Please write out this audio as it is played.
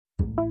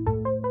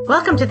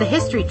Welcome to the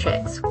History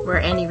Chicks, where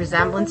any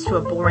resemblance to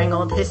a boring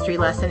old history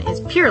lesson is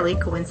purely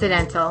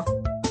coincidental.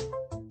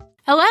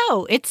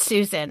 Hello, it's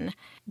Susan.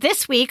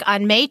 This week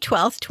on May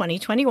 12th,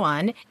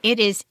 2021, it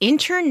is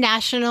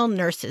International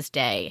Nurses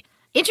Day.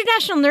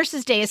 International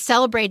Nurses Day is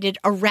celebrated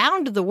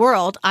around the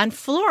world on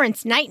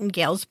Florence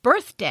Nightingale's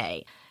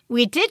birthday.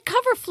 We did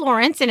cover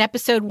Florence in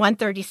episode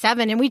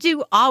 137, and we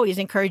do always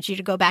encourage you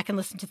to go back and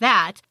listen to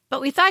that.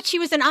 But we thought she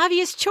was an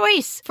obvious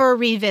choice for a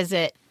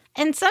revisit.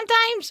 And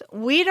sometimes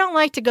we don't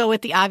like to go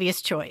with the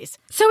obvious choice.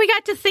 So we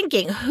got to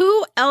thinking,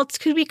 who else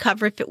could we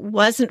cover if it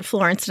wasn't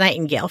Florence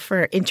Nightingale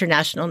for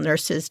International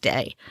Nurses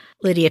Day?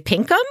 Lydia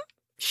Pinkham?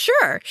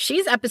 Sure,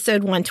 she's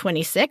episode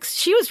 126.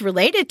 She was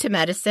related to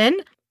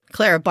medicine.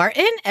 Clara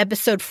Barton,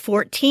 episode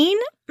 14?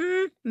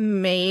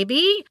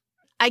 Maybe.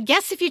 I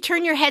guess if you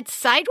turn your head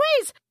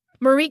sideways,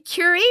 Marie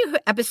Curie,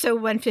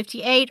 episode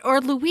 158, or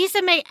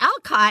Louisa May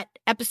Alcott,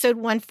 episode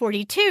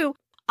 142,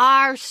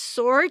 are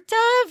sort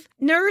of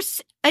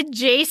nurse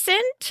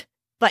adjacent,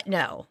 but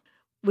no.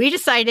 We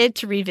decided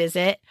to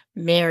revisit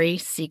Mary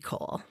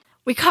Seacole.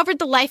 We covered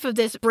the life of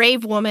this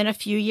brave woman a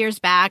few years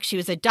back. She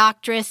was a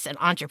doctress, an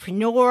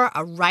entrepreneur,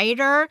 a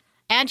writer,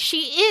 and she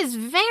is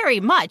very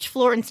much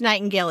Florence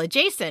Nightingale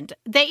adjacent.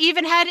 They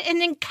even had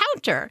an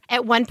encounter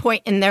at one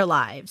point in their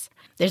lives.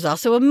 There's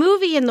also a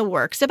movie in the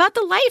works about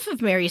the life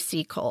of Mary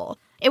Seacole.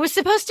 It was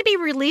supposed to be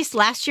released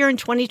last year in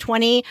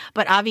 2020,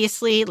 but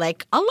obviously,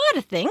 like a lot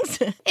of things,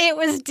 it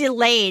was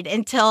delayed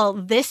until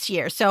this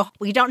year. So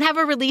we don't have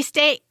a release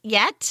date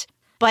yet,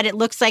 but it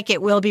looks like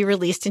it will be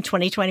released in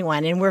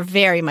 2021, and we're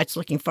very much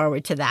looking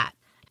forward to that.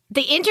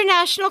 The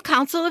International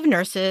Council of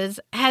Nurses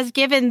has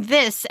given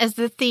this as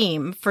the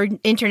theme for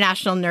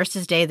International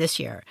Nurses Day this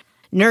year.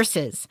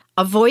 Nurses,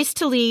 a voice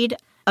to lead,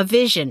 a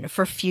vision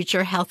for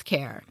future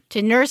healthcare.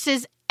 To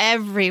nurses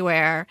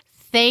everywhere,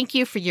 thank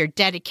you for your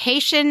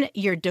dedication,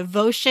 your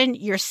devotion,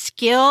 your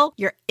skill,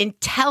 your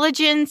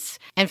intelligence,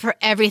 and for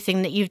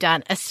everything that you've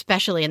done,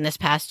 especially in this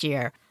past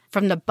year.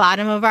 From the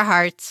bottom of our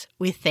hearts,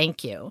 we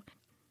thank you.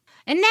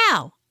 And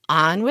now,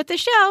 on with the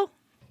show.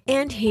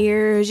 And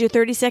here's your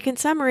 30-second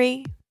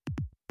summary.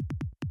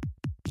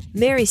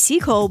 Mary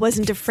Seacole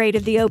wasn't afraid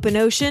of the open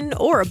ocean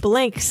or a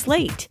blank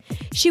slate.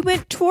 She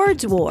went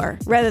towards war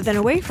rather than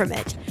away from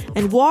it,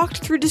 and walked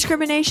through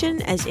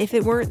discrimination as if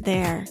it weren't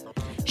there.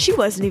 She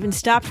wasn't even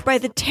stopped by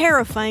the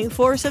terrifying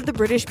force of the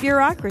British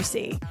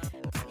bureaucracy.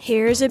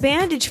 Here's a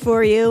bandage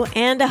for you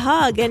and a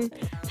hug, and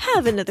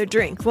have another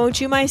drink,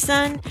 won't you, my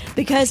son?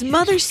 Because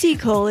Mother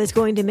Seacole is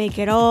going to make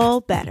it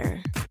all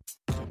better.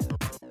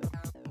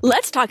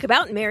 Let's talk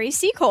about Mary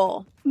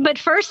Seacole. But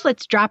first,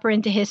 let's drop her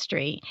into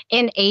history.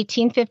 In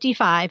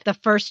 1855, the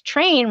first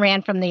train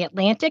ran from the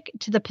Atlantic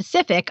to the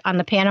Pacific on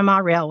the Panama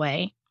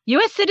Railway.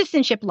 U.S.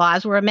 citizenship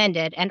laws were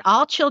amended, and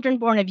all children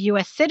born of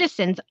U.S.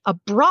 citizens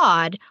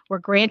abroad were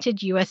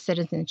granted U.S.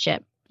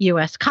 citizenship.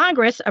 U.S.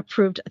 Congress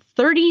approved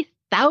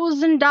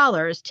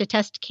 $30,000 to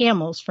test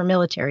camels for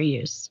military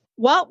use.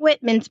 Walt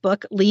Whitman's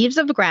book, Leaves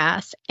of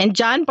Grass, and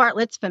John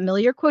Bartlett's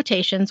Familiar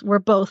Quotations were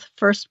both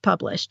first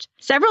published.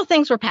 Several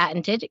things were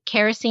patented: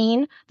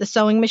 kerosene, the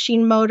sewing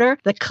machine motor,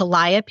 the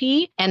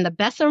calliope, and the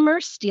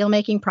Bessemer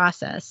steelmaking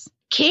process.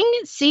 King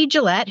C.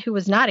 Gillette, who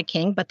was not a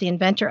king, but the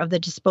inventor of the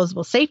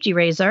disposable safety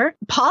razor,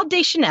 Paul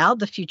Deschanel,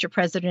 the future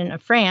president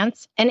of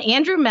France, and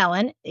Andrew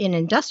Mellon, an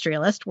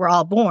industrialist, were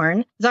all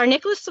born. Tsar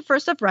Nicholas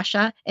I of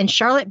Russia and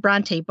Charlotte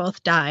Bronte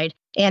both died.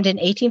 And in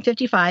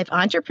 1855,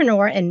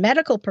 entrepreneur and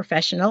medical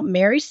professional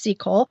Mary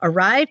Seacole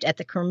arrived at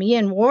the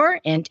Crimean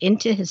War and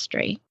into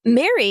history.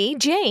 Mary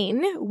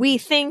Jane, we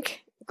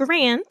think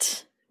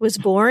Grant, was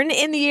born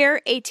in the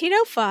year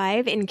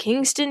 1805 in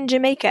Kingston,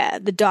 Jamaica,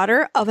 the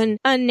daughter of an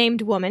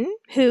unnamed woman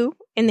who,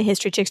 in the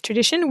History Chicks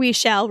tradition, we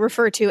shall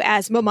refer to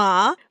as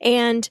Mama,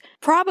 and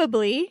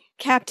probably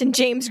Captain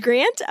James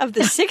Grant of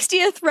the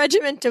 60th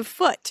Regiment of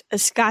Foot, a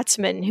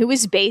Scotsman who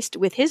was based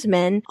with his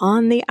men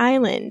on the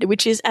island,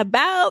 which is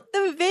about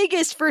the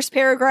vaguest first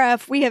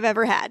paragraph we have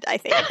ever had, I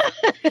think.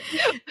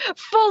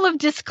 Full of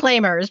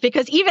disclaimers,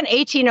 because even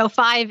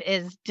 1805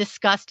 is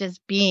discussed as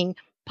being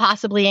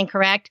possibly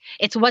incorrect.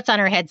 It's what's on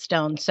her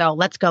headstone, so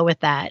let's go with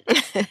that.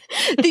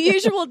 The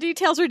usual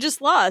details are just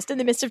lost in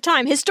the midst of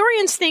time.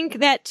 Historians think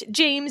that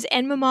James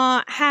and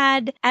Mama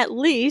had at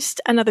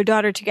least another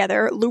daughter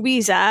together,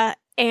 Louisa,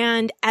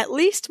 and at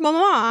least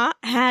Mama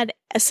had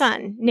a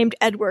son named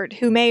Edward,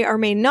 who may or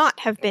may not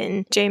have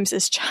been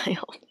James's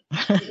child.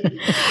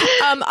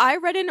 I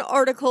read an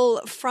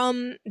article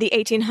from the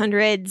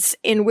 1800s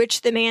in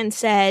which the man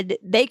said,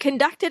 "They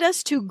conducted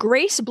us to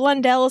Grace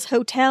Blundell's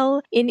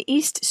Hotel in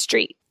East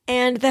Street."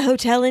 And the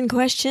hotel in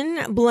question,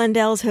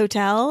 Blundell's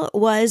Hotel,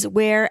 was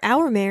where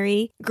our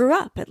Mary grew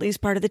up, at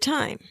least part of the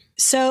time.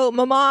 So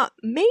Mama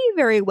may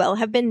very well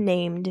have been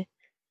named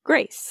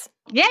Grace.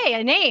 Yay,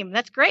 a name.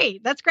 That's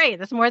great. That's great.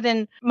 That's more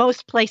than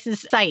most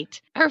places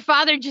cite. Her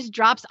father just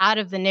drops out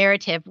of the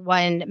narrative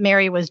when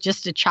Mary was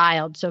just a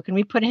child. So can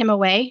we put him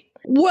away?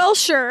 Well,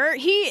 sure.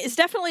 He is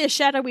definitely a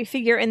shadowy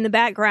figure in the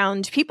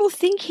background. People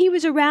think he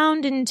was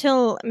around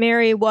until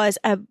Mary was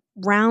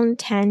around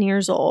 10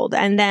 years old.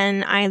 And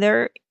then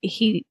either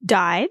he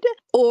died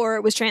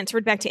or was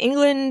transferred back to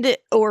England,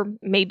 or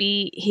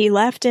maybe he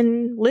left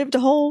and lived a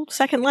whole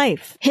second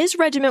life. His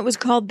regiment was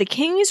called the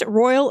King's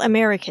Royal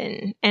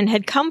American and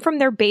had come from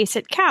their base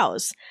at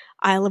Cowes,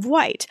 Isle of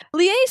Wight.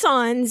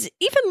 Liaisons,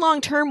 even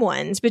long-term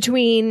ones,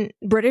 between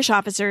British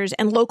officers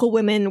and local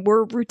women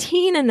were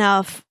routine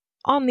enough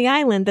on the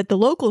island that the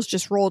locals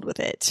just rolled with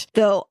it,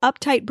 though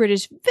uptight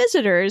British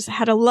visitors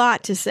had a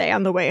lot to say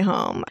on the way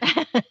home.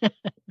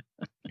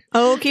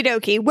 Okie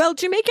dokie. Well,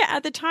 Jamaica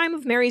at the time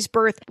of Mary's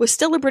birth was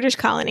still a British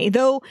colony,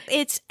 though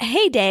its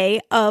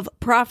heyday of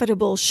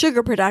profitable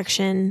sugar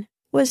production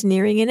was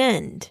nearing an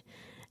end.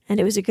 And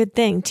it was a good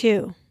thing,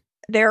 too.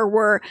 There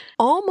were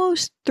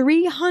almost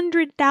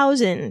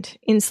 300,000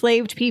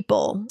 enslaved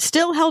people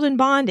still held in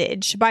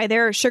bondage by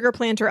their sugar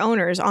planter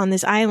owners on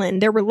this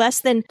island. There were less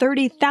than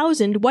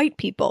 30,000 white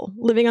people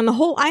living on the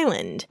whole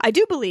island. I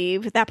do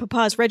believe that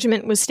Papa's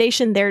regiment was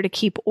stationed there to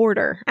keep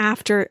order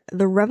after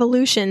the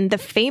revolution, the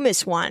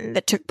famous one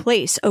that took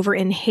place over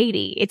in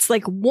Haiti. It's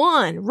like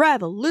one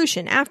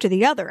revolution after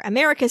the other.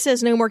 America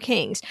says no more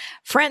kings.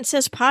 France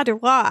says pas de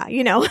roi,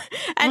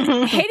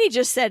 and Haiti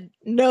just said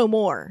no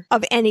more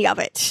of any of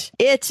it.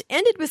 It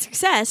ended with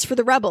success for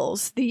the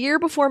rebels the year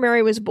before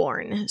Mary was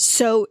born.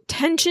 So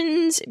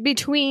tensions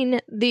between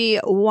the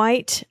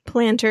white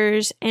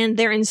planters and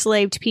their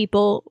enslaved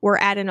people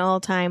were at an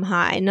all-time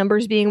high.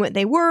 Numbers being what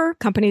they were,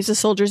 companies of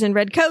soldiers in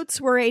red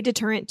coats were a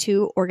deterrent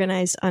to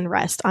organized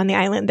unrest on the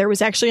island. There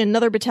was actually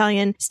another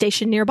battalion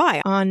stationed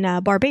nearby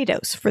on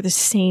Barbados for the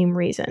same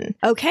reason.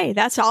 Okay,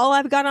 that's all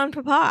I've got on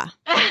Papa.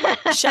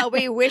 Shall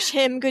we wish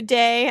him good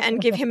day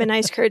and give him a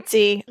nice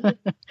curtsy?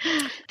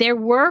 There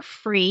were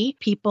free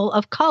people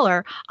of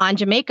color on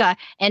Jamaica,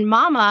 and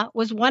Mama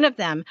was one of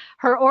them.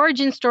 Her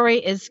origin story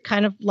is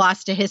kind of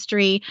lost to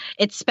history.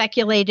 It's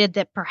speculated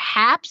that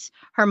perhaps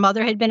her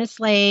mother had been a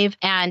slave,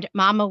 and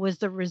Mama was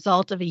the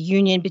result of a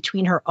union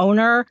between her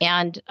owner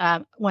and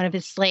one of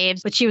his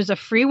slaves. But she was a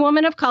free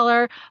woman of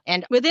color,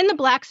 and within the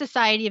Black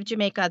society of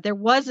Jamaica, there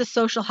was a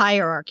social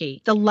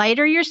hierarchy. The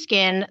lighter your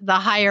skin, the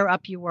higher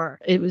up you were.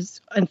 It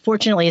was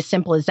unfortunately as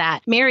simple as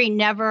that. Mary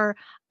never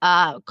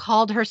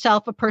called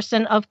herself a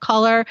person of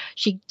color.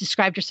 She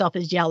described herself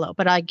as yellow,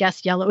 but I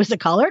guess yellow is a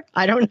color.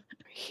 I don't know.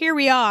 Here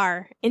we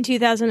are in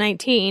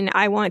 2019.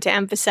 I want to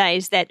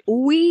emphasize that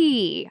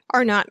we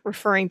are not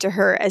referring to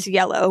her as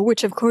yellow,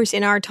 which of course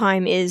in our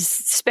time is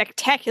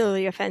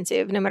spectacularly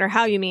offensive, no matter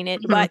how you mean it.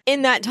 Mm-hmm. But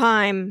in that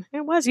time,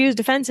 it was used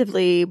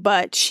offensively,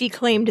 but she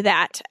claimed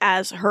that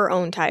as her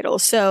own title.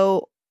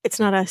 So it's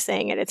not us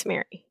saying it, it's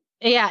Mary.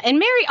 Yeah. And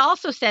Mary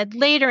also said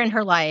later in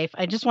her life,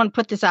 I just want to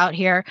put this out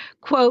here,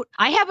 quote,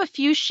 "I have a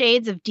few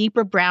shades of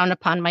deeper brown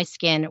upon my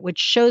skin, which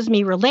shows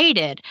me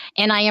related.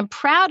 And I am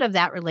proud of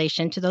that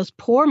relation to those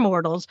poor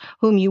mortals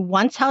whom you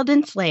once held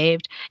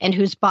enslaved and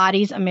whose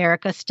bodies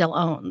America still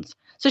owns."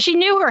 So she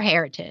knew her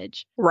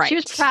heritage. Right. She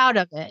was proud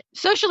of it.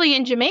 Socially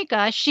in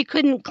Jamaica, she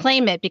couldn't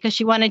claim it because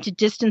she wanted to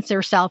distance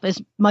herself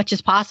as much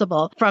as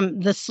possible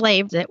from the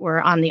slaves that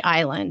were on the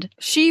island.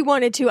 She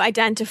wanted to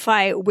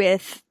identify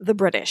with the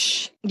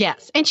British.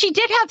 Yes. And she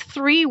did have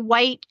 3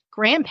 white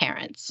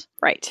grandparents.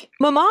 Right.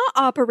 Mama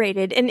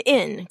operated an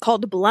inn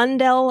called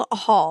Blundell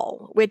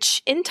Hall,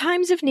 which in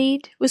times of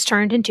need was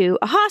turned into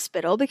a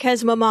hospital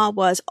because Mama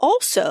was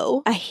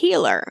also a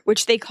healer,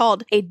 which they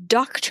called a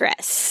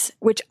doctress,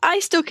 which I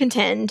still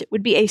contend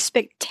would be a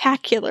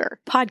spectacular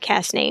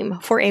podcast name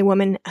for a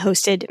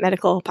woman-hosted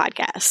medical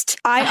podcast.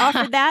 I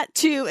offered that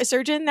to a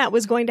surgeon that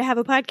was going to have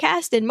a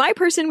podcast, and my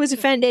person was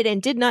offended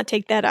and did not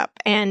take that up.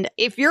 And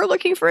if you're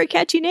looking for a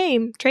catchy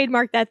name,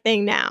 trademark that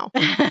thing now.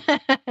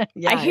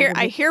 Yeah,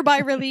 I hereby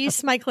release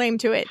my claim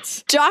to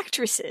it.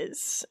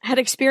 Doctresses had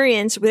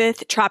experience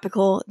with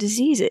tropical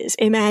diseases.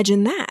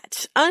 Imagine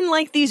that.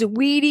 Unlike these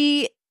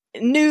weedy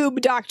noob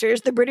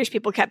doctors the British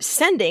people kept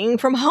sending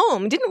from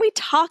home. Didn't we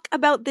talk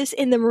about this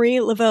in the Marie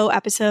Laveau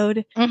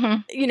episode?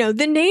 Mm-hmm.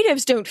 The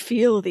natives don't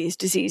feel these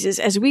diseases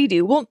as we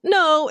do. Well,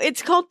 no,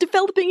 it's called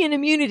developing an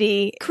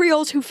immunity.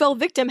 Creoles who fell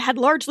victim had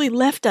largely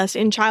left us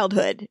in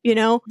childhood.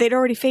 They'd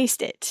already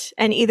faced it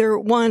and either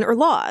won or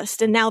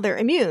lost, and now they're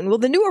immune. Well,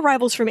 the new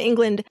arrivals from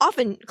England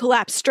often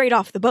collapse straight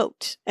off the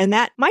boat, and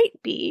that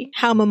might be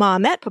how Mama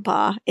met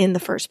Papa in the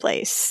first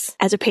place,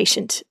 as a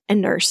patient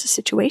and nurse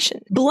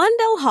situation.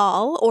 Blundell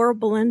Hall, or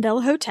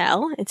Blundell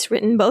Hotel, it's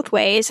written both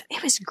ways.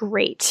 It was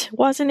great,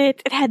 wasn't it?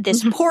 It had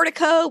this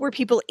portico where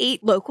people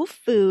ate local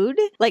food,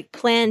 like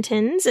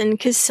plantains and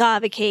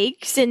cassava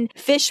cakes and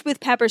fish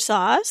with pepper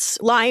sauce,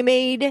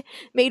 limeade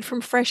made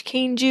from fresh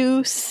cane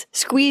juice,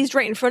 squeezed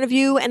right in front of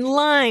you, and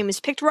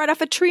limes picked right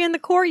off a tree in the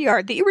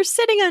courtyard that you were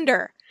sitting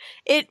under.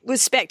 It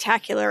was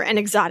spectacular and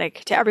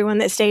exotic to everyone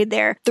that stayed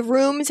there. The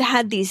rooms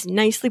had these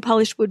nicely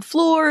polished wood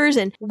floors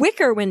and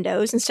wicker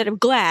windows instead of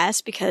glass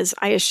because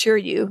I assure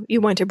you, you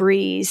want a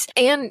breeze.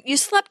 And you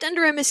slept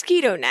under a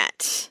mosquito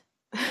net.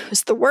 It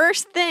was the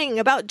worst thing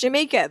about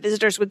Jamaica,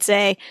 visitors would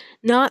say.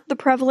 Not the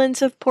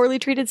prevalence of poorly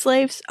treated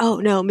slaves. Oh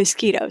no,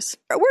 mosquitoes.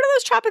 Where do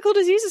those tropical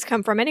diseases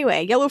come from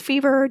anyway? Yellow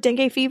fever,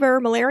 dengue fever,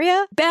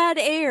 malaria? Bad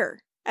air.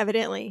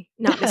 evidently,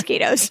 not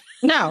mosquitoes.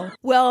 No.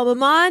 Well,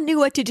 Mama knew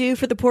what to do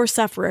for the poor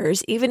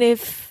sufferers, even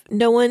if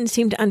no one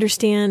seemed to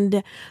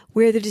understand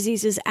where the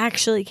diseases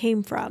actually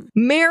came from.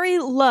 Mary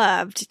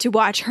loved to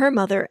watch her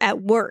mother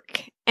at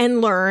work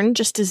and learn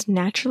just as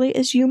naturally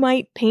as you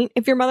might paint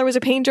if your mother was a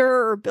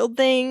painter, or build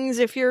things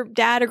if your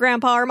dad or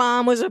grandpa or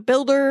mom was a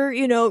builder.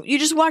 You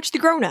just watch the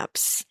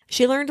grown-ups.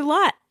 She learned a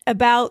lot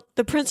about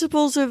the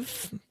principles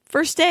of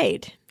first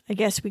aid, I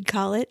guess we'd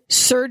call it.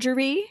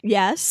 Surgery,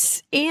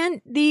 yes,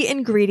 and the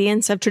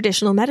ingredients of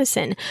traditional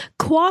medicine.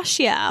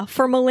 Quassia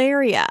for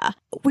malaria,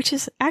 which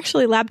is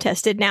actually lab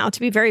tested now to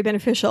be very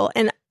beneficial.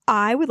 And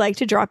I would like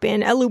to drop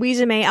in a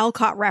Louisa May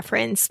Alcott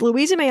reference.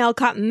 Louisa May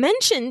Alcott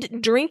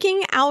mentioned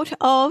drinking out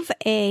of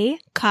a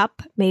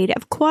cup made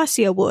of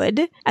quassia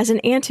wood as an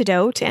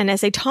antidote and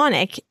as a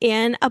tonic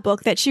in a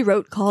book that she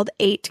wrote called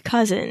 8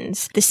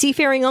 Cousins. The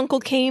seafaring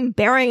uncle came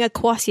bearing a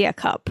quassia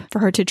cup for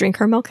her to drink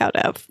her milk out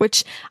of,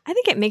 which I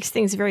think it makes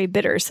things very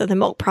bitter, so the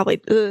milk probably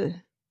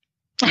didn't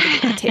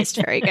taste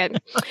very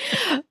good.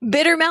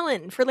 Bitter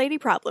melon for lady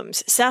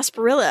problems.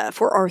 Sarsaparilla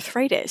for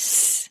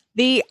arthritis.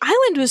 The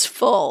island was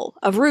full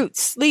of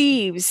roots,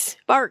 leaves,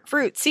 bark,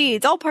 fruit,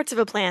 seeds, all parts of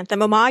a plant that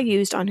Mama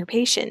used on her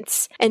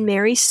patients. And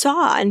Mary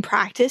saw and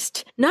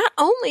practiced not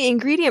only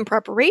ingredient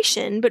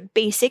preparation, but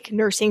basic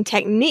nursing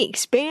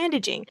techniques,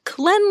 bandaging.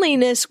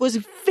 Cleanliness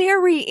was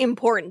very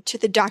important to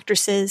the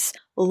doctresses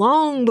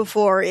long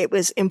before it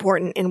was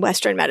important in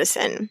Western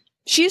medicine.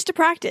 She used to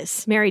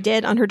practice, Mary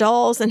did, on her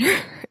dolls and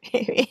her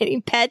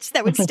any pets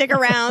that would stick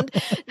around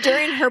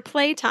during her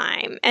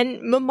playtime.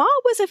 And Mama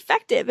was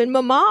effective, and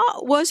Mama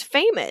was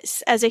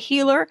famous as a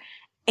healer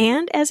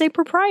and as a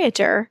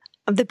proprietor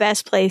of the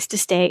best place to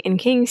stay in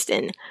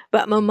Kingston.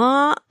 But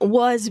Mama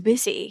was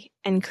busy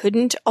and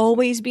couldn't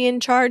always be in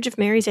charge of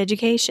Mary's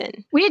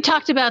education. We had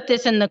talked about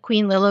this in the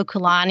Queen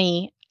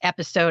Liliuokalani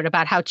episode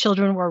about how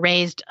children were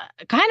raised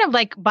kind of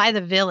like by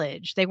the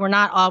village. They were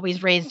not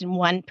always raised in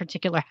one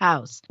particular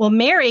house. Well,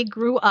 Mary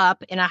grew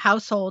up in a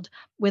household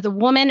with a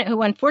woman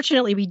who,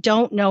 unfortunately, we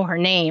don't know her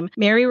name.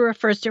 Mary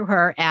refers to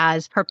her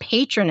as her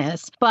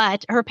patroness,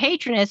 but her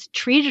patroness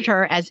treated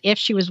her as if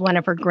she was one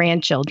of her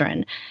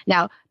grandchildren.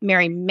 Now,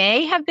 Mary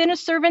may have been a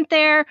servant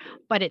there,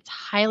 but it's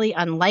highly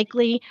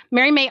unlikely.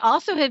 Mary may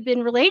also have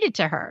been related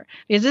to her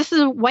because this is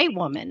a white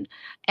woman,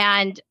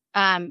 and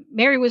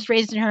Mary was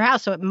raised in her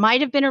house, so it might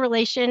have been a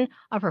relation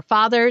of her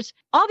father's.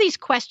 All these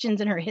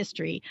questions in her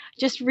history,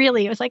 just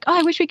really, it was like, oh,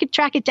 I wish we could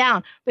track it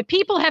down. But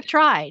people have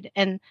tried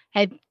and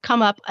had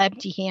come up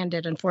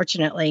empty-handed,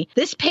 unfortunately.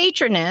 This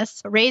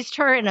patroness raised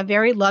her in a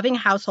very loving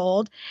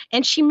household,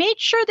 and she made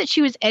sure that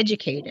she was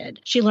educated.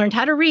 She learned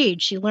how to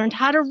read, she learned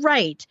how to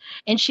write,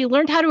 and she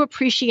learned how to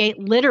appreciate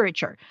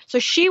literature. So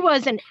she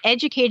was an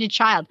educated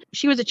child.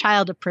 She was a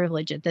child of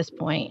privilege at this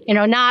point.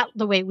 Not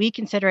the way we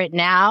consider it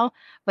now,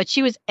 but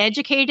she was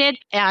educated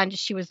and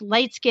she was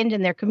light-skinned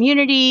in their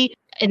community,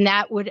 and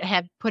that would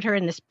have put her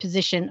in this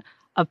position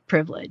of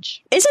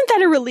privilege. Isn't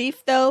that a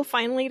relief, though,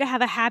 finally, to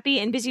have a happy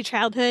and busy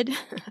childhood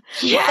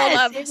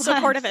Yes, full of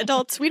supportive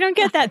adults? We don't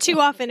get that too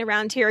often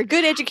around here. A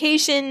good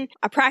education,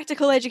 a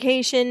practical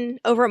education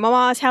over at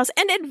Mama's house,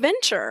 and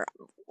adventure.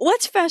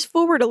 Let's fast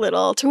forward a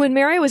little to when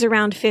Mary was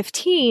around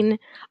 15.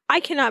 I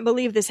cannot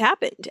believe this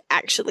happened,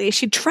 actually.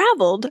 She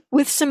traveled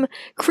with some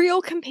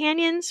Creole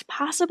companions,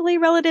 possibly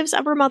relatives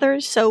of her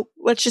mother's, so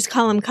let's just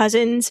call them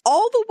cousins,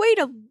 all the way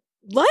to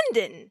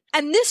London.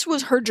 And this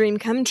was her dream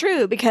come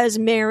true because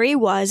Mary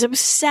was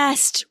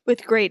obsessed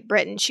with Great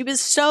Britain. She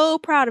was so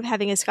proud of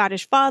having a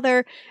Scottish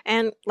father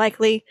and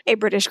likely a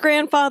British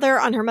grandfather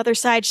on her mother's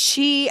side.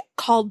 She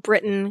called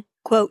Britain,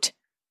 quote,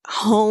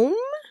 home?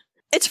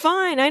 It's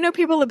fine. I know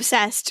people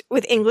obsessed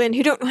with England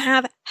who don't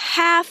have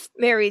half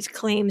Mary's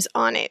claims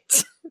on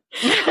it.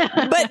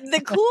 But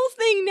the cool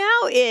thing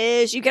now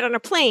is you get on a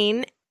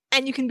plane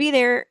and you can be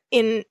there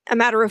in a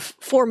matter of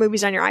 4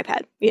 movies on your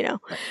iPad,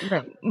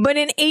 Right. But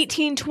in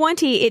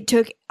 1820, it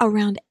took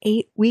around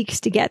 8 weeks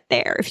to get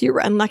there if you were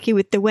unlucky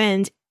with the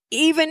wind.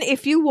 Even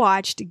if you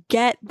watched,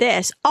 get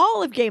this,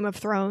 all of Game of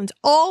Thrones,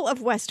 all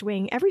of West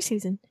Wing, every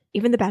season,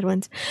 even the bad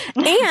ones,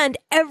 and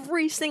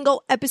every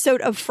single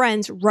episode of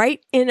Friends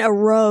right in a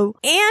row,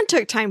 and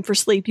took time for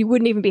sleep, you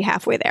wouldn't even be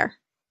halfway there.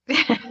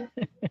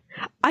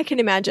 I can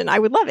imagine. I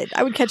would love it.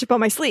 I would catch up on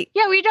my sleep.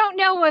 Yeah, we don't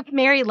know if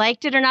Mary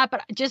liked it or not,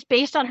 but just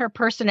based on her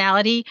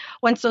personality,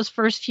 once those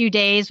first few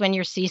days when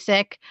you're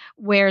seasick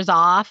wears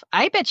off,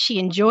 I bet she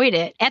enjoyed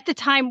it. At the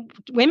time,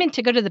 women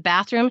to go to the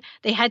bathroom,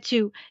 they had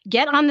to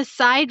get on the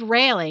side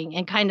railing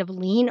and kind of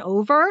lean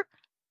over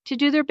to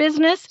do their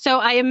business. So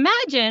I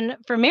imagine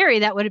for Mary,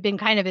 that would have been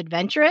kind of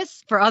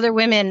adventurous. For other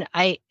women,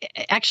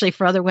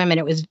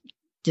 it was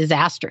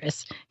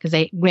disastrous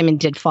because women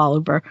did fall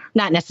over,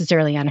 not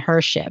necessarily on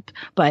her ship,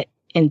 but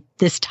in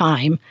this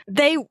time.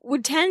 They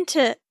would tend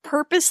to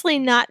purposely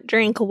not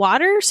drink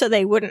water so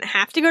they wouldn't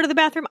have to go to the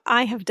bathroom.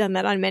 I have done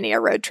that on many a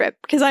road trip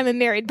because I'm a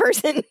married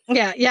person.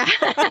 Yeah.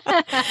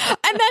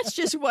 And that's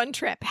just one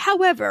trip.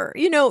 However,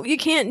 you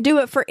can't do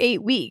it for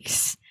 8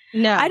 weeks.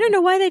 No. I don't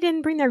know why they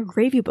didn't bring their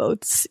gravy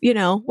boats,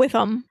 with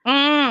them.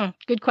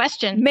 Good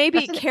question.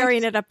 Maybe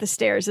carrying it up the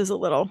stairs is a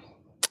little...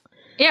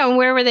 Yeah, and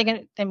where were they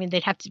going to... I mean,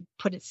 they'd have to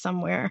put it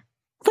somewhere.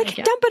 Like,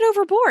 dump it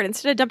overboard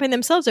instead of dumping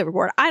themselves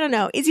overboard. I don't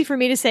know. Easy for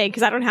me to say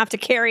because I don't have to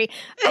carry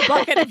a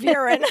bucket of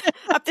urine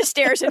up the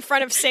stairs in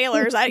front of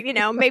sailors.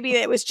 Maybe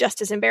it was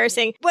just as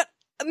embarrassing. But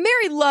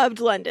Mary loved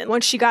London.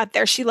 Once she got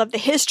there, she loved the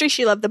history.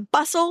 She loved the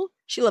bustle.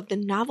 She loved the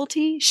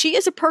novelty. She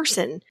is a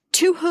person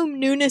to whom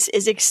newness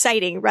is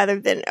exciting rather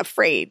than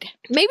afraid.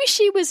 Maybe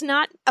she was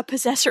not a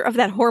possessor of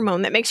that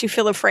hormone that makes you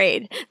feel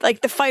afraid.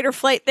 Like the fight or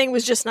flight thing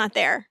was just not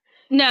there.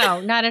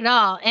 No, not at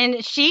all.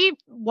 And she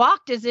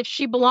walked as if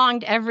she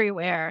belonged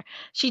everywhere.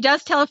 She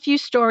does tell a few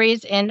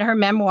stories in her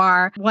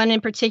memoir. One in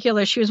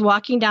particular, she was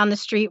walking down the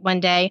street one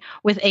day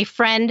with a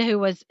friend who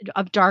was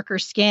of darker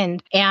skin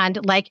and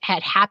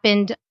had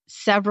happened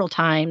several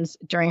times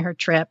during her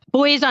trip.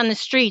 Boys on the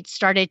streets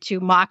started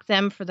to mock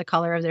them for the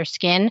color of their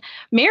skin.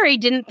 Mary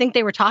didn't think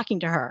they were talking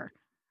to her.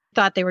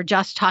 Thought they were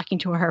just talking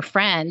to her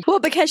friend. Well,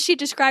 because she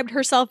described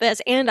herself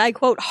as, and I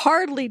quote,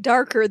 hardly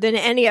darker than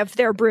any of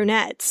their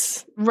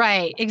brunettes.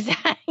 Right,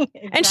 exactly.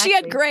 And she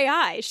had gray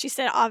eyes. She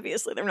said,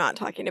 obviously, they're not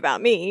talking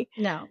about me.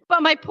 No.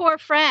 But my poor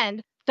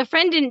friend, the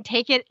friend didn't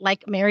take it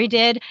like Mary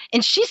did.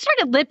 And she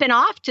started lipping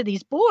off to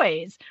these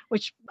boys,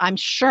 which I'm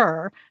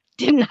sure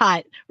did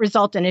not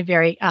result in a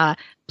very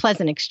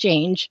pleasant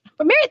exchange.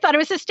 But Mary thought it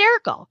was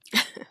hysterical.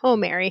 Oh,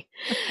 Mary.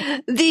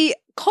 The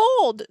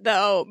cold,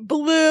 though,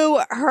 blew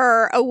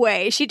her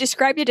away. She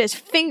described it as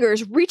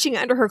fingers reaching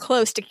under her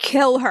clothes to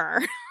kill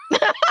her.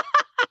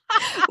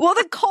 Well,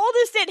 the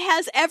coldest it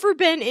has ever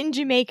been in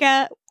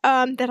Jamaica,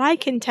 that I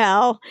can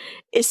tell,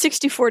 is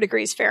 64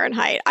 degrees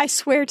Fahrenheit. I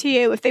swear to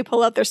you, if they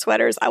pull out their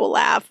sweaters, I will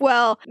laugh.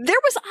 Well, there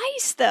was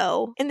ice,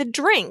 though, in the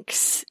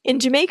drinks in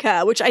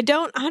Jamaica, which I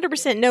don't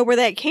 100% know where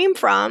that came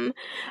from.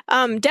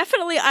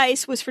 Definitely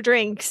ice was for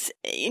drinks,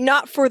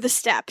 not for the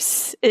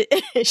steps.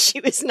 She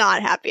was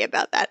not happy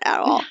about that at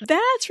all.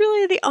 That's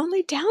really the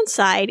only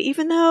downside,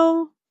 even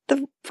though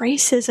the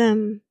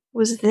racism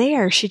was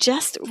there. She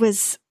just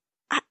was...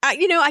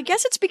 I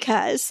guess it's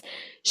because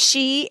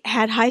she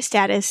had high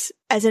status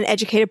as an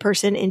educated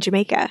person in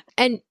Jamaica.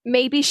 And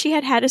maybe she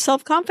had a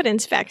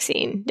self-confidence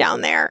vaccine down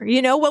there.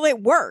 Well,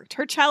 it worked.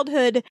 Her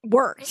childhood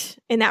worked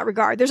in that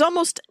regard. There's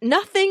almost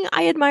nothing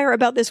I admire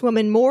about this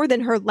woman more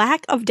than her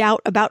lack of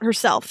doubt about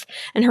herself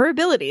and her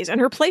abilities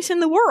and her place in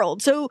the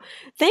world. So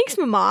thanks,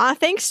 Mama.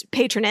 Thanks,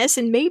 Patroness,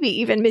 and maybe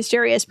even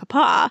Mysterious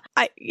Papa.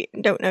 I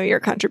don't know your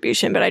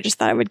contribution, but I just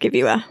thought I would give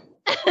you a...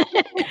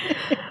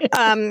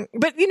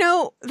 But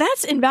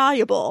that's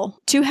invaluable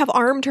to have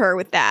armed her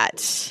with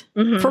that,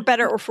 for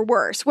better or for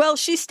worse. Well,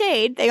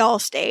 they all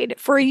stayed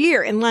for a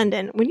year in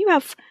London. When you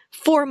have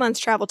 4 months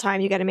travel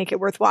time, you got to make it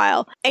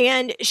worthwhile.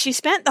 And she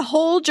spent the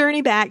whole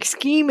journey back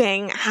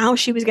scheming how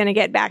she was going to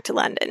get back to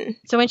London.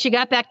 So when she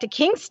got back to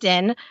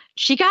Kingston,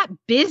 she got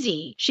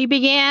busy. She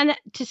began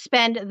to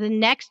spend the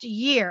next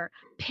year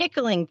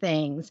pickling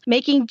things,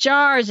 making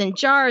jars and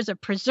jars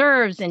of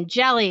preserves and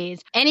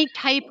jellies, any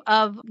type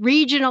of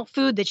regional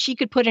food that she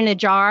could put in a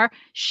jar,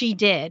 she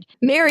did.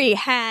 Mary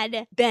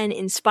had been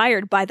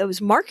inspired by those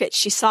markets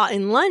she saw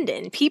in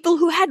London. People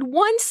who had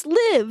once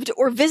lived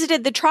or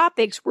visited the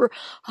tropics were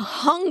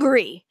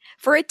hungry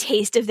for a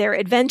taste of their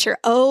adventure.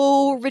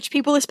 Oh, rich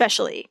people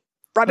especially.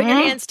 Rubbing your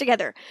hands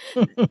together.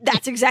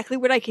 That's exactly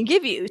what I can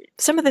give you.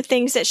 Some of the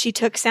things that she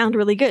took sound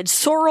really good.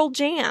 Sorrel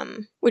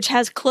jam, which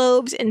has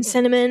cloves and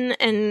cinnamon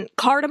and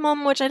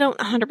cardamom, which I don't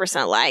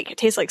 100% like. It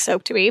tastes like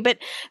soap to me. But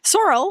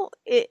sorrel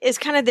is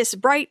kind of this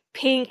bright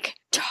pink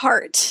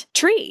tart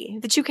tree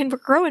that you can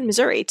grow in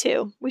Missouri,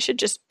 too. We should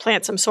just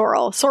plant some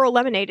sorrel. Sorrel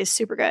lemonade is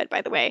super good,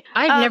 by the way.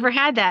 I've never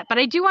had that, but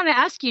I do want to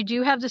ask you, do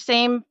you have the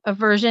same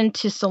aversion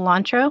to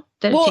cilantro?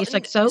 That it tastes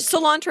like soap?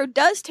 Cilantro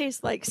does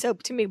taste like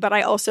soap to me, but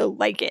I also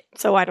like it.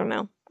 So I don't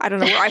know. I don't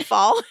know where I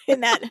fall in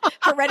that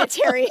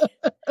hereditary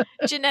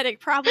genetic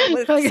problem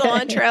with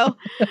cilantro.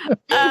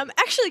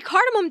 Actually,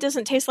 cardamom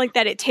doesn't taste like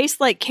that. It tastes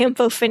like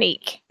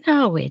camphophenique.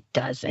 No, it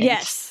doesn't.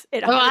 Yes,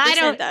 it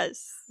 100%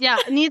 does. Yeah,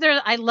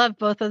 neither. I love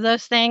both of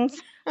those things.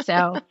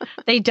 So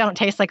they don't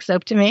taste like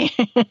soap to me.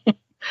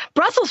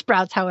 Brussels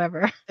sprouts,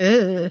 however.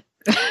 Ugh.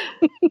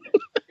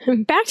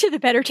 Back to the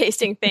better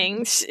tasting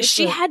things.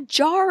 She had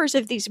jars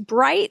of these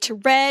bright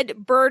red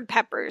bird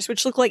peppers,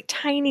 which look like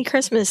tiny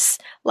Christmas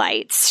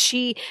lights.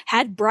 She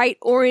had bright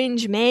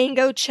orange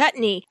mango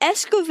chutney,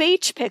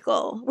 escovitch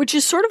pickle, which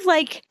is sort of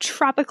like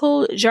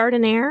tropical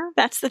jardiniere.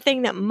 That's the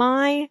thing that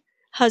my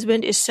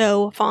husband is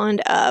so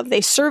fond of.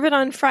 They serve it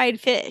on fried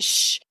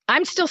fish.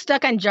 I'm still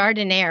stuck on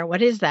jardiniere.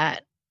 What is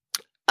that?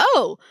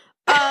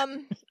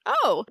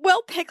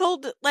 Well,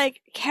 pickled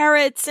like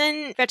carrots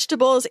and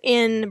vegetables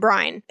in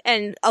brine.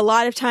 And a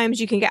lot of times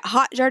you can get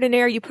hot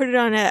jardiniere. You put it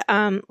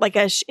on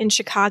in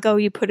Chicago,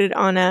 you put it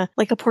on a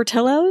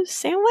Portillo's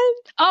sandwich.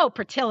 Oh,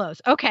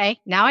 Portillo's. Okay.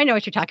 Now I know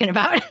what you're talking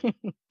about.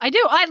 I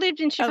do. I lived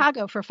in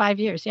Chicago for 5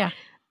 years. Yeah.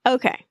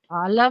 Okay.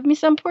 I love me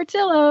some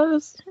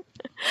Portillo's.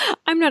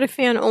 I'm not a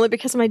fan only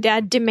because my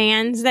dad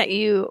demands that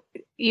you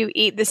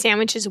eat the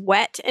sandwiches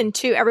wet, and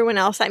to everyone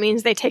else that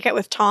means they take it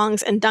with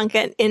tongs and dunk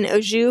it in au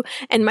jus,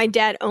 and my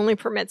dad only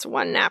permits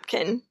one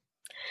napkin.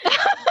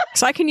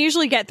 So I can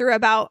usually get through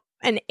about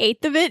an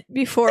eighth of it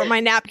before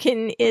my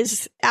napkin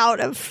is out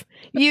of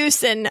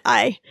use and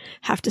I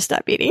have to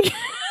stop eating.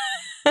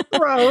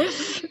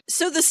 Gross.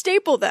 So the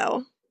staple,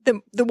 though,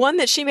 the one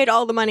that she made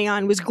all the money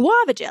on was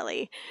guava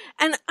jelly.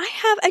 And I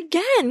have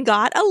again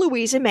got a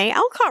Louisa May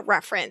Alcott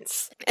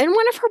reference. In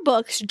one of her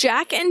books,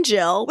 Jack and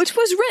Jill, which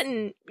was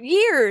written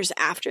years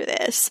after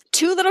this,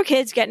 two little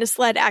kids get in a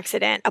sled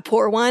accident, a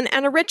poor one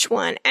and a rich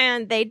one,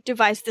 and they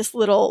devise this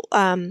little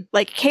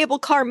like cable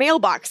car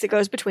mailbox that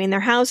goes between their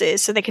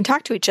houses so they can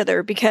talk to each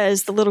other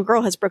because the little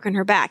girl has broken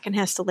her back and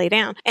has to lay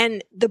down.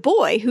 And the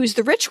boy, who's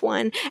the rich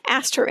one,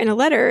 asked her in a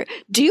letter,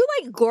 "Do you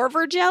like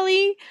Gorver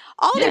jelly?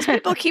 All these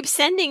people keep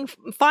sending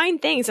fine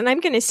things, and I'm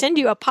going to send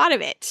you a pot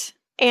of it."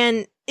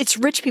 And it's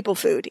rich people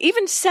food.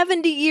 Even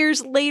 70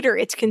 years later,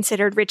 it's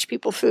considered rich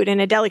people food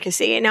and a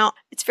delicacy. And now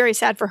it's very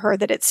sad for her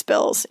that it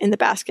spills in the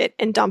basket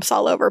and dumps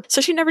all over.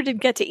 So she never did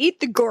get to eat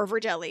the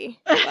Gorver jelly.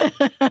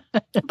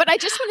 But I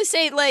just want to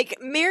say, like,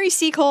 Mary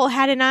Seacole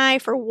had an eye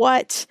for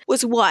what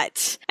was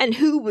what and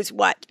who was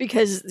what,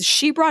 because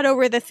she brought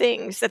over the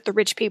things that the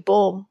rich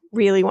people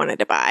really wanted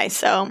to buy.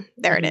 So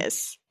there it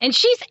is. And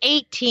she's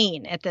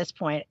 18 at this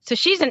point. So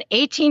she's an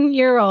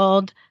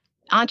 18-year-old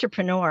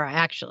entrepreneur,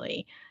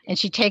 actually. And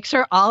she takes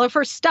all of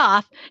her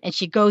stuff and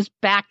she goes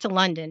back to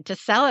London to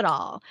sell it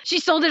all.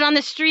 She sold it on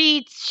the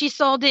streets. She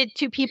sold it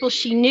to people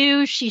she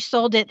knew. She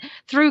sold it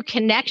through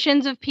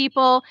connections of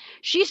people.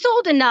 She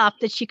sold enough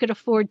that she could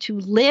afford to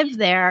live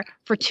there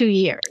for 2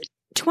 years.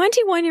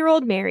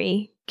 21-year-old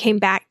Mary came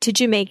back to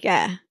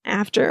Jamaica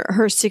after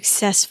her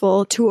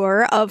successful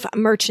tour of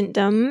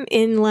merchantdom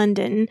in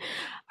London.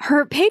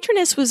 Her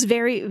patroness was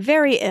very,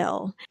 very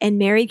ill, and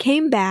Mary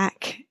came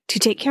back to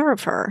take care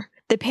of her.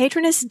 The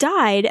patroness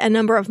died a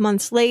number of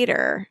months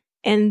later,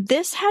 and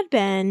this had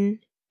been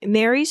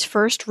Mary's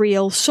first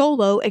real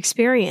solo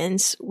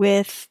experience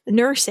with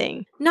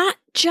nursing. Not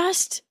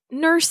just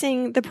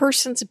nursing the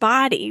person's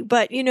body,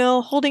 but, you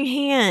know, holding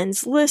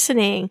hands,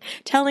 listening,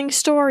 telling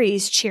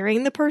stories,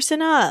 cheering the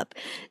person up.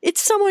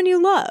 It's someone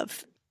you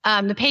love.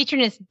 The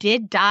patroness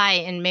did die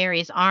in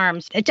Mary's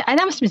arms. And that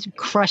must have been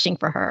crushing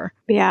for her.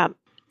 Yeah.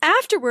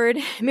 Afterward,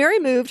 Mary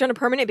moved on a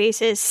permanent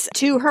basis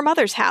to her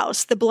mother's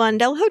house, the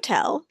Blundell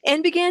Hotel,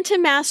 and began to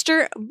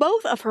master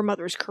both of her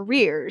mother's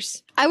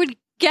careers. I would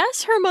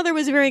guess her mother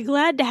was very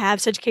glad to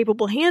have such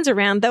capable hands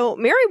around, though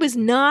Mary was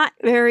not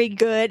very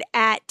good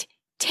at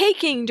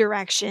taking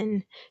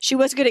direction. She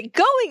was good at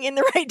going in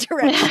the right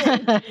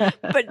direction,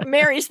 but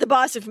Mary's the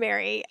boss of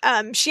Mary.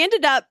 She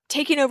ended up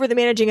taking over the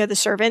managing of the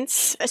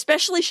servants,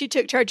 especially she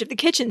took charge of the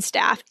kitchen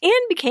staff and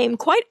became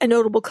quite a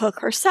notable cook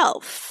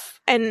herself.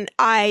 And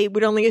I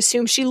would only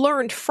assume she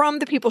learned from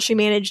the people she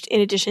managed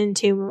in addition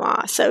to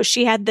Mama. So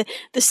she had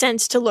the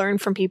sense to learn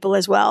from people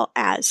as well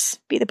as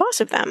be the boss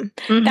of them.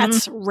 Mm-hmm.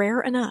 That's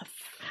rare enough.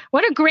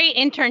 What a great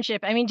internship.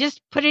 I mean,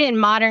 just put it in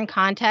modern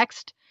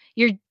context.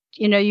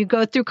 You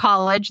go through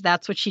college.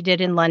 That's what she did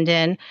in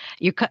London.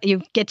 You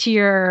get to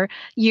your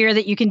year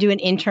that you can do an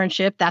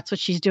internship. That's what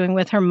she's doing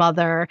with her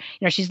mother.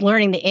 You know, she's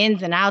learning the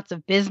ins and outs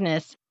of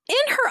business.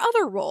 In her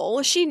other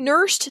role, she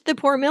nursed the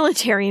poor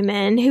military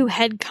men who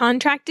had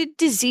contracted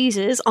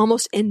diseases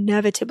almost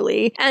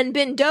inevitably and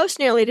been dosed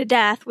nearly to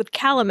death with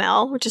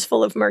calomel, which is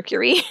full of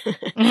mercury,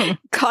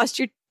 caused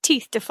your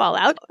teeth to fall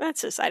out.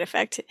 That's a side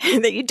effect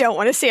that you don't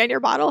want to see on your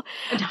bottle.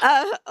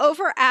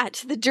 Over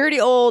at the dirty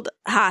old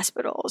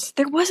hospitals.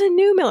 There was a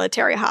new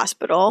military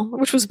hospital,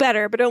 which was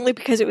better, but only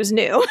because it was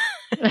new.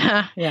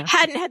 Yeah.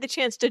 Hadn't had the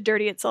chance to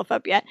dirty itself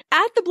up yet.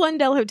 At the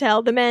Blundell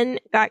Hotel, the men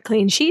got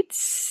clean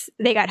sheets,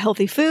 they got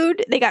healthy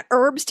food, they got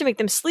herbs to make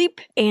them sleep,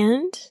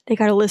 and they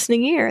got a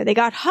listening ear. They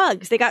got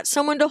hugs. They got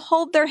someone to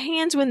hold their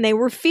hands when they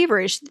were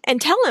feverish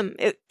and tell them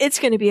it's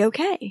going to be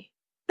okay.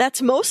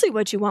 That's mostly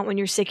what you want when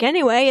you're sick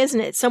anyway, isn't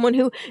it? Someone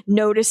who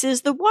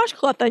notices the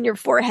washcloth on your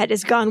forehead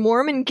has gone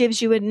warm and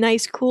gives you a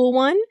nice cool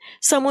one.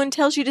 Someone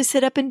tells you to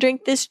sit up and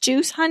drink this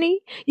juice,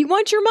 honey. You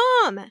want your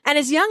mom. And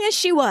as young as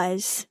she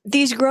was,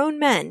 these grown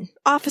men,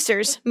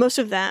 officers, most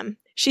of them,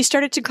 she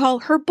started to call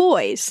her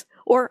boys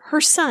or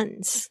her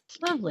sons.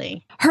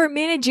 Lovely. Her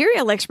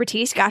managerial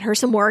expertise got her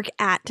some work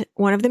at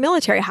one of the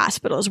military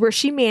hospitals where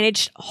she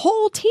managed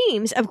whole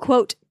teams of,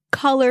 quote,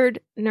 colored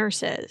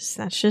nurses.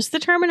 That's just the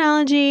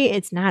terminology.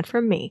 It's not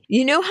from me.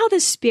 You know how the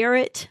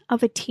spirit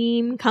of a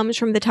team comes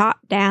from the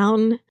top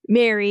down?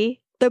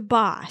 Mary, the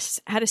boss,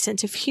 had a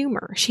sense of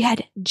humor. She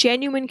had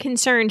genuine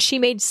concern. She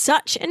made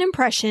such an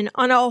impression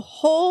on a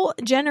whole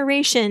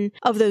generation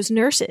of those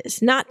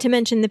nurses, not to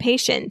mention the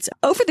patients.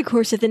 Over the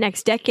course of the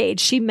next decade,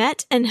 she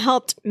met and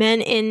helped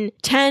men in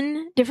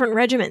 10 different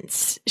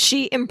regiments.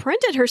 She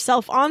imprinted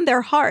herself on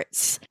their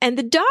hearts, and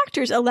the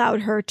doctors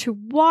allowed her to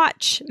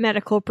watch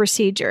medical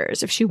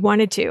procedures if she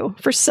wanted to,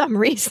 for some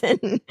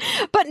reason.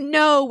 But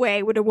no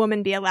way would a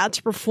woman be allowed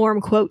to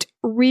perform, quote,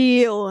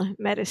 real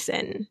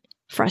medicine.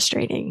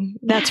 Frustrating.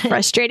 That's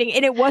frustrating.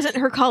 And it wasn't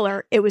her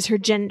color. It was her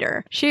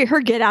gender.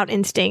 Her get out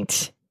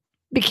instinct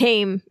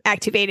became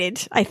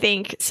activated, I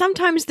think.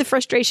 Sometimes the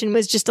frustration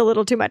was just a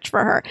little too much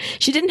for her.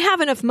 She didn't have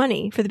enough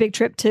money for the big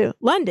trip to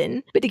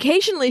London, but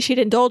occasionally she'd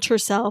indulge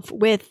herself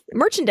with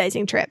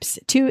merchandising trips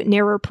to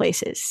nearer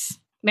places.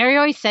 Mary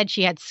always said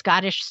she had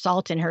Scottish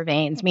salt in her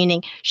veins,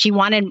 meaning she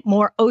wanted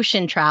more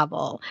ocean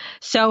travel.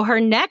 So her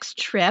next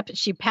trip,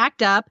 she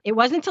packed up. It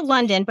wasn't to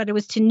London, but it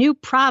was to New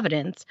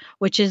Providence,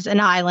 which is an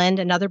island,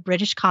 another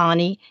British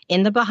colony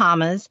in the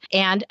Bahamas.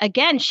 And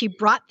again, she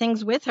brought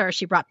things with her.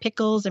 She brought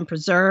pickles and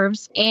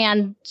preserves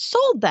and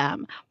sold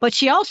them. But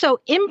she also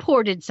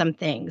imported some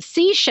things.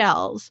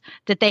 Seashells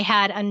that they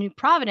had on New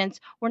Providence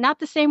were not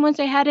the same ones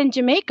they had in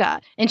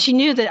Jamaica. And she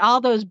knew that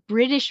all those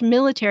British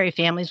military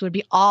families would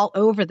be all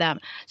over them.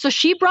 So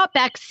she brought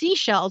back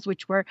seashells,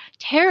 which were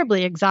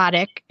terribly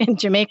exotic in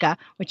Jamaica,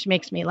 which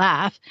makes me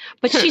laugh.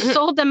 But she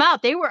sold them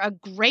out. They were a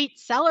great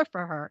seller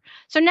for her.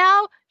 So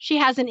now she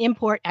has an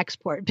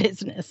import-export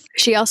business.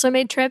 She also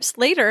made trips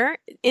later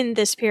in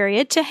this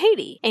period to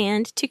Haiti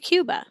and to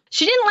Cuba.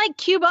 She didn't like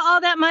Cuba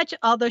all that much,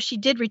 although she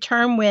did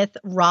return with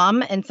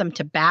rum and some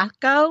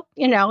tobacco.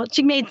 You know,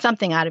 she made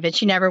something out of it.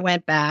 She never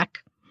went back.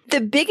 The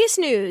biggest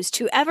news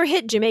to ever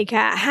hit Jamaica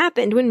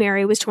happened when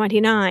Mary was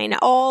 29.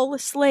 All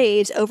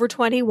slaves over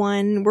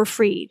 21 were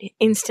freed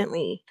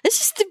instantly. This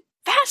is the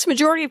vast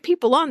majority of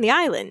people on the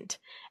island.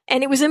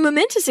 And it was a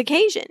momentous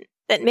occasion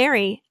that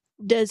Mary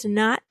does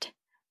not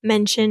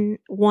mention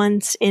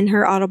once in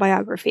her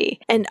autobiography.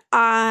 And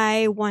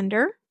I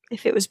wonder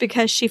if it was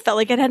because she felt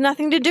like it had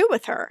nothing to do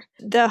with her.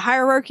 The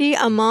hierarchy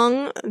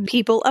among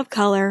people of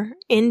color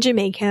in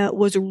Jamaica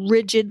was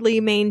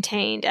rigidly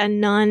maintained, and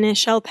none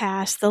shall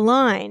pass the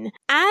line.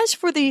 As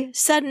for the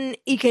sudden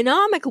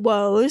economic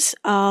woes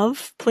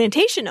of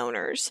plantation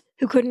owners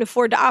who couldn't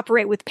afford to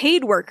operate with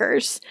paid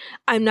workers,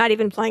 I'm not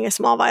even playing a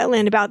small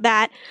violin about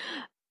that,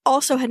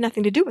 also had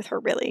nothing to do with her,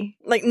 really.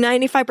 Like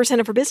 95%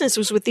 of her business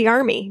was with the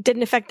army.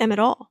 Didn't affect them at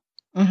all.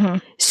 Mm-hmm.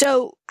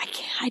 So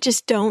I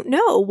just don't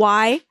know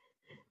why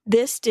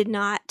this did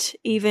not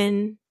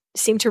even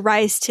seem to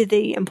rise to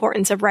the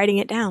importance of writing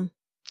it down.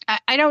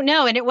 I don't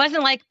know. And it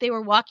wasn't like they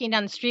were walking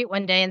down the street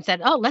one day and said,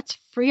 oh, let's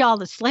free all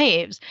the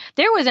slaves.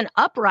 There was an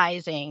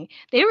uprising.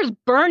 There was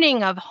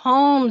burning of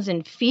homes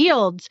and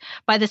fields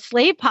by the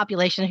slave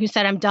population who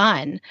said, I'm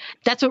done.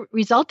 That's what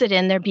resulted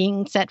in their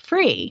being set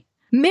free.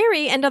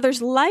 Mary and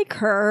others like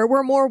her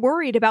were more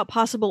worried about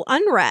possible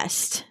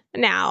unrest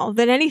now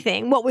than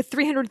anything. What with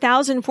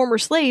 300,000 former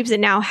slaves that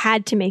now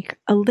had to make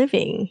a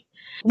living.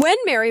 When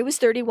Mary was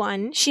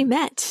 31, she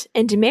met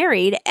and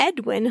married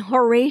Edwin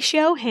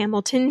Horatio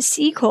Hamilton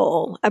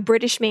Seacole, a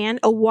British man,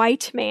 a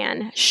white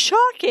man.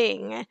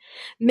 Shocking!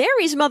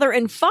 Mary's mother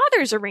and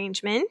father's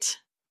arrangement,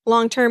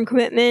 long-term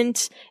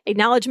commitment,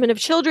 acknowledgement of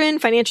children,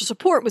 financial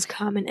support was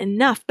common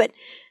enough, but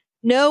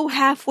no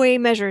halfway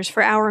measures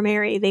for our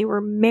Mary. They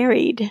were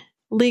married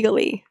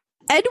legally.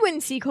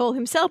 Edwin Seacole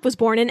himself was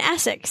born in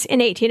Essex in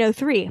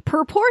 1803,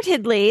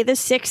 purportedly the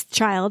sixth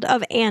child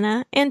of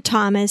Anna and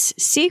Thomas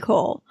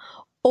Seacole.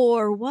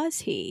 Or was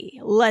he?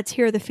 Let's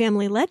hear the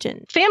family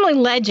legend. Family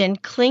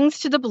legend clings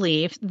to the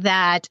belief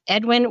that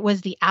Edwin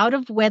was the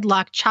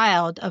out-of-wedlock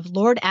child of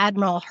Lord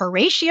Admiral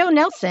Horatio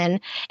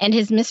Nelson and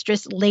his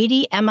mistress,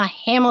 Lady Emma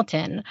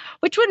Hamilton,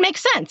 which would make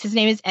sense. His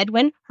name is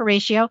Edwin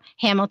Horatio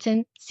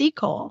Hamilton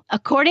Seacole.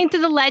 According to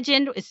the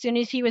legend, as soon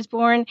as he was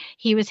born,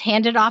 he was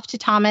handed off to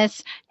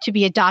Thomas to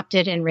be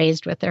adopted and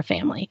raised with their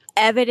family.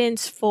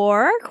 Evidence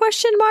for ?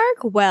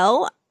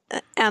 Well,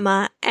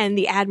 Emma and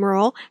the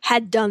Admiral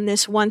had done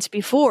this once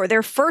before.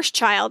 Their first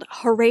child,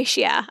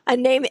 Horatia, a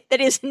name that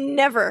is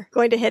never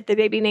going to hit the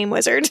baby name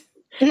wizard.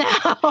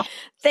 No.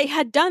 They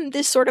had done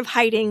this sort of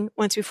hiding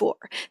once before.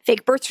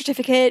 Fake birth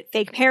certificate,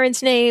 fake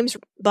parents' names,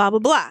 blah, blah,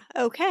 blah.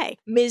 Okay.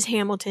 Ms.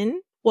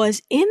 Hamilton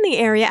was in the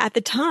area at the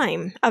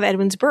time of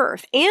Edwin's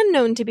birth and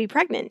known to be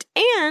pregnant.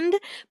 And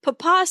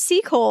Papa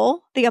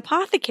Seacole, the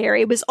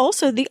apothecary, was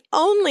also the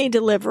only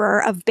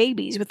deliverer of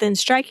babies within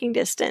striking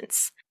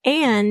distance.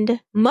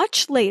 And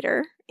much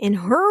later, in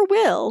her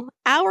will,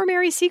 our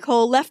Mary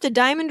Seacole left a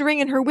diamond ring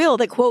in her will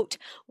that, quote,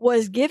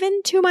 was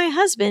given to my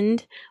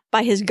husband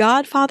by his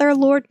godfather,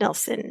 Lord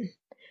Nelson.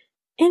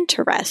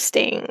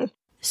 Interesting.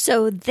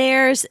 So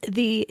there's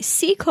the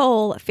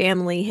Seacole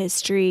family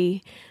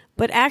history,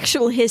 but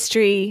actual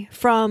history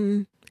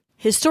from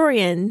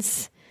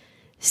historians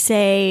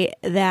say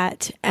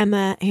that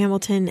Emma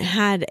Hamilton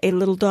had a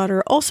little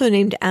daughter also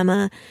named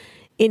Emma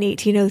in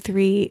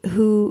 1803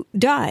 who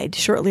died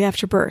shortly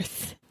after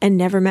birth and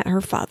never met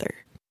her father.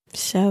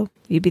 So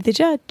you be the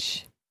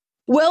judge.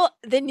 Well,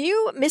 the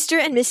new Mr.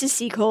 and Mrs.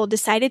 Seacole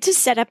decided to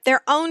set up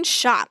their own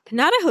shop,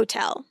 not a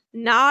hotel,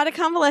 not a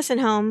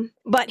convalescent home,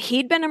 but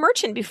he'd been a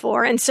merchant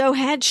before and so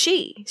had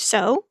she.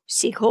 So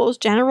Seacole's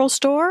General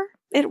Store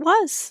it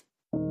was.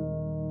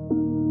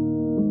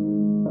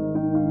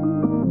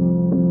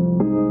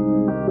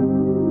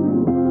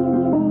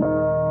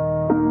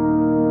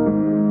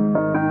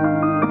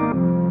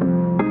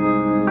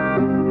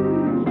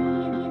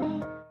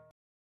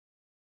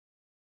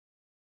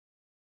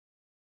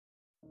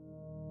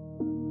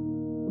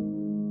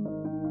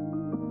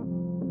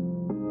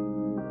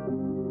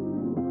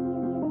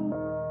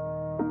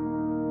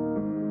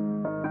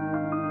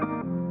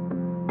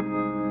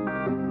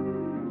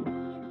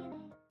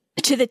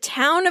 To the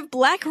town of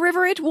Black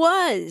River it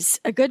was.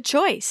 A good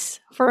choice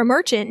for a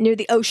merchant near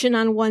the ocean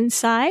on one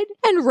side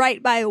and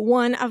right by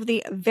one of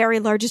the very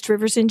largest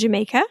rivers in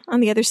Jamaica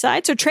on the other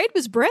side. So trade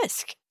was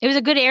brisk. It was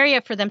a good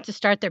area for them to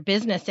start their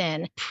business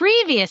in.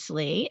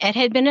 Previously, it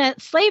had been a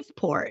slave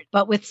port,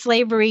 but with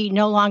slavery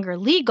no longer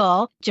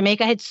legal,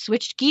 Jamaica had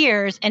switched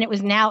gears and it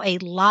was now a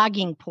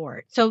logging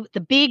port. So the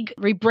big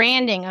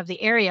rebranding of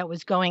the area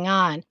was going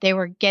on. They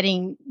were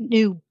getting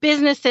new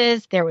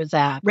businesses. There was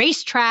a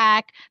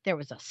racetrack. There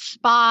was a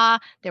spa.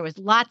 There was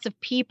lots of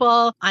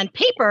people. On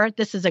paper,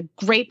 this is a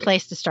great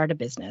place to start a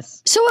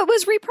business. So it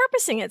was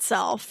repurposing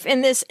itself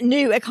in this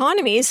new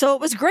economy. So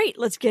it was great.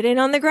 Let's get in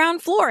on the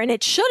ground floor. And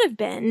it should have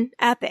been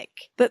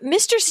epic. But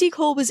Mr.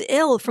 Seacole was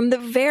ill from the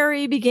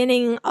very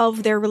beginning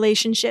of their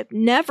relationship,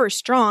 never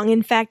strong.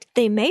 In fact,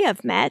 they may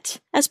have met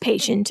as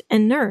patient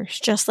and nurse,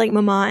 just like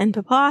Mama and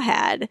Papa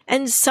had.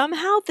 And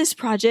somehow this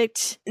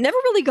project never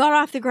really got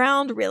off the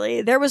ground,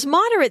 really. There was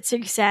moderate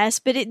success,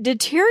 but it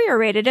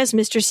deteriorated as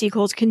Mr.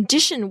 Seacole's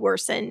condition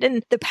worsened.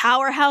 And the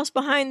powerhouse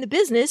behind the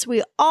business,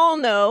 we all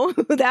know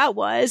who that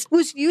was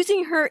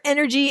using her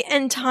energy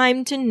and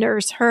time to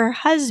nurse her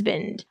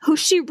husband, who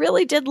she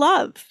really did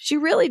love. She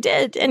really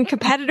did. And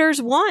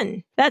competitors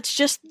won. That's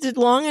just the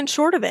long and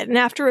short of it. And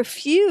after a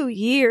few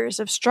years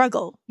of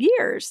struggle,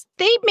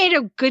 they made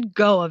a good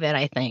go of it,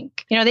 I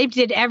think. They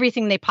did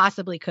everything they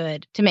possibly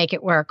could to make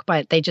it work,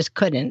 but they just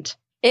couldn't.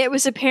 It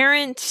was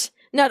apparent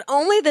not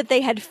only that they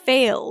had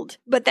failed,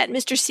 but that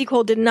Mr.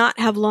 Seacole did not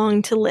have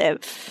long to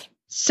live.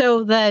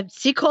 So the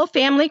Seacole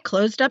family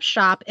closed up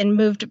shop and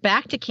moved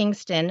back to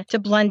Kingston to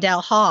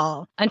Blundell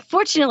Hall.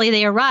 Unfortunately,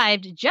 they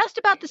arrived just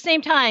about the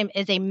same time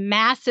as a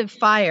massive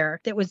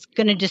fire that was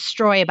going to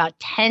destroy about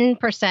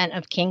 10%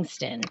 of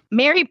Kingston.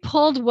 Mary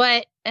pulled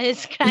what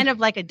is kind of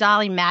like a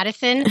Dolly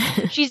Madison.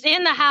 She's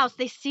in the house.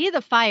 They see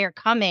the fire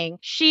coming.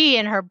 She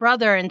and her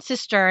brother and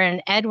sister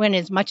and Edwin,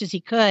 as much as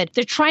he could,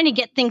 they're trying to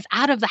get things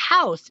out of the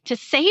house to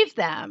save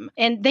them.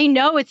 And they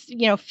know it's,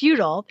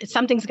 futile.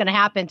 Something's going to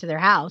happen to their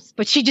house.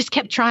 But she just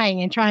kept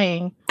trying and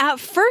trying. At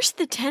first,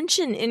 the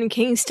tension in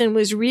Kingston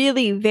was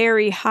really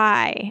very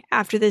high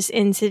after this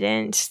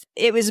incident.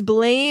 It was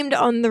blamed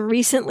on the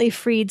recently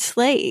freed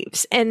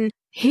slaves. And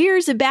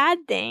here's a bad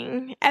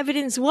thing.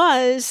 Evidence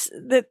was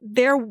that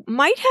there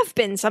might have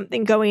been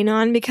something going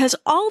on because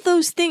all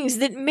those things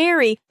that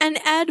Mary and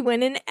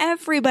Edwin and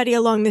everybody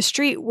along the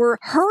street were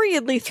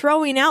hurriedly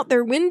throwing out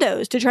their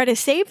windows to try to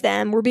save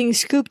them were being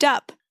scooped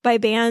up by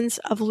bands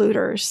of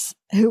looters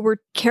who were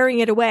carrying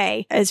it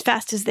away as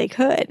fast as they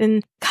could.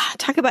 And God,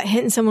 talk about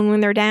hitting someone when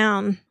they're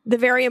down. The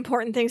very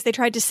important things they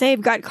tried to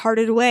save got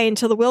carted away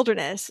into the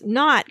wilderness.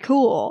 Not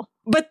cool.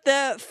 But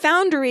the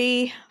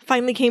foundry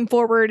finally came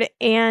forward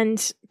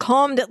and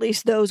calmed at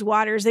least those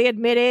waters. They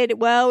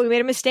admitted, well, we made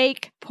a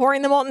mistake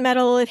pouring the molten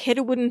metal. It hit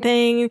a wooden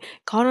thing,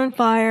 caught on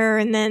fire.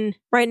 And then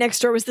right next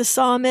door was the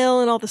sawmill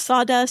and all the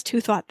sawdust.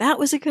 Who thought that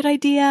was a good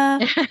idea?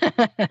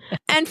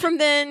 And from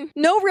then,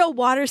 no real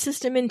water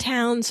system in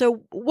town.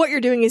 So what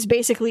you're doing is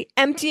basically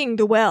emptying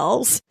the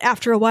wells.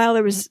 After a while,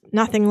 there was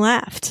nothing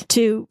left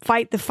to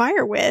fight the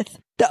fire with.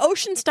 The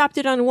ocean stopped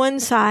it on one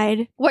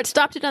side. What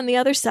stopped it on the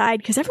other side?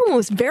 Because everyone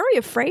was very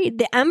afraid.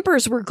 The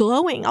embers were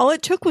glowing. All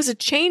it took was a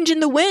change in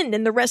the wind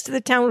and the rest of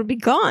the town would be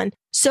gone.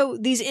 So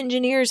these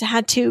engineers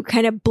had to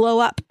kind of blow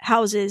up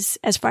houses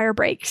as fire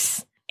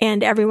breaks.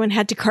 And everyone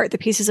had to cart the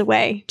pieces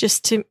away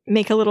just to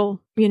make a little,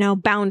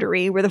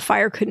 boundary where the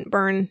fire couldn't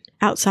burn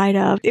outside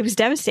of. It was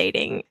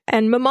devastating.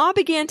 And Mama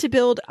began to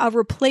build a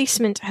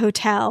replacement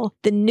hotel,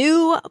 the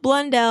new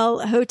Blundell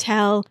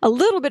Hotel, a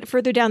little bit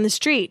further down the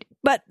street.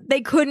 But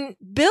they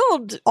couldn't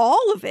build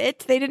all of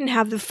it. They didn't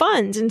have the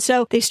funds. And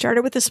so they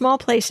started with a small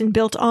place and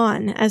built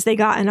on as they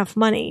got enough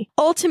money.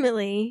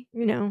 Ultimately,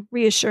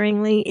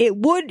 reassuringly, it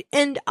would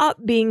end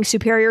up being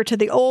superior to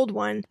the old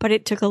one, but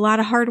it took a lot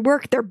of hard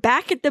work. They're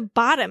back at the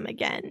bottom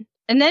again.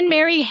 And then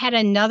Mary had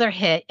another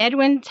hit.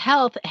 Edwin's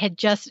health had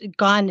just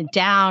gone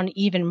down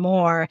even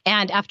more.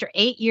 And after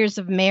 8 years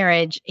of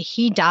marriage,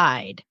 he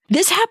died.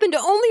 This happened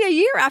only a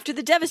year after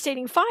the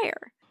devastating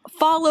fire.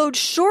 Followed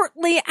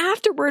shortly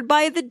afterward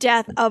by the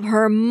death of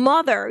her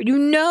mother.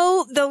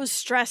 Those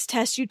stress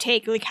tests you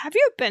take, like, have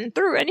you been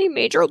through any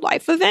major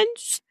life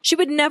events? She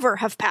would never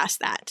have passed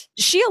that.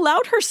 She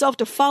allowed herself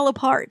to fall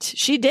apart.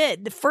 She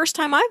did. The first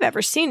time I've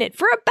ever seen it,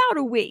 for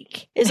about a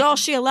week, is all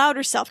she allowed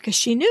herself because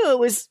she knew it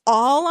was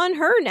all on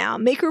her now,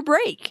 make or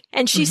break.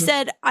 And she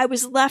said, I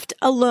was left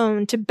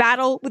alone to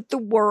battle with the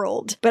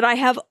world, but I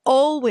have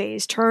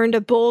always turned a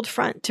bold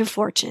front to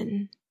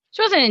fortune.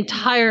 She wasn't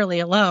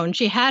entirely alone.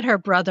 She had her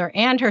brother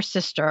and her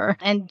sister,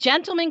 and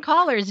gentlemen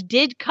callers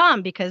did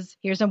come because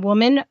here's a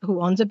woman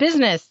who owns a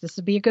business. This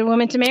would be a good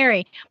woman to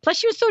marry. Plus,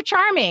 she was so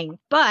charming.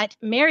 But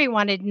Mary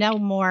wanted no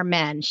more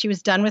men. She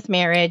was done with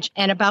marriage.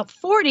 And about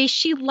 40,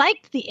 she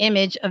liked the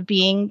image of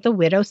being the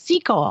widow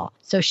Seacole.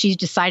 So she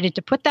decided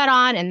to put that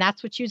on, and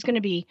that's what she was going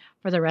to be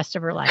for the rest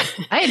of her life.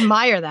 I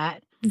admire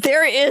that.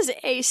 There is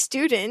a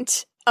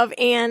student of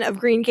Anne of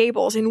Green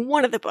Gables in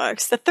one of the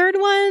books. The third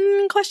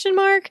one, question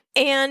mark.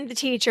 And the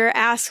teacher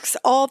asks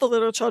all the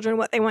little children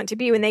what they want to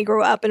be when they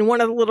grow up. And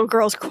one of the little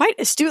girls quite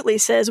astutely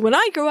says, when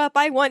I grow up,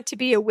 I want to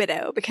be a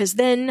widow because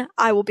then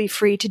I will be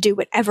free to do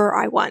whatever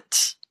I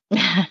want.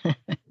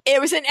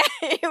 It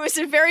was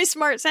a very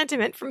smart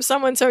sentiment from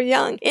someone so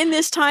young. In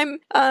this time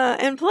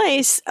and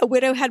place, a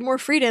widow had more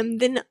freedom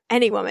than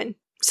any woman.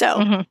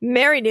 So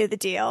Mary knew the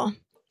deal.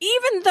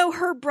 Even though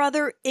her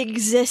brother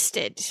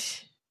existed,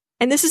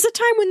 and this is a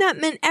time when that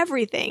meant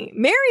everything,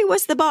 Mary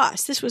was the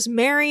boss. This was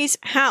Mary's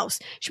house.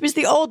 She was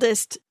the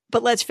oldest,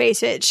 but let's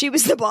face it, she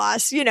was the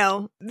boss. You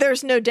know,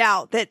 there's no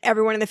doubt that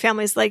everyone in the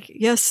family is like,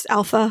 yes,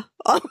 Alpha.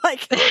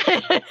 Like,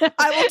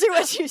 I will do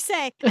what you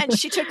say. And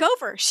she took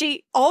over.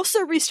 She also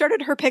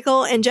restarted her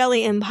pickle and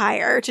jelly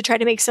empire to try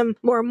to make some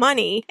more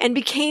money and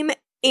became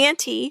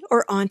auntie,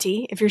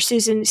 if you're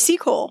Susan,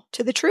 Seacole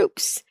to the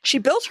troops. She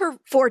built her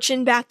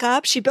fortune back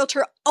up. She built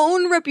her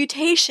own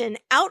reputation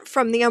out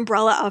from the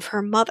umbrella of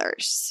her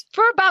mother's.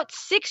 For about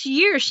 6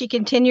 years, she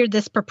continued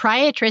this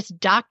proprietress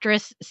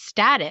doctress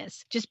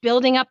status, just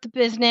building up the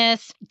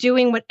business,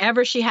 doing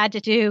whatever she had to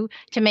do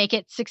to make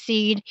it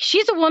succeed.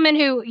 She's a woman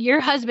who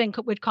your husband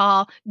would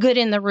call good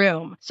in the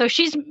room. So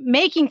she's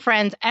making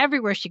friends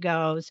everywhere she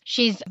goes.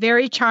 She's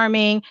very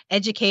charming,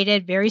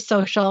 educated, very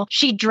social.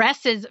 She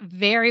dresses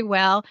very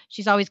well.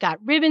 She's always got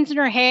ribbons in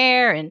her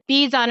hair and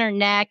beads on her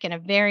neck and a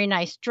very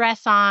nice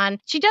dress on.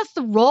 She does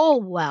the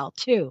role well,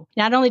 too.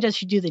 Not only does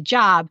she do the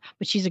job,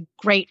 but she's a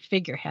great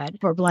figurehead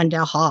for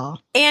Blundell Hall.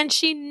 And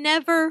she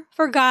never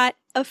forgot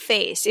a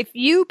face. If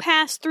you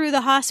passed through the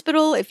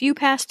hospital, if you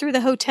passed through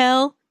the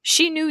hotel,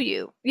 she knew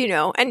you, you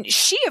know, and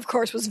she, of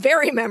course, was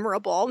very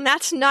memorable. And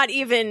that's not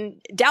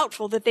even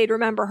doubtful that they'd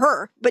remember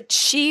her. But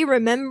she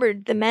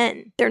remembered the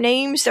men, their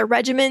names, their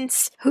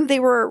regiments, who they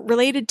were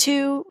related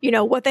to, you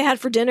know, what they had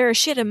for dinner.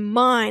 She had a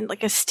mind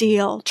like a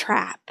steel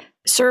trap.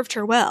 Served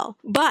her well.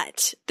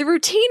 But the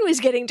routine was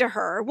getting to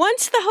her.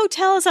 Once the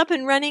hotel is up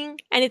and running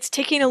and it's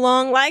ticking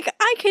along, like,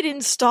 I could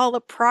install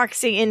a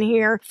proxy in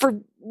here for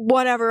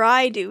whatever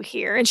I do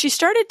here. And she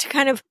started to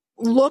kind of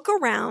look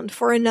around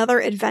for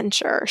another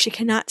adventure. She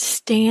cannot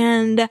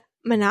stand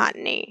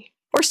monotony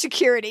or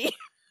security.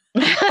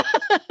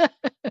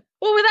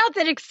 Well, without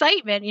that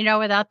excitement, you know,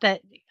 without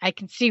that, I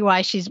can see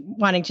why she's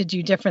wanting to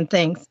do different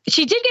things.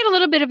 She did get a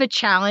little bit of a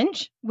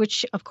challenge,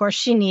 which of course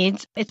she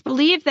needs. It's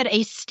believed that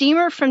a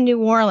steamer from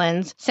New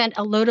Orleans sent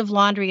a load of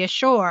laundry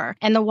ashore,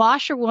 and the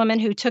washerwoman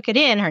who took it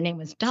in, her name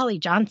was Dolly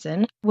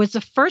Johnson, was the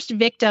first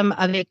victim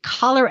of a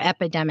cholera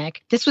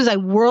epidemic. This was a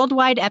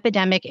worldwide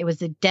epidemic. It was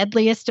the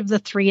deadliest of the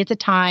three at the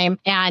time,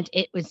 and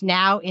it was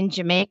now in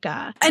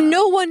Jamaica. And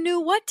no one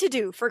knew what to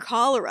do for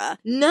cholera.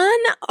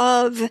 None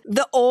of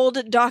the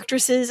old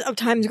doctresses of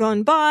times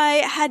gone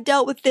by had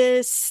dealt with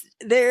this.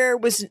 There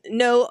was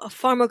no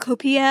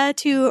pharmacopoeia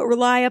to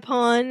rely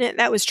upon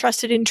that was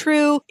trusted and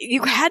true.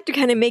 You had to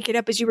kind of make it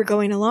up as you were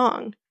going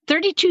along.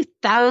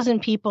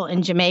 32,000 people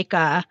in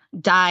Jamaica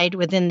died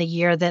within the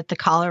year that the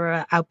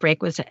cholera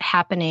outbreak was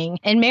happening.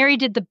 And Mary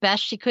did the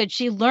best she could.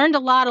 She learned a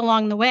lot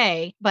along the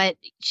way, but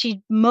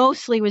she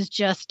mostly was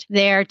just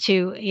there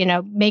to, you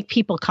know, make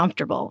people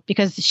comfortable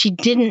because she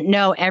didn't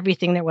know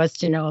everything there was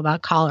to know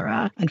about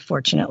cholera,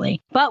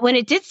 unfortunately. But when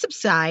it did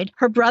subside,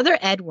 her brother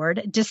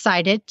Edward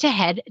decided to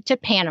head to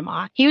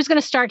Panama. He was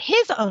going to start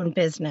his own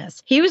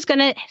business. He was going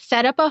to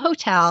set up a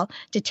hotel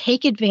to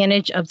take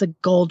advantage of the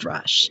gold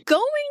rush.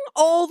 Going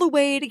all the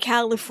way to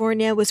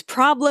California was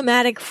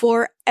problematic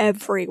for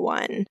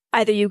everyone.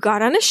 Either you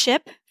got on a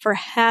ship for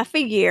half a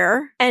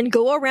year and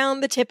go around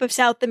the tip of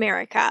South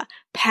America,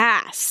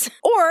 pass.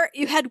 Or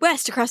you head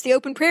west across the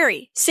open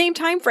prairie, same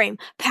time frame,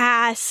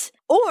 pass.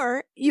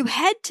 Or you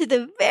head to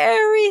the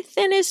very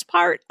thinnest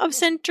part of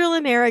Central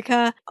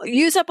America,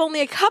 use up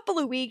only a couple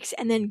of weeks,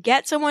 and then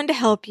get someone to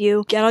help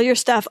you get all your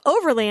stuff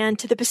overland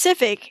to the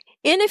Pacific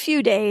in a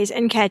few days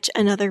and catch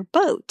another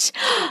boat.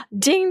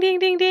 Ding, ding,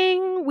 ding,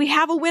 ding. We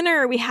have a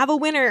winner. We have a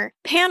winner.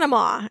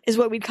 Panama is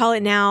what we'd call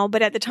it now,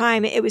 but at the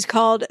time it was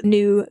called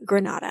New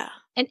Granada.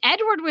 And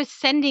Edward was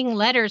sending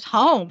letters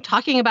home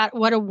talking about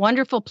what a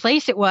wonderful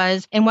place it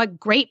was and what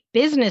great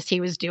business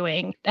he was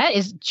doing. That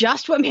is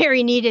just what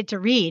Mary needed to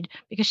read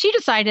because she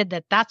decided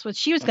that that's what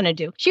she was going to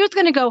do. She was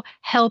going to go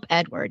help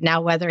Edward.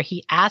 Now, whether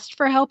he asked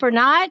for help or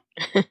not,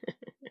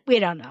 we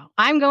don't know.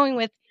 I'm going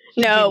with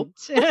no.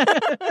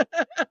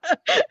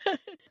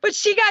 But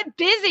she got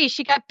busy.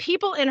 She got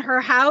people in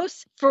her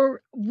house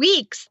for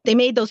weeks. They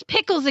made those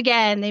pickles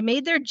again. They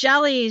made their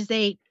jellies.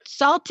 They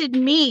salted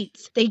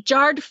meats. They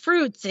jarred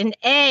fruits and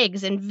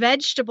eggs and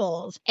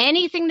vegetables.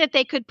 Anything that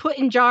they could put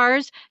in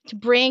jars to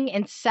bring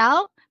and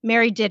sell,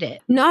 Mary did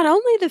it. Not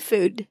only the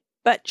food,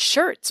 but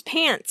shirts,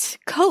 pants,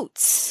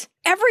 coats.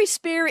 Every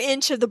spare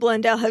inch of the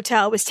Blundell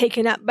Hotel was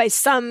taken up by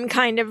some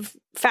kind of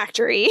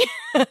factory.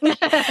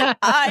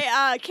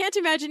 I can't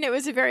imagine it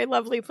was a very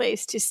lovely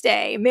place to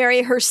stay.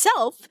 Mary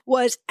herself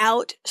was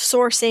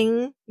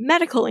outsourcing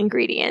medical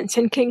ingredients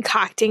and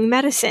concocting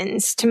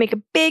medicines to make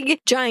a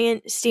big,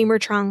 giant steamer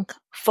trunk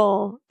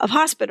full of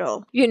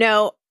hospital. You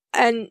know,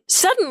 And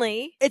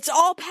suddenly, it's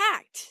all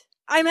packed.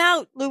 I'm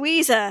out,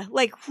 Louisa.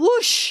 Like,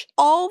 whoosh.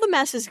 All the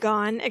mess is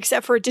gone,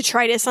 except for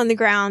detritus on the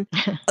ground.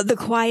 The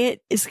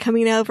quiet is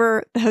coming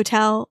over the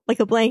hotel like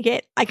a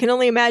blanket. I can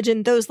only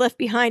imagine those left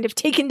behind have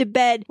taken to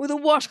bed with a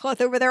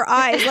washcloth over their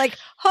eyes. Like,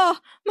 oh,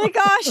 my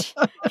gosh,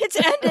 it's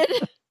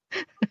ended.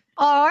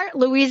 Or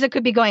Louisa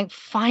could be going,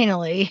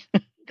 finally.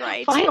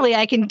 Right. Finally,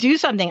 I can do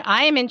something.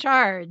 I am in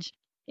charge.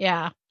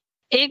 Yeah.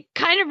 It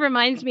kind of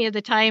reminds me of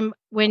the time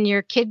when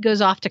your kid goes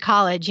off to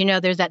college. You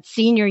know, there's that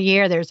senior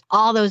year, there's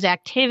all those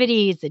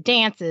activities, the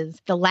dances,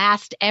 the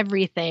last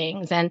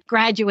everythings, and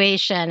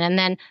graduation. And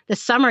then the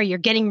summer, you're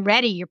getting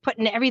ready, you're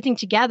putting everything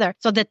together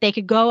so that they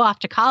could go off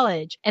to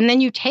college. And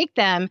then you take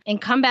them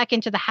and come back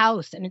into the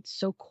house, and it's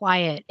so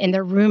quiet, and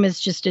their room is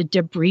just a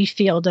debris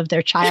field of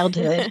their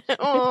childhood.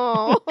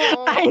 Oh,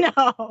 I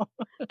know.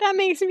 That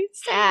makes me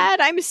sad.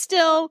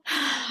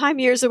 I'm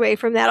years away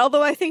from that.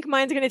 Although I think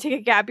mine's going to take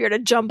a gap year to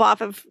jump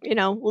off of,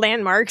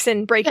 landmarks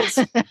and break his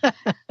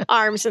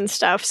arms and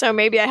stuff. So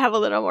maybe I have a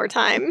little more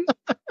time.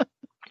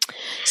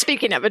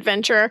 Speaking of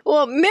adventure,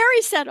 well,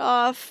 Mary set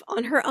off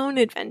on her own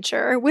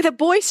adventure with a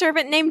boy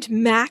servant named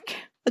Mac,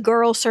 a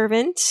girl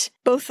servant.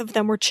 Both of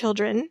them were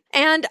children.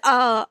 And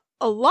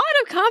a lot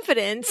of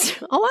confidence,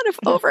 a lot of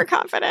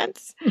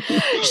overconfidence.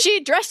 She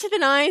dressed to the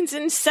nines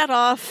and set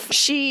off.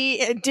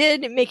 She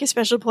did make a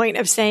special point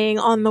of saying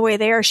on the way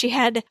there she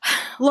had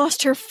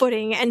lost her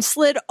footing and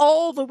slid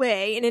all the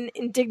way in an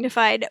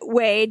indignified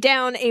way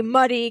down a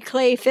muddy,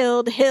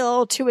 clay-filled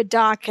hill to a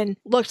dock and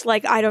looked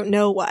like I don't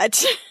know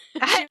what.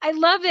 I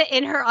love that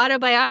in her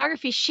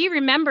autobiography, she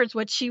remembers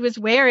what she was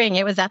wearing.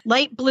 It was a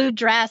light blue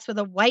dress with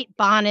a white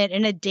bonnet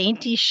and a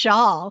dainty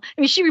shawl.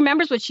 I mean, she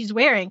remembers what she's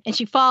wearing, and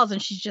she falls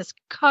and she's just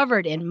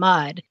covered in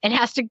mud and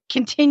has to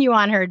continue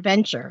on her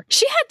adventure.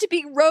 She had to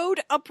be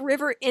rowed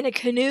upriver in a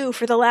canoe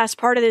for the last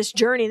part of this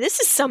journey. This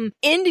is some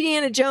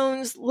Indiana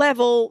Jones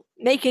level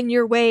making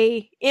your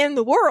way in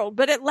the world.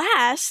 But at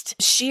last,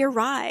 she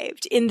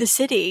arrived in the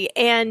city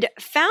and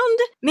found,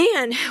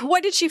 man,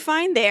 what did she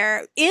find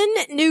there? In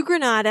New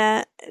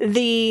Granada,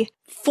 the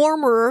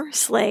former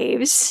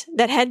slaves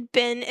that had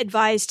been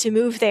advised to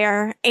move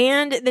there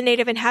and the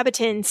native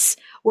inhabitants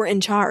were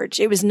in charge.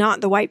 It was not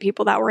the white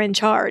people that were in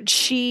charge.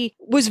 She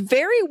was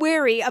very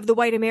wary of the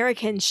white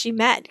Americans she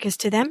met because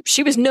to them,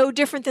 she was no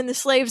different than the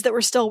slaves that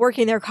were still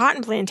working their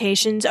cotton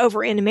plantations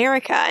over in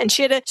America. And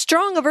she had a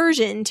strong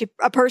aversion to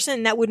a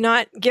person that would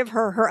not give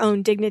her her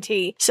own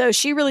dignity. So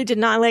she really did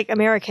not like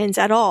Americans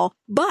at all.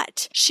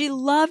 But she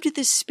loved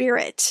the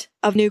spirit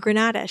of New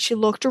Granada. She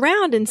looked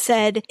around and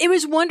said, it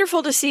was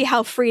wonderful to see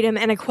how freedom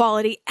and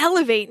equality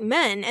elevate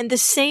men, and the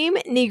same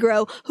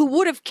Negro who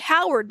would have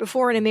cowered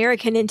before an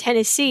American in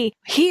Tennessee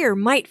here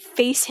might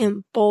face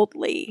him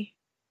boldly.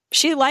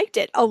 She liked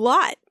it a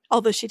lot,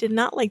 although she did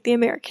not like the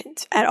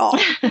Americans at all.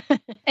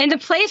 And the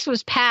place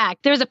was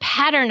packed. There was a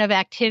pattern of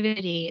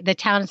activity. The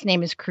town's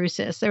name is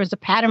Cruces. There was a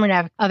pattern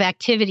of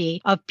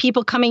activity of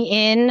people coming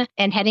in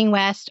and heading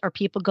west or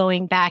people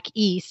going back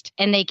east.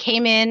 And they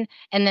came in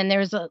and then there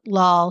was a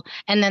lull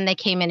and then they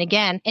came in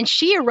again. And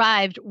she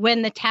arrived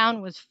when the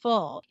town was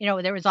full. You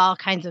know, there was all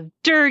kinds of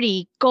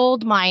dirty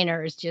gold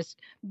miners just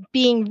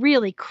being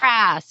really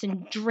crass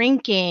and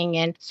drinking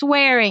and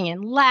swearing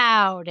and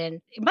loud.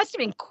 And it must have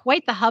been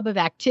quite the hub of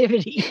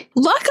activity.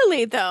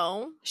 Luckily,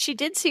 though, she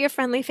did see a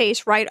friendly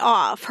face right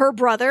off. Her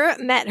brother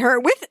met her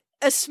with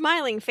a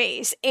smiling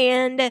face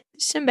and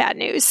some bad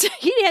news.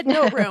 He had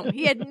no room.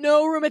 He had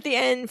no room at the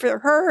end for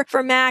her,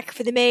 for Mac,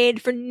 for the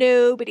maid, for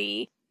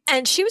nobody.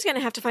 And she was going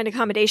to have to find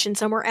accommodation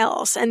somewhere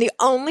else. And the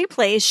only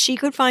place she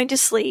could find to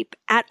sleep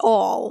at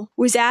all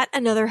was at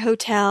another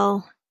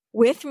hotel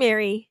with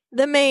Mary,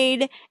 the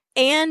maid,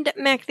 and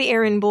Mac the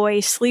errand boy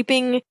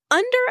sleeping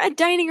under a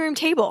dining room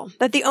table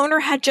that the owner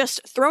had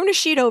just thrown a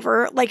sheet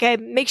over like a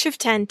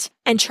makeshift tent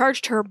and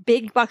charged her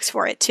big bucks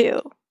for it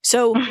too.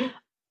 So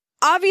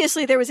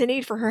obviously there was a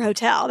need for her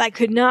hotel. That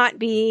could not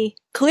be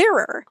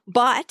clearer.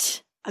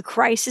 But a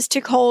crisis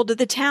took hold of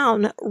the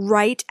town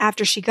right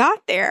after she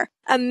got there.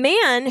 A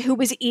man who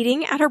was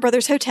eating at her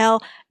brother's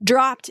hotel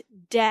dropped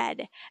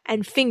dead,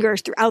 and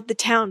fingers throughout the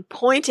town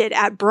pointed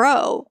at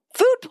Bro.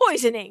 Food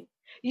poisoning!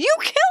 You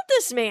killed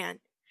this man!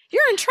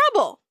 You're in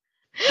trouble!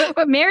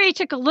 But Mary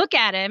took a look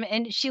at him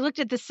and she looked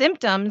at the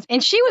symptoms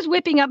and she was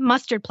whipping up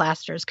mustard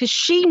plasters because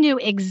she knew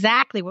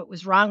exactly what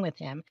was wrong with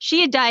him.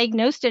 She had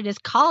diagnosed it as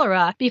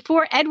cholera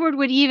before Edward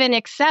would even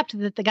accept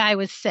that the guy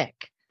was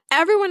sick.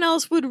 Everyone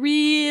else would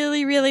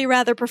really, really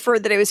rather prefer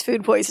that it was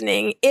food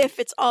poisoning if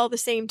it's all the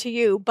same to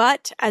you.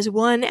 But as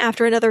one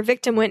after another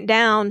victim went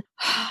down,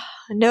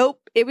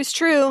 nope, It was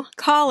true.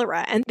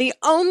 Cholera. And the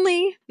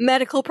only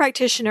medical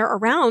practitioner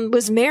around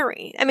was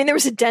Mary. I mean, there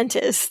was a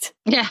dentist.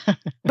 Yeah.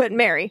 But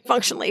Mary,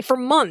 functionally, for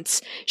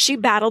months, she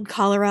battled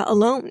cholera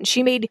alone.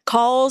 She made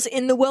calls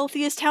in the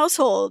wealthiest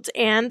households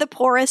and the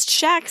poorest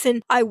shacks.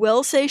 And I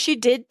will say she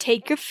did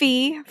take a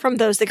fee from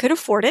those that could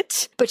afford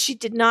it, but she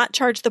did not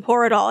charge the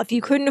poor at all. If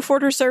you couldn't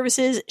afford her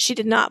services, she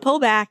did not pull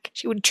back.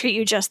 She would treat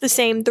you just the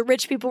same. The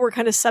rich people were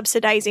kind of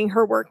subsidizing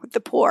her work with the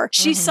poor.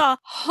 She saw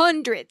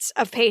hundreds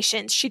of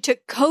patients. She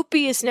took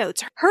copious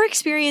notes. Her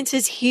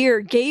experiences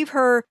here gave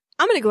her,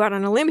 I'm going to go out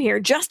on a limb here,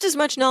 just as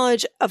much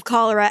knowledge of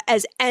cholera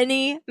as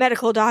any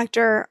medical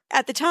doctor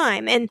at the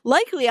time, and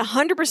likely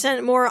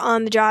 100% more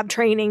on-the-job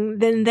training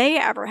than they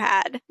ever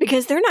had,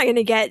 because they're not going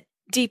to get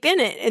deep in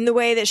it in the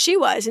way that she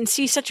was and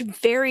see such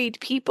varied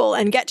people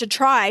and get to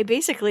try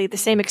basically the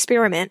same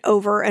experiment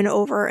over and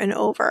over and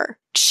over.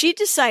 She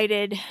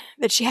decided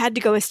that she had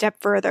to go a step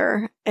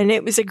further, and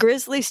it was a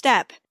grisly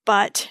step,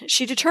 but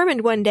she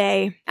determined one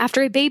day,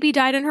 after a baby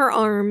died in her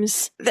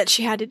arms, that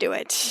she had to do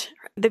it.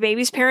 The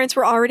baby's parents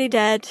were already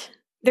dead.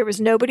 There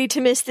was nobody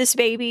to miss this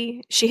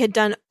baby. She had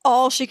done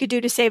all she could do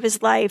to save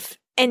his life.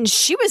 And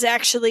she was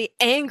actually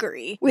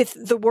angry with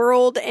the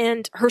world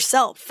and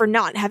herself for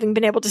not having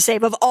been able to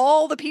save, of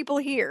all the people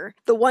here,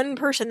 the one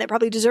person that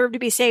probably deserved to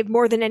be saved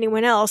more than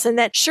anyone else, and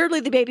that surely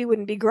the baby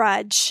wouldn't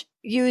begrudge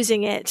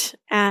using it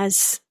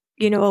as,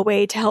 a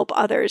way to help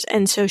others.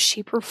 And so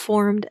she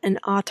performed an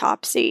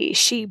autopsy.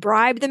 She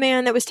bribed the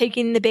man that was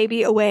taking the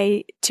baby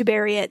away to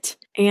bury it,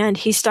 and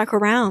he stuck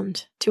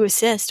around to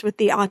assist with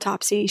the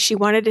autopsy. She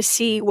wanted to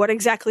see what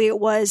exactly it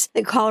was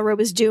that cholera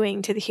was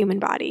doing to the human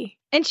body.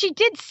 And she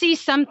did see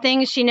some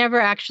things. She never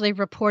actually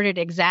reported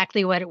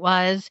exactly what it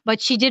was,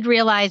 but she did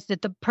realize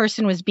that the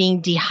person was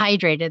being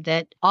dehydrated,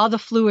 that all the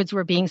fluids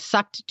were being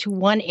sucked to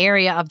one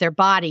area of their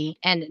body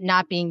and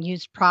not being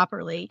used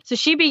properly. So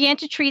she began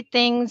to treat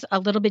things a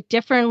little bit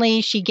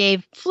differently. She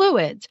gave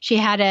fluids. She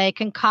had a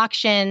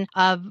concoction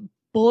of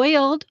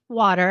boiled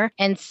water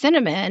and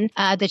cinnamon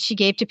that she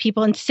gave to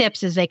people in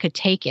sips as they could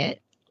take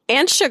it.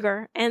 And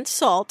sugar and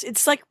salt.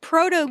 It's like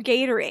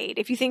proto-Gatorade,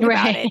 if you think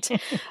about it.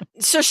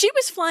 So she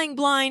was flying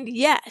blind,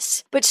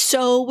 yes, but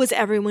so was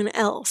everyone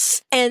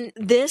else. And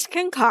this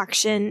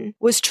concoction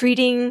was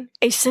treating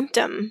a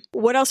symptom.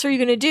 What else are you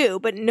going to do?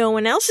 But no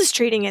one else is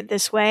treating it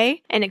this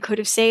way, and it could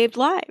have saved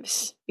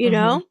lives. You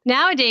know?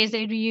 Nowadays,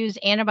 they would use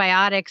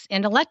antibiotics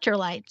and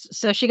electrolytes.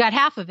 So she got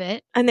half of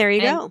it. And there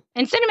you go.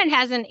 And cinnamon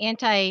has an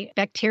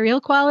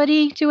antibacterial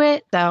quality to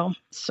it. So,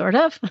 sort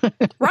of.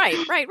 Right.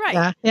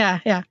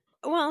 Yeah.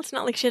 Well, it's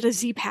not like she had a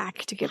Z-Pack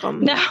to give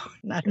them. No,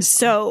 not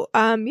so,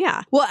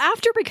 yeah. Well,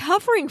 after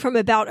recovering from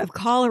a bout of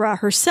cholera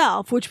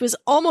herself, which was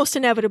almost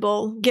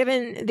inevitable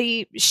given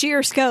the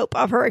sheer scope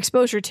of her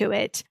exposure to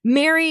it,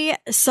 Mary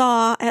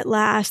saw at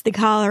last the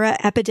cholera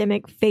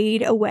epidemic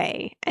fade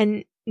away.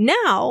 And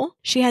now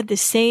she had the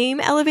same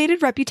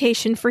elevated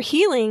reputation for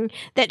healing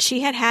that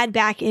she had had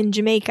back in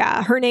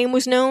Jamaica. Her name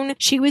was known.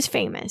 She was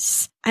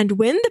famous. And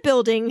when the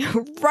building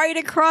right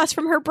across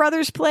from her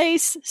brother's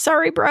place,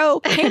 sorry,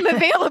 bro, came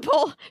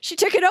available, she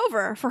took it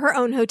over for her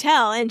own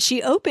hotel, and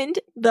she opened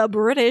the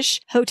British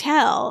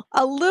Hotel.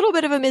 A little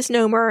bit of a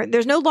misnomer.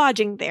 There's no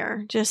lodging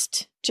there,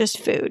 just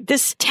food.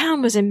 This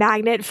town was a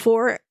magnet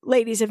for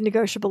ladies of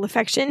negotiable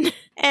affection,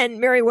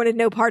 and Mary wanted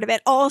no part of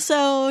it.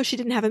 Also, she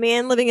didn't have a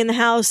man living in the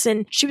house,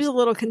 and she was a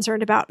little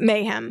concerned about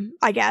mayhem,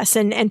 I guess,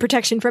 and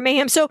protection from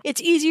mayhem. So it's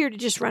easier to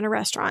just run a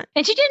restaurant.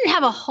 And she didn't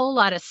have a whole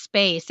lot of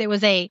space. It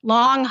was a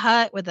long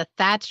hut with a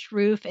thatched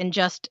roof and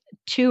just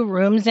 2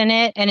 rooms in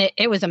it. And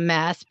it was a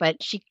mess,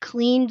 but she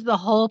cleaned the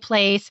whole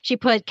place. She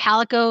put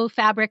calico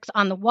fabrics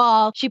on the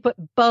wall. She put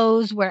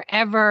bows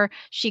wherever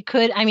she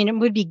could. I mean, it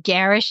would be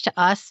garish to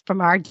us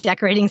from our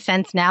decorating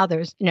sense now.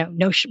 There's,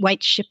 no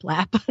white shiplap.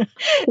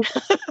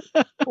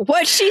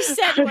 What she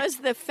said was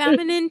the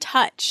feminine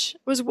touch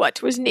was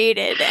what was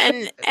needed.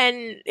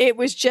 And it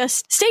was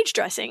just stage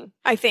dressing,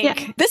 I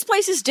think. Yeah. This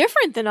place is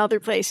different than other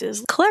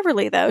places.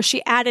 Cleverly, though,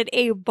 she added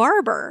a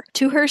barber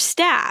to her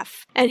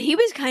staff. And he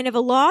was kind of a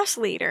loss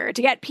leader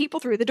to get people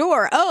through the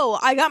door. Oh,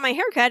 I got my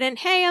haircut, and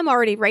hey, I'm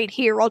already right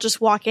here. I'll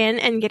just walk in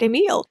and get a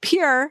meal.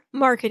 Pure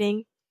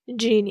marketing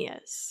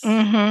genius.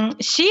 Mm-hmm.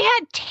 She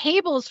had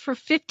tables for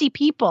 50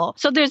 people.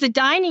 So there's a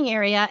dining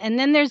area, and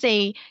then there's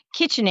a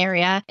kitchen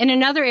area, and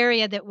another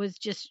area that was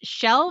just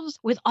shelves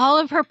with all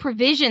of her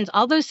provisions.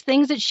 All those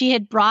things that she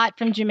had brought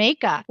from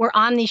Jamaica were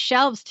on these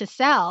shelves to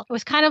sell. It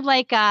was kind of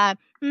like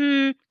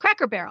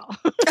Cracker Barrel.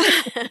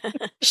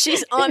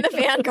 She's on the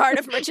vanguard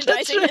of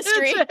merchandising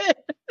history.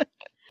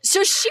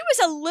 So she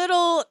was a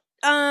little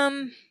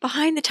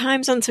behind the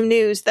times on some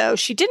news, though.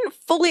 She didn't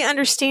fully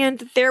understand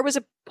that there was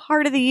a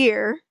part of the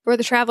year where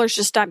the travelers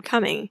just stopped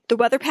coming. The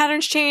weather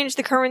patterns changed,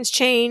 the currents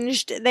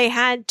changed. They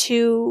had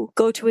to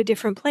go to a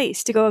different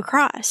place to go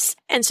across.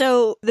 And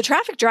so the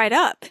traffic dried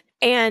up.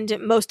 And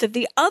most of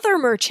the other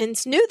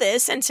merchants knew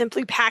this and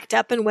simply packed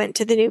up and went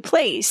to the new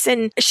place.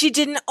 And she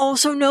didn't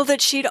also know that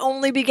she'd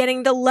only be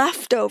getting the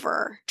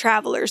leftover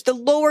travelers, the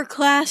lower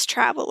class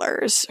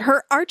travelers.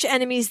 Her arch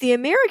enemies, the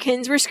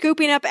Americans, were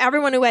scooping up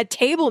everyone who had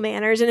table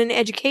manners and an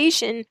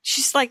education.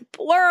 She's like,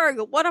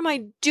 blurg, what am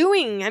I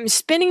doing? I'm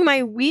spinning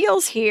my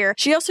wheels here.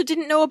 She also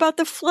didn't know about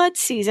the flood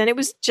season. It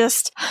was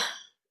just...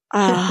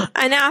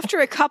 and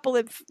after a couple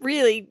of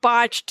really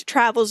botched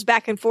travels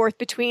back and forth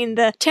between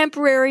the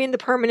temporary and the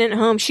permanent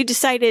home, she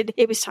decided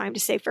it was time to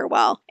say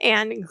farewell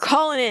and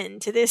call an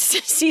end to this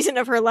season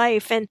of her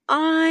life. And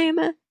I'm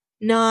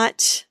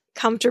not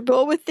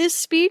comfortable with this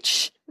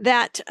speech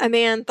that a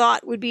man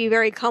thought would be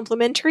very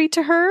complimentary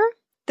to her.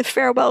 The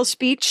farewell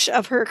speech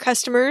of her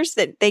customers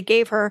that they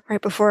gave her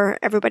right before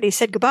everybody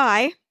said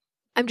goodbye.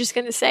 I'm just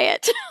going to say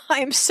it.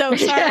 I am so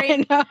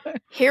sorry. Yeah,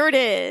 Here it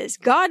is.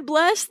 God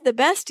bless the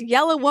best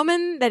yellow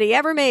woman that he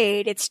ever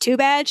made. It's too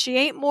bad she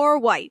ain't more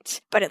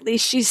white. But at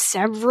least she's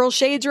several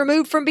shades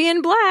removed from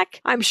being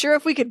black. I'm sure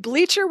if we could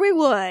bleach her, we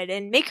would,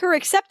 and make her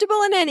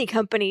acceptable in any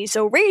company.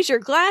 So raise your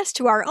glass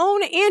to our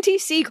own Auntie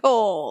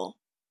Seacole.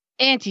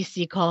 Auntie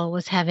Seacole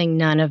was having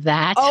none of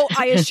that. Oh,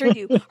 I assure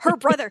you, her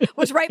brother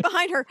was right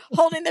behind her,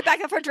 holding the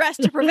back of her dress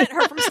to prevent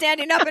her from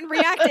standing up and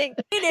reacting.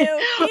 He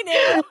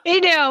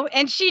knew,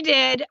 and she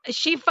did.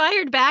 She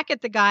fired back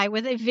at the guy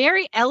with a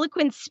very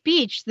eloquent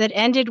speech that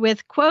ended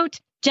with,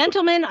 quote,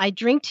 "Gentlemen, I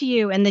drink to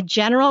you and the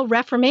general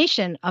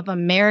reformation of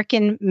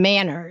American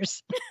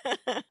manners."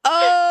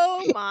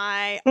 Oh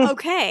my.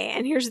 Okay,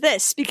 and here's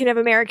this. Speaking of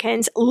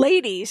Americans,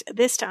 ladies,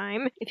 this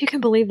time, if you can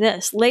believe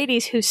this,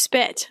 ladies who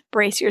spit,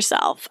 brace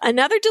yourself.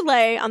 Another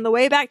delay on the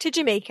way back to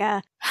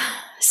Jamaica.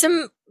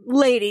 Some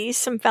ladies,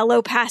 some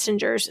fellow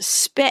passengers,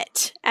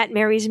 spit at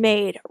Mary's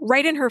maid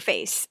right in her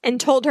face and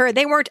told her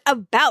they weren't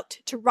about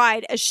to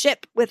ride a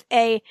ship with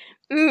a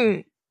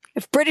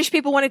If British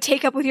people want to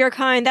take up with your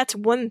kind, that's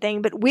one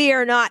thing, but we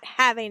are not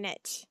having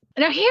it.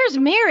 Now, here's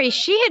Mary.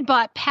 She had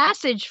bought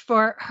passage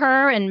for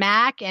her and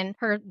Mac and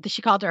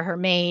she called her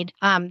maid,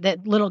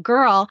 that little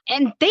girl,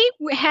 and they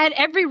had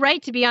every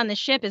right to be on the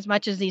ship as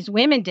much as these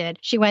women did.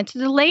 She went to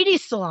the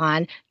ladies'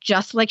 salon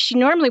just like she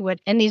normally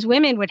would, and these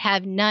women would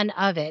have none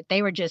of it.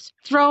 They were just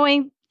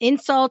throwing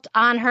insult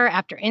on her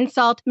after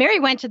insult. Mary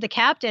went to the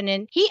captain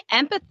and he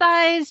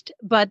empathized,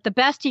 but the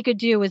best he could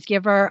do was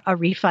give her a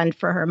refund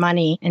for her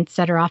money and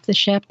set her off the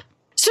ship.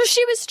 So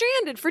she was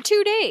stranded for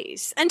 2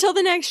 days until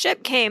the next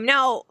ship came.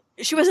 Now,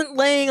 she wasn't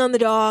laying on the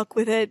dock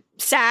with a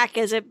sack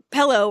as a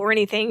pillow or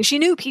anything. She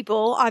knew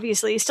people,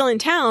 obviously, still in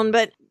town,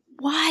 but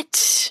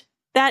what?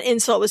 That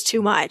insult was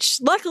too much.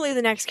 Luckily,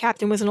 the next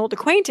captain was an old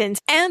acquaintance,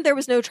 and there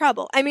was no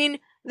trouble. I mean,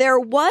 there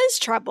was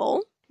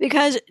trouble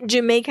because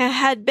Jamaica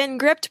had been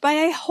gripped by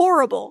a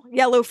horrible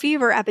yellow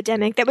fever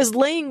epidemic that was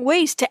laying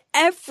waste to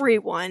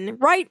everyone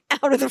right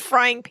out of the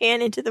frying pan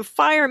into the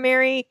fire.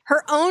 Mary,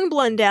 her own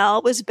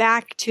Blundell, was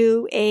back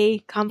to a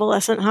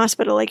convalescent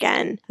hospital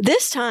again.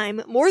 This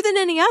time, more than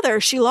any other,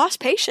 she lost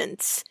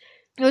patience.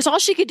 It was all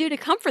she could do to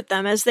comfort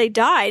them as they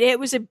died. It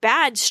was a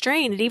bad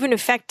strain. It even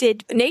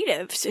affected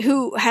natives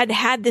who had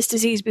had this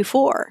disease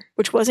before,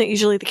 which wasn't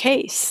usually the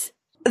case.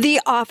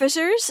 The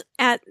officers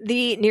at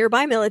the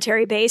nearby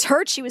military base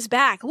heard she was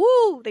back.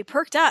 Woo! They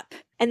perked up.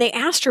 And they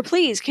asked her,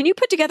 please, can you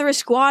put together a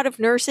squad of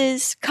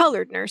nurses,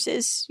 colored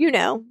nurses, you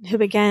know, who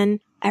again,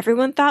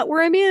 everyone thought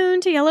were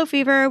immune to yellow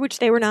fever, which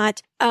they were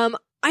not.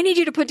 I need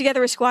you to put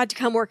together a squad to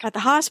come work at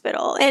the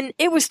hospital. And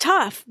it was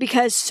tough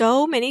because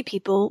so many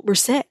people were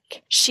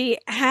sick. She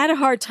had a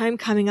hard time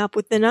coming up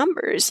with the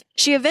numbers.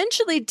 She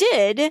eventually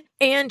did,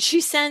 and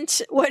she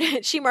sent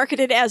what she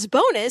marketed as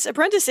bonus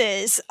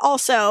apprentices,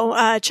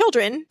 also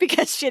children,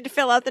 because she had to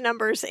fill out the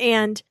numbers,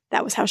 and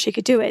that was how she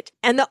could do it.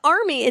 And the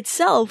army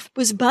itself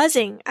was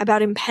buzzing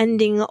about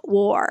impending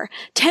war.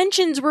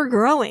 Tensions were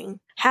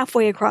growing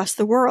halfway across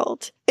the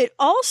world. It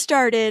all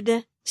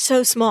started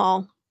so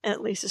small, at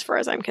least as far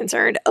as I'm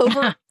concerned,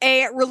 over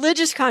a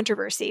religious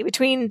controversy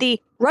between the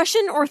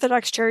Russian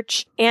Orthodox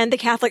Church and the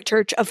Catholic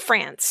Church of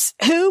France.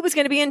 Who was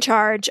going to be in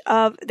charge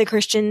of the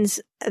Christians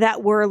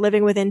that were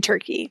living within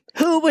Turkey?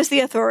 Who was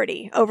the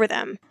authority over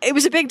them? It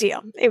was a big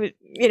deal. It was,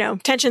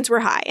 tensions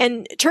were high.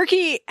 And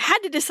Turkey had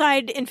to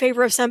decide in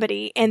favor of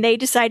somebody, and they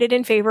decided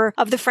in favor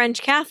of the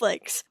French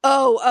Catholics.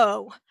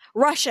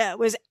 Russia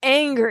was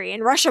angry,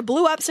 and Russia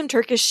blew up some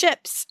Turkish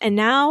ships. And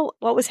now,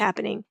 what was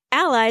happening?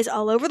 Allies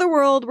all over the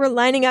world were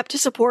lining up to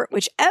support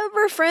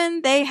whichever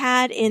friend they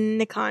had in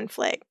the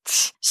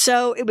conflict.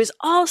 So it was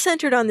all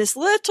centered on this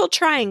little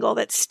triangle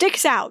that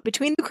sticks out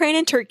between Ukraine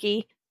and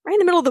Turkey, right in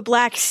the middle of the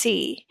Black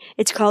Sea.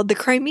 It's called the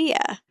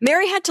Crimea.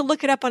 Mary had to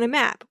look it up on a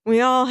map.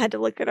 We all had to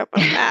look it up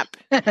on a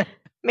map.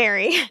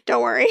 Mary,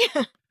 don't worry.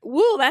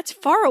 Woo, that's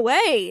far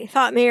away,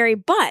 thought Mary,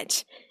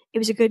 but it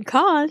was a good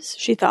cause,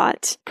 she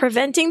thought,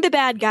 preventing the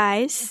bad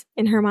guys,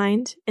 in her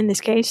mind, in this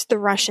case, the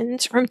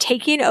Russians, from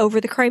taking over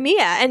the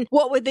Crimea. And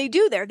what would they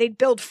do there? They'd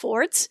build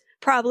forts,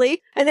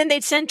 probably, and then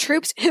they'd send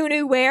troops who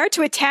knew where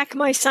to attack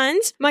my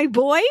sons, my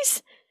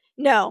boys?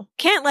 No,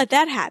 can't let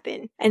that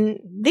happen. And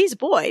these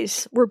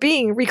boys were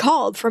being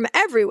recalled from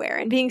everywhere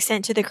and being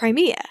sent to the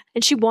Crimea.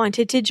 And she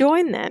wanted to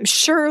join them.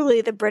 Surely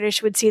the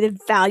British would see the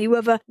value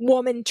of a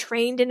woman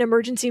trained in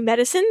emergency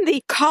medicine,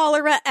 the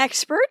cholera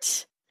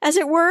expert, as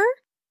it were.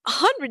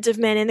 Hundreds of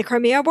men in the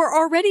Crimea were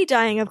already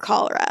dying of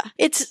cholera.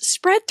 It's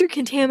spread through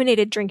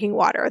contaminated drinking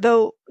water,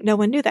 though no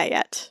one knew that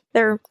yet.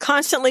 They're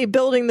constantly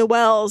building the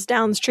wells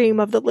downstream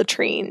of the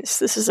latrines.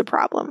 This is a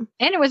problem.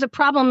 And it was a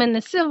problem in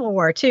the Civil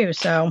War, too,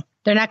 so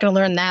they're not going to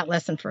learn that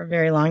lesson for a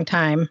very long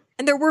time.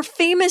 And there were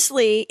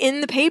famously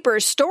in the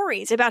papers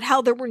stories about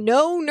how there were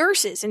no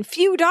nurses and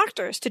few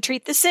doctors to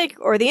treat the sick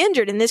or the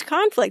injured in this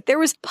conflict. There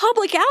was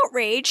public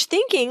outrage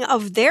thinking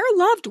of their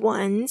loved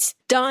ones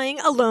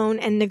dying alone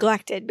and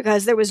neglected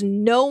because there was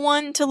no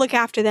one to look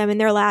after them in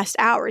their last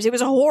hours. It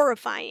was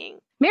horrifying.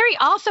 Mary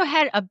also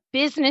had a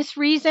business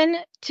reason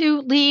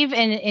to leave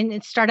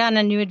and start on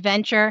a new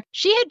adventure.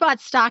 She had bought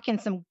stock in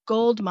some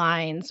gold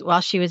mines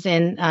while she was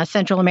in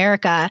Central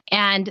America,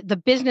 and the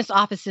business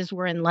offices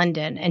were in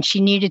London, and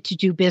she needed to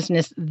do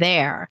business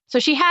there. So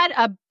she had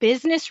a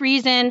business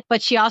reason,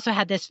 but she also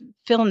had this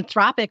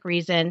philanthropic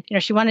reason. You know,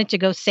 she wanted to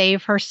go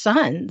save her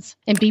sons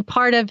and be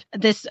part of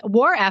this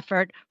war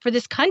effort for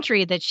this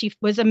country that she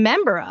was a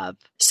member of.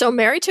 So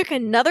Mary took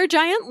another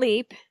giant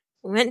leap,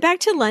 went back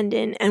to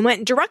London, and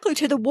went directly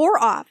to the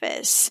War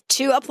Office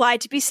to apply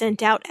to be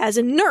sent out as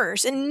a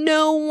nurse. And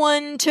no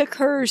one took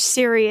her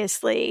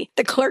seriously.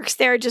 The clerks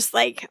there just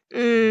like,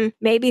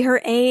 maybe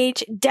her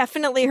age,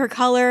 definitely her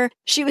color.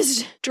 She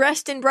was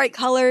dressed in bright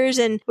colors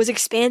and was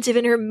expansive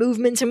in her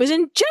movements and was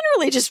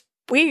generally just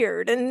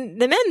weird. And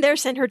the men there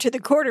sent her to the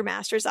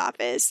quartermaster's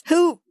office,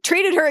 who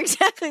treated her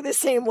exactly the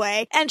same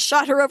way and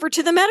shot her over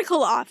to the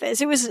medical office.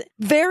 It was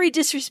very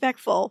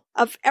disrespectful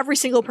of every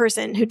single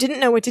person who didn't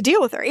know what to deal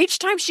with her. Each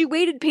time she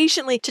waited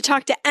patiently to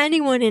talk to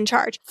anyone in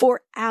charge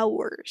for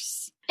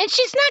hours. And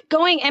she's not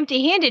going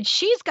empty-handed.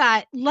 She's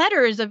got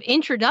letters of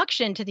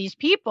introduction to these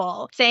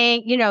people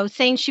saying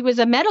she was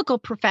a medical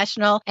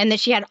professional and that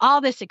she had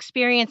all this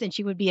experience and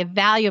she would be a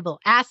valuable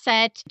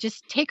asset.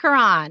 Just take her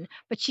on.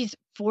 But she's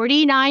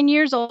 49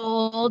 years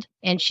old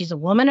and she's a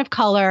woman of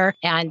color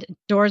and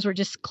doors were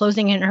just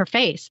closing in her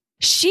face.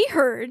 She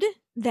heard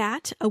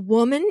that a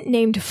woman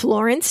named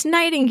Florence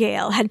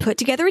Nightingale had put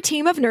together a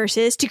team of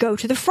nurses to go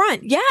to the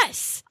front.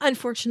 Yes!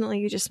 Unfortunately,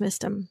 you just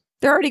missed them.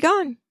 They're already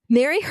gone.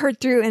 Mary heard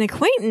through an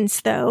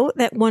acquaintance, though,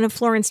 that one of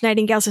Florence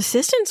Nightingale's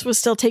assistants was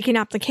still taking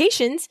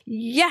applications.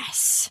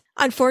 Yes.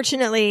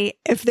 Unfortunately,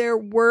 if there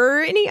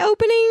were any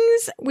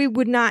openings, we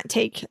would not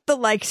take the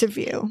likes of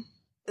you.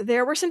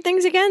 There were some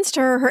things against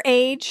her: her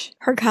age,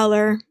 her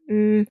color,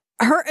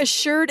 her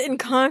assured and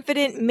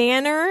confident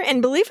manner, and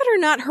believe it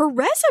or not, her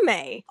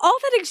resume. All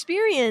that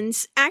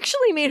experience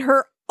actually made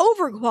her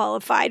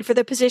overqualified for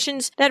the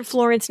positions that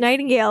Florence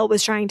Nightingale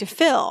was trying to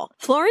fill.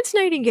 Florence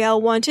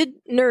Nightingale wanted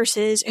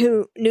nurses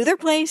who knew their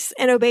place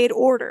and obeyed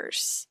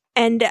orders.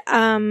 And,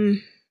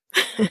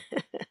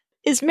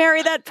 is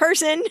Mary that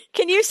person?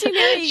 Can you see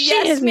Mary?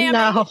 Yes, ma'am.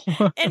 No.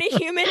 Any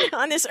human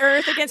on this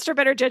earth against her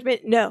better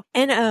judgment? No.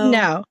 N-O.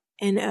 No.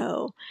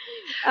 N-O.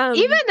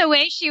 Even the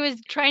way she was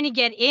trying to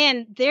get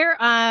in,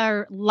 there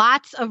are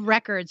lots of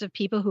records of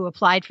people who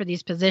applied for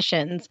these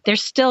positions. They're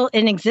still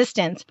in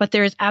existence, but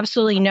there is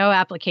absolutely no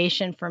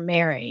application for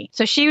Mary.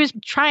 So she was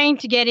trying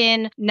to get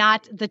in,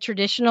 not the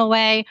traditional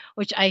way,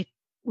 which I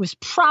was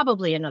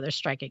probably another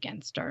strike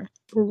against her.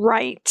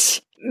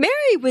 Right.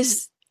 Mary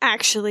was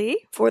actually,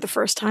 for the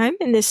first time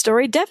in this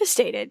story,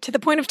 devastated to the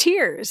point of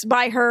tears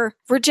by her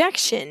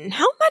rejection.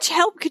 How much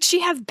help could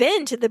she have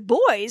been to the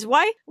boys?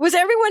 Why was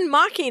everyone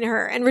mocking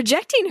her and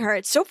rejecting her?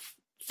 It's so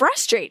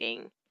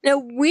frustrating. Now,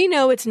 we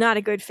know it's not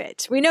a good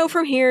fit. We know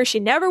from here she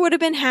never would have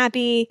been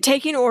happy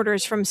taking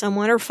orders from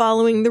someone or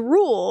following the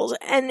rules.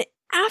 And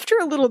after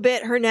a little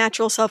bit, her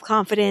natural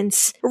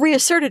self-confidence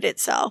reasserted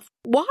itself.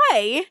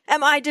 Why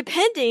am I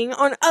depending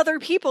on other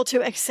people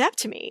to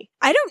accept me?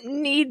 I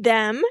don't need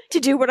them to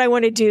do what I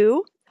want to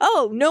do.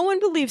 Oh, no one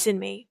believes in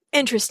me.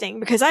 Interesting,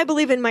 because I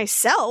believe in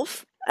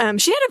myself.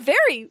 She had a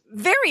very,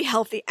 very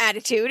healthy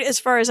attitude as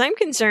far as I'm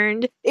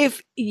concerned.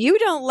 If you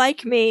don't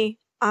like me,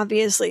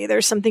 obviously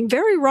there's something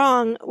very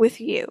wrong with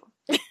you.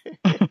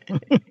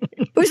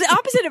 It was the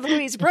opposite of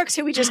Louise Brooks,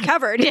 who we just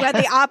covered, who had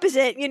the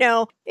opposite,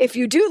 if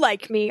you do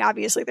like me,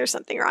 obviously there's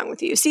something wrong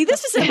with you. See,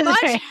 this is a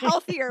much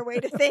healthier way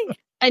to think.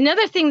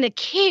 Another thing that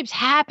keeps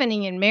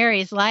happening in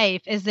Mary's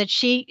life is that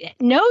she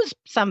knows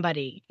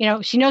somebody.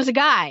 She knows a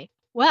guy.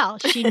 Well,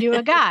 she knew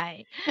a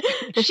guy.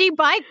 She,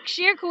 by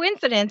sheer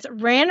coincidence,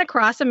 ran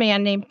across a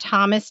man named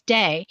Thomas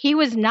Day. He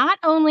was not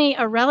only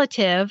a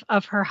relative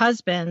of her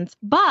husband's,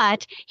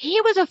 but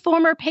he was a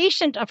former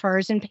patient of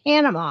hers in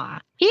Panama.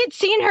 He had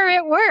seen her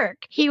at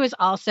work. He was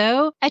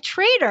also a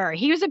trader.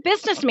 He was a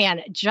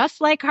businessman,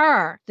 just like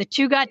her. The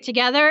two got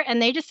together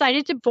and they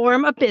decided to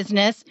form a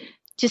business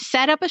to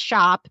set up a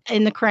shop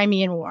in the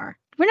Crimean War.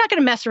 We're not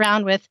going to mess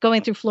around with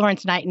going through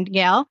Florence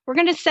Nightingale. We're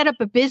going to set up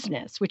a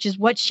business, which is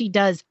what she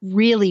does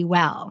really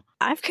well.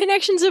 I have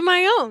connections of my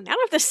own. I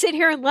don't have to sit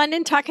here in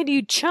London talking to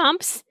you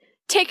chumps,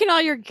 taking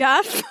all your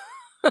guff.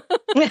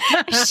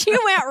 She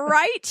went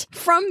right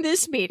from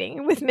this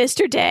meeting with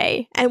Mr.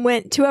 Day and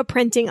went to a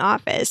printing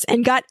office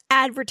and got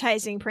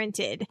advertising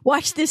printed.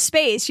 Watch this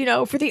space,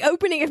 for the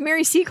opening of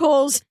Mary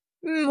Seacole's,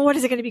 what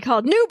is it going to be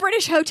called? New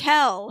British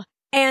Hotel.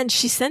 And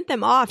she sent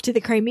them off to the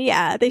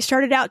Crimea. They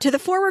started out to the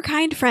former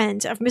kind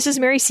friends of Mrs.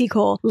 Mary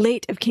Seacole,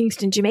 late of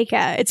Kingston,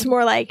 Jamaica. It's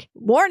more like,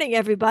 warning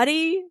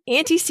everybody,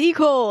 Auntie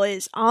Seacole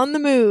is on the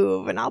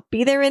move and I'll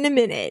be there in a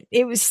minute.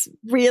 It was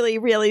really,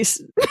 really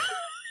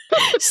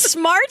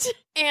smart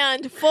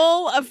and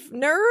full of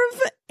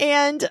nerve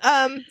and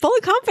full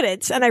of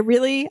confidence. And I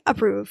really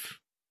approve.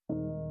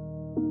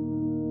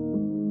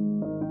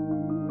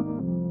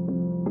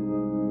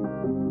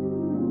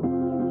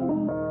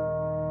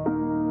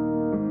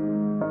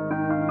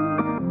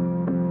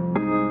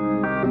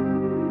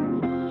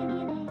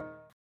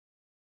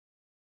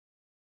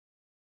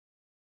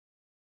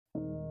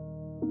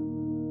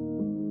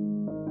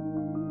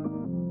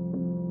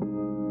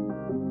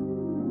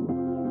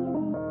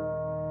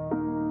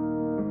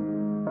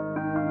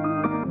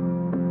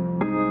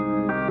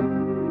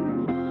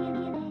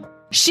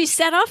 She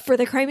set off for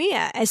the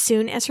Crimea as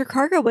soon as her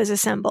cargo was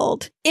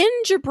assembled. In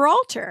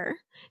Gibraltar,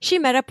 she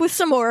met up with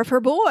some more of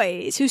her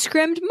boys who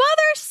screamed,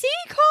 "Mother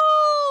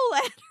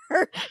Seacole!" at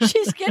her.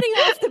 She's getting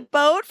off the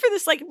boat for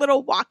this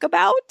little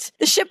walkabout.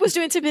 The ship was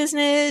doing some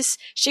business.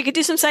 She could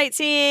do some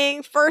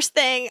sightseeing. First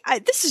thing,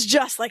 this is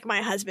just like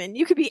my husband.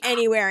 You could be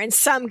anywhere and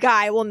some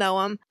guy will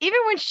know him. Even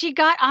when she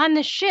got on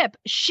the ship,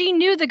 she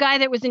knew the guy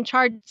that was in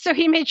charge. So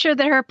he made sure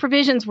that her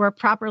provisions were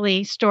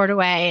properly stored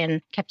away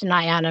and kept an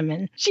eye on them.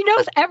 And she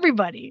knows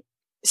everybody.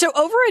 So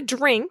over a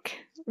drink,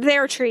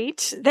 their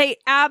treat, they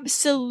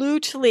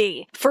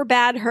absolutely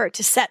forbade her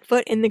to set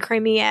foot in the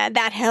Crimea,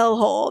 that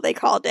hellhole, they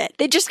called it.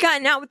 They'd just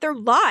gotten out with their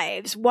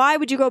lives. Why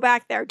would you go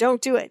back there?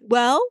 Don't do it.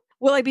 Well,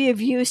 will I be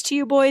of use to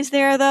you boys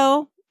there,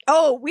 though?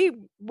 Oh, we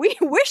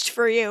wished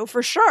for you,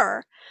 for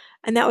sure.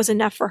 And that was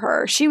enough for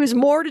her. She was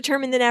more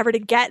determined than ever to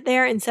get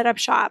there and set up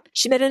shop.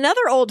 She met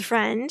another old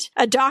friend,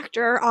 a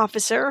doctor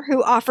officer,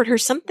 who offered her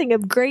something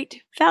of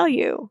great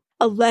value.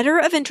 A letter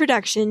of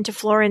introduction to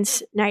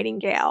Florence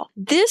Nightingale.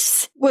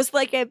 This was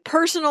like a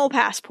personal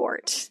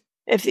passport,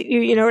 if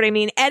you know what I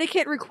mean.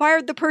 Etiquette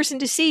required the person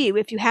to see you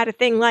if you had a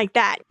thing like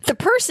that. The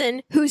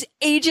person whose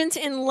agent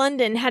in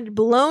London had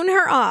blown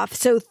her off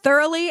so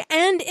thoroughly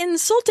and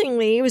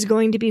insultingly was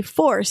going to be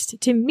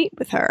forced to meet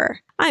with her.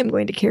 I'm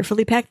going to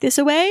carefully pack this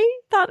away,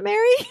 thought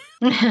Mary,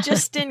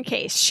 just in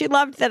case. She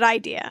loved that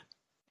idea.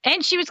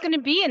 And she was going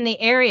to be in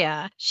the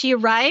area. She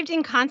arrived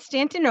in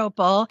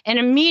Constantinople, and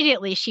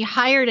immediately she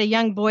hired a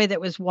young boy that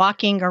was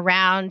walking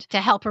around to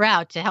help her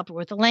out, to help her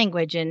with the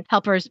language and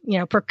help her,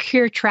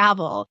 procure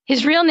travel.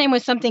 His real name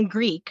was something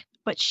Greek,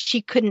 but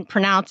she couldn't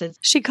pronounce it.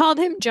 She called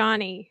him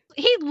Johnny.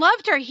 He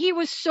loved her. He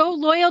was so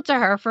loyal to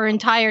her for her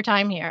entire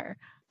time here.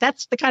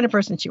 That's the kind of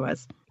person she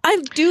was.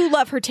 I do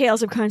love her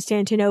tales of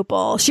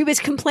Constantinople. She was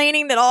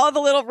complaining that all the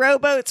little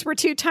rowboats were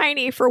too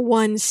tiny for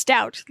one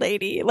stout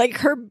lady. Like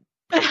her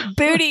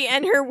booty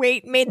and her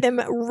weight made them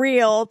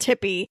real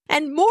tippy.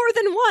 And more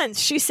than once,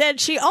 she said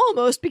she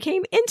almost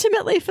became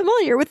intimately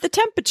familiar with the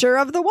temperature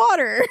of the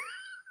water.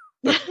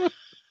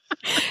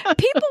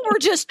 People were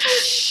just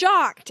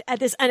shocked at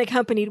this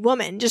unaccompanied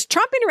woman, just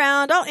tromping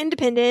around, all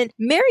independent.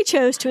 Mary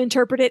chose to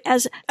interpret it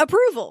as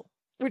approval,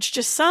 which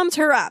just sums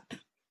her up.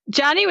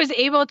 Johnny was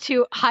able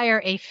to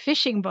hire a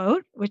fishing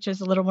boat, which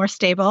was a little more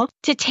stable,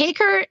 to take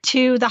her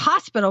to the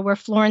hospital where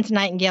Florence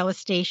Nightingale was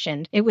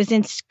stationed. It was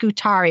in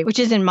Scutari, which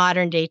is in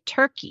modern-day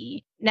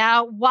Turkey.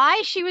 Now,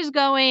 why she was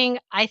going,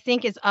 I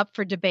think, is up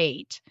for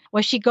debate.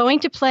 Was she going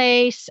to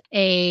place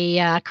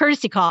a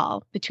courtesy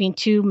call between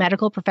two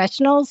medical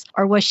professionals,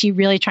 or was she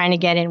really trying to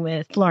get in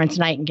with Florence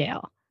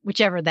Nightingale?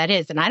 Whichever that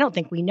is, and I don't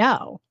think we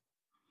know.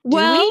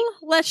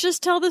 Let's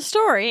just tell the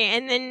story,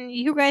 and then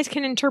you guys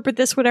can interpret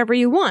this whatever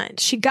you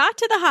want. She got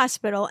to the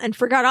hospital and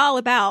forgot all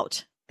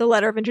about the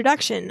letter of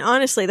introduction.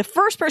 Honestly, the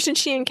first person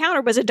she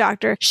encountered was a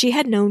doctor she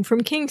had known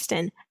from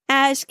Kingston,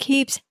 as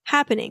keeps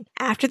happening.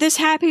 After this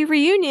happy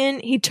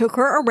reunion, he took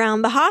her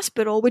around the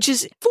hospital, which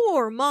is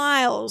 4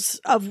 miles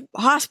of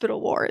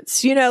hospital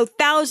wards.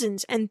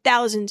 Thousands and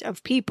thousands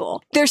of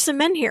people. There's some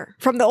men here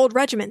from the old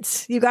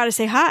regiments. You gotta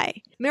say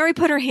hi. Mary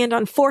put her hand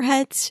on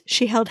foreheads.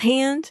 She held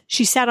hands.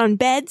 She sat on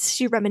beds.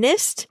 She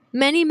reminisced.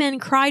 Many men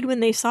cried when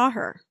they saw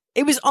her.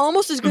 It was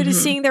almost as good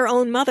as seeing their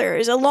own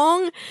mothers.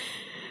 Along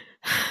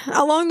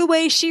the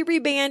way, she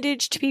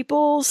rebandaged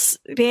people's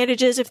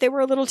bandages if they were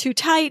a little too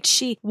tight.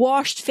 She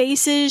washed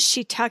faces.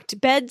 She tucked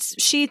bed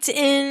sheets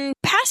in.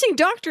 Passing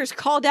doctors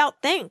called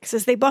out thanks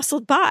as they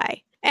bustled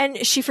by.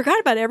 And she forgot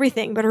about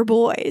everything but her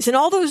boys and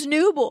all those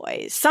new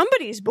boys.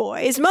 Somebody's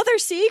boys. Mother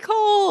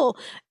Seacole.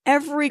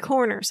 Every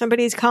corner,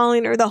 somebody's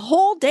calling her. The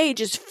whole day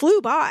just flew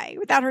by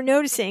without her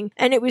noticing.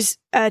 And it was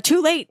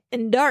too late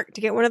and dark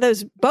to get one of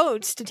those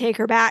boats to take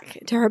her back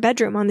to her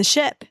bedroom on the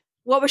ship.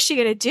 What was she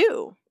going to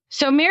do?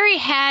 So Mary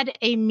had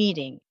a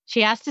meeting.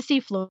 She asked to see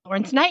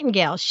Florence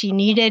Nightingale. She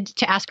needed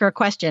to ask her a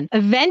question.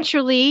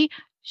 Eventually,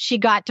 she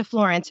got to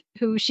Florence,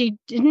 who she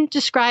didn't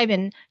describe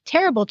in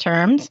terrible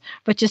terms,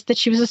 but just that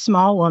she was a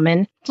small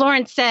woman.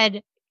 Florence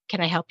said,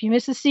 "Can I help you,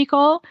 Mrs.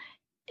 Seacole?"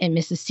 And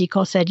Mrs.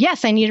 Seacole said,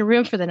 "Yes, I need a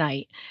room for the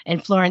night."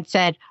 And Florence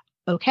said,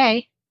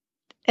 "Okay."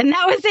 And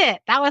that was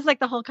it. That was like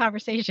the whole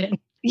conversation.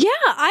 Yeah,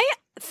 I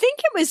think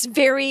it was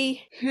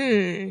very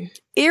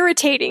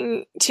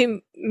irritating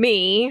to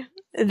me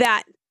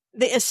that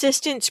the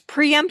assistant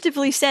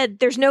preemptively said,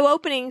 "There's no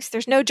openings,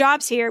 there's no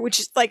jobs here," which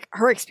is like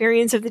her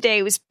experience of the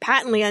day was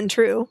patently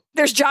untrue.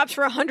 There's jobs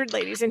for 100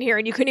 ladies in here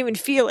and you couldn't even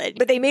feel it.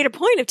 But they made a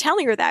point of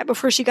telling her that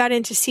before she got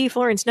in to see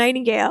Florence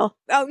Nightingale.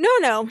 "Oh,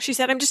 no," she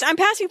said, I'm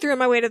passing through on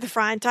my way to the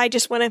front. I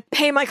just want to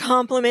pay my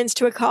compliments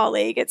to a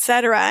colleague,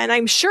 etc." And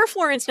I'm sure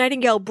Florence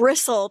Nightingale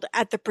bristled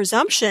at the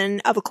presumption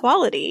of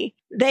equality.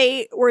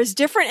 They were as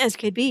different as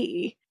could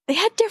be. They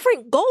had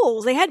different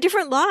goals. They had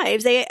different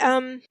lives. They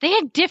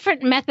had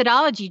different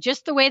methodology.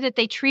 Just the way that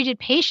they treated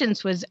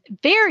patients was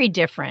very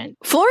different.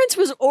 Florence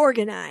was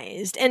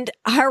organized and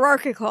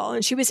hierarchical,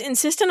 and she was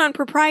insistent on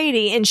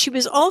propriety, and she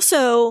was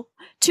also,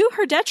 to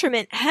her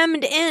detriment,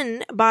 hemmed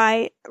in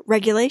by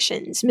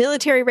regulations,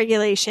 military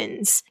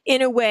regulations,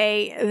 in a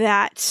way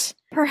that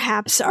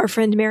perhaps our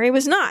friend Mary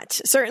was not.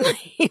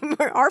 Certainly,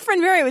 our friend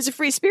Mary was a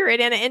free spirit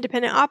and an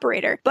independent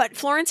operator. But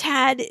Florence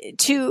had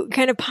to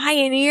kind of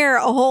pioneer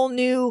a whole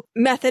new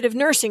method of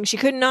nursing. She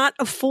could not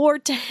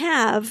afford to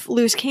have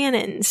loose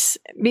cannons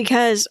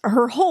because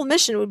her whole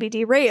mission would be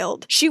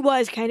derailed. She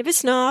was kind of a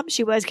snob.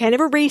 She was kind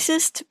of a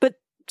racist, but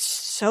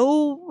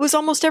so was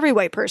almost every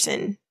white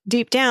person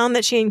deep down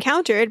that she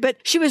encountered, but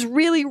she was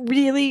really,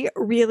 really,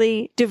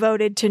 really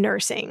devoted to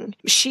nursing.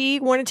 She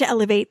wanted to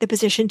elevate the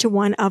position to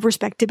one of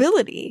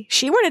respectability.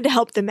 She wanted to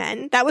help the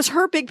men. That was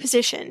her big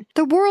position.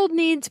 The world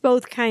needs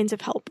both kinds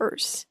of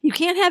helpers. You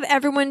can't have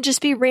everyone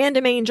just be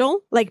random angel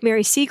like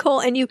Mary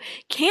Seacole, and you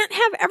can't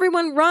have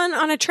everyone run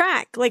on a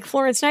track like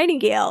Florence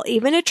Nightingale.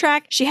 Even a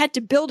track, she had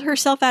to build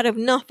herself out of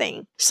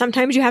nothing.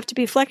 Sometimes you have to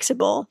be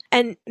flexible.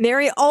 And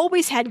Mary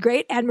always had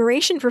great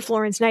admiration for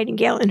Florence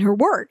Nightingale and her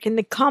work, and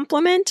the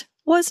compliment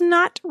was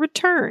not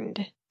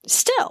returned.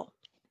 Still,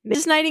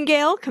 Mrs.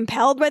 Nightingale,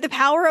 compelled by the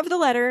power of the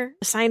letter,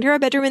 assigned her a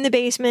bedroom in the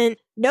basement.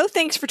 No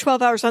thanks for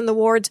 12 hours on the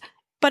wards,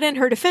 but in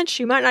her defense,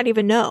 she might not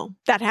even know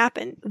that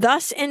happened.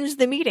 Thus ends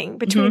the meeting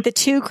between the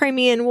two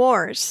Crimean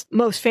Wars'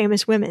 most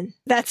famous women.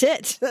 That's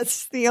it.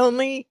 That's the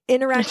only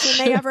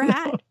interaction they ever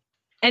had.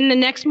 And the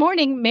next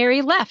morning,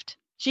 Mary left.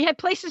 She had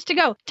places to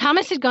go.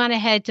 Thomas had gone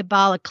ahead to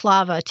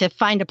Balaclava to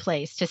find a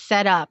place to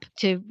set up,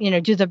 to,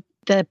 do the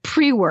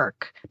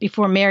pre-work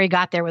before Mary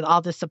got there with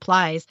all the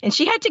supplies. And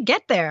she had to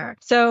get there.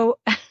 So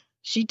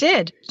she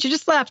did. She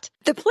just left.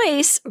 The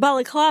place,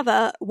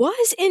 Balaclava,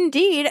 was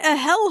indeed a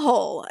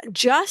hellhole,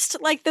 just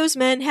like those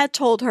men had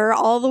told her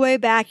all the way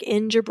back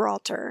in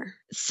Gibraltar.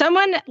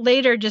 Someone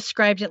later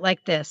described it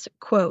like this,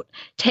 quote,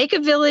 "Take a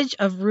village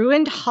of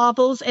ruined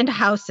hovels and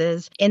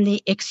houses in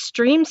the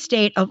extreme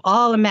state of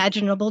all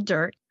imaginable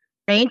dirt,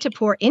 rain to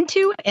pour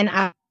into and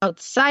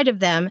outside of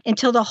them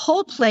until the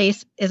whole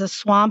place is a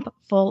swamp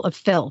full of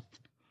filth."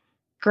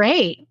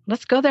 Great.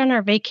 Let's go there on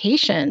our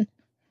vacation.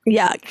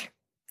 Yuck.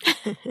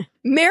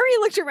 Mary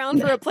looked around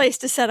for a place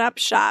to set up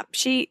shop.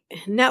 She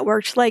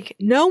networked like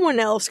no one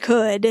else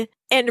could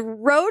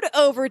and rode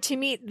over to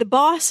meet the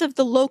boss of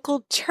the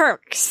local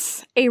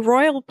Turks, a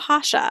royal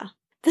pasha.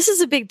 This is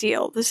a big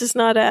deal. This is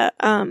not a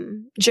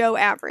Joe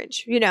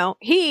Average.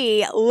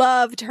 He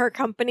loved her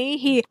company.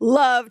 He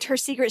loved her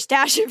secret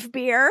stash of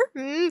beer.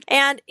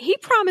 And he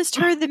promised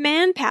her the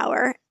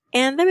manpower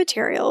and the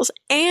materials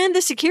and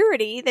the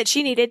security that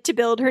she needed to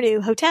build her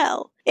new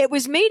hotel. It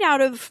was made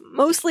out of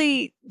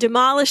mostly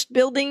demolished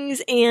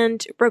buildings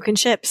and broken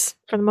ships,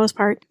 for the most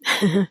part.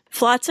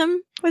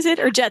 Flotsam, was it?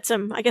 Or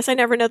jetsam? I guess I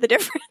never know the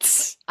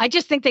difference. I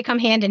just think they come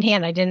hand in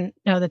hand. I didn't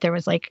know that there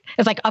was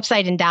it's like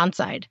upside and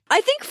downside. I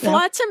think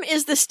flotsam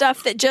is the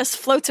stuff that just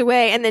floats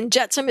away, and then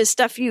jetsam is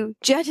stuff you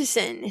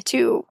jettison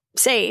to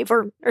save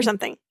or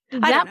something.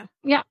 I don't know.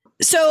 Yeah.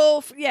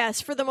 So, yes,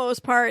 for the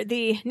most part,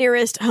 the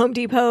nearest Home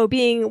Depot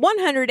being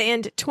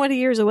 120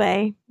 years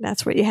away,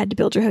 that's what you had to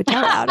build your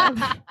hotel out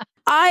of.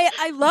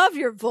 I love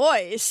your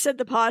voice, said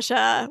the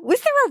Pasha.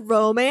 Was there a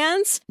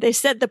romance? They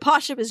said the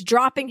Pasha was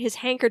dropping his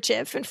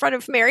handkerchief in front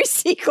of Mary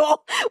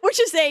Seacole, which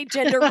is a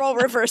gender role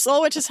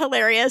reversal, which is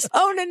hilarious.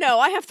 Oh, no,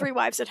 I have 3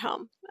 wives at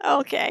home.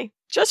 Okay.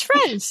 Just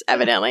friends,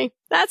 evidently.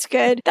 That's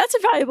good. That's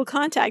a valuable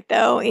contact,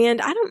 though,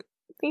 and I don't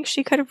think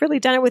she could have really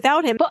done it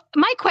without him. But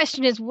my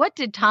question is, what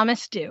did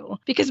Thomas do?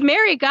 Because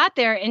Mary got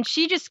there and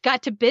she just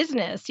got to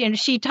business.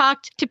 She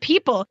talked to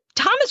people.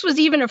 Thomas was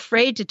even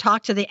afraid to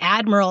talk to the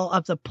admiral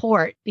of the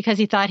port because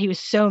he thought he was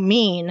so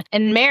mean.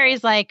 And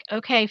Mary's like,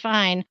 okay,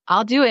 fine,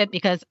 I'll do it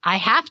because I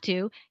have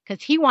to,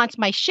 because he wants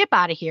my ship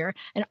out of here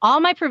and all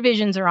my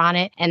provisions are on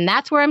it. And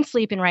that's where I'm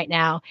sleeping right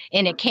now.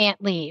 And it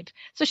can't leave.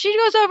 So she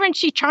goes over and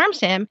she charms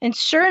him. And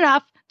sure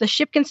enough, the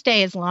ship can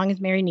stay as long as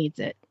Mary needs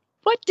it.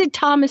 What did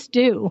Thomas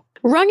do?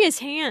 Wrung his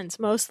hands,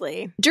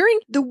 mostly. During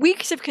the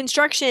weeks of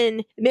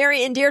construction,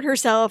 Mary endeared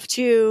herself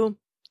to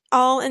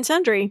all and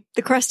sundry.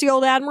 The crusty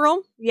old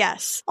admiral?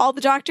 Yes. All the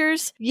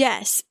doctors?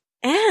 Yes.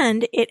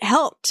 And it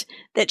helped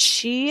that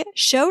she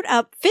showed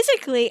up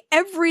physically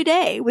every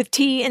day with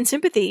tea and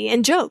sympathy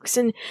and jokes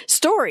and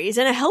stories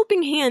and a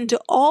helping hand to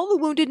all the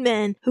wounded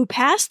men who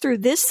passed through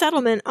this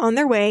settlement on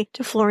their way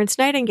to Florence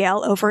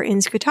Nightingale over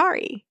in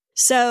Scutari.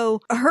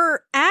 So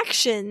her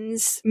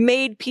actions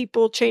made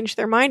people change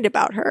their mind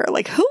about her.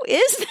 Like, who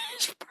is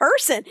this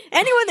person?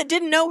 Anyone that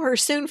didn't know her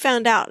soon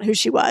found out who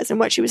she was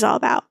and what she was all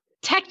about.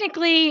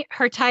 Technically,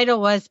 her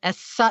title was a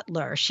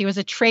sutler. She was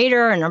a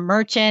trader and a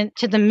merchant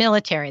to the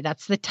military.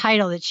 That's the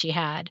title that she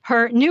had.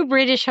 Her New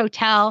British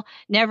Hotel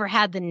never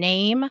had the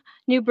name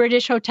New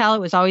British Hotel.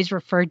 It was always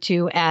referred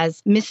to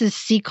as Mrs.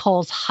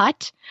 Seacole's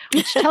Hut,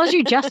 which tells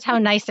you just how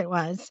nice it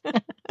was.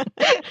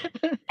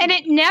 And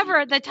it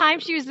never, the time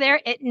she was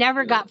there, it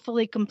never got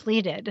fully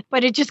completed.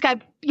 But it just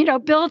got,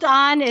 built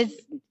on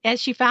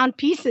as she found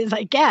pieces,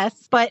 I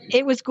guess. But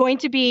it was going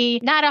to be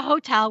not a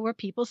hotel where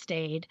people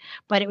stayed,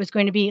 but it was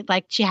going to be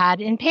like she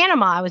had in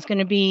Panama. It was going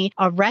to be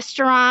a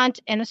restaurant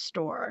and a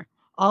store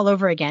all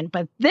over again.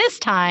 But this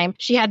time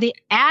she had the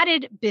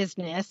added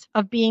business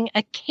of being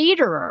a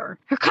caterer.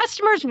 Her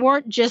customers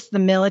weren't just the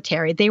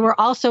military. They were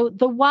also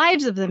the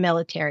wives of the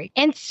military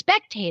and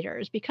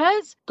spectators,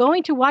 because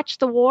going to watch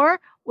the war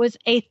was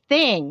a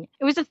thing.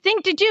 It was a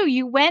thing to do.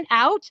 You went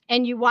out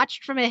and you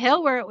watched from a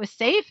hill where it was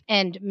safe,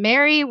 and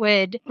Mary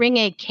would bring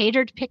a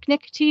catered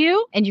picnic to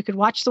you and you could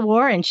watch the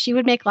war, and she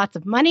would make lots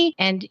of money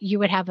and you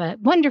would have a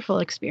wonderful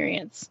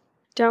experience.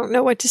 Don't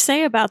know what to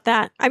say about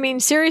that. I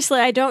mean, seriously,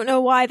 I don't know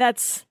why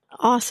that's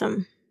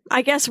awesome.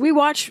 I guess we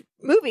watch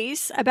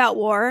movies about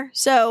war,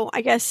 so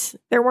I guess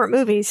there weren't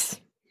movies.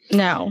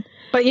 No.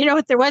 But you know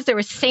what there was? There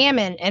was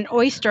salmon and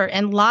oyster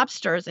and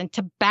lobsters and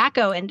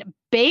tobacco and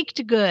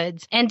baked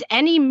goods, and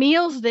any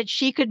meals that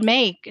she could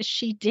make,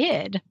 she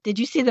did. Did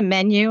you see the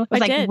menu? It was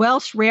like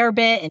Welsh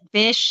rarebit and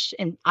fish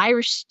and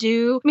Irish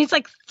stew. I mean, it's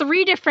like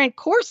 3 different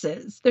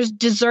courses. There's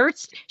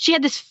desserts. She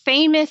had this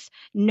famous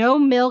no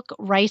milk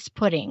rice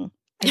pudding.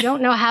 I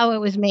don't know how it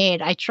was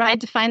made. I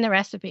tried to find the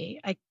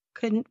recipe. I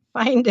couldn't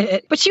find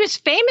it. But she was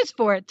famous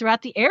for it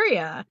throughout the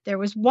area. There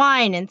was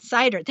wine and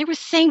cider. There was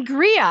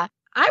sangria.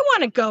 I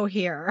want to go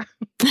here.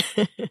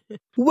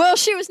 Well,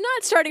 she was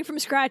not starting from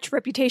scratch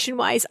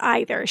reputation-wise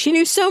either. She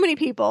knew so many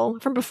people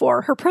from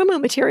before. Her promo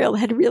material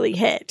had really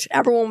hit.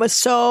 Everyone was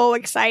so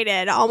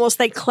excited. Almost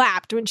they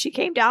clapped when she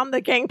came down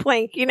the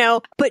gangplank,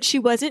 But she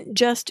wasn't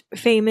just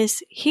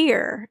famous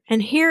here.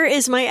 And here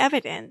is my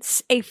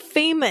evidence. A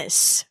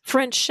famous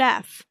French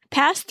chef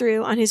passed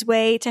through on his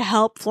way to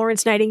help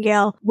Florence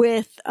Nightingale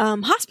with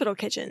hospital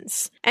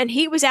kitchens. And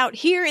he was out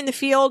here in the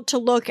field to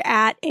look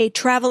at a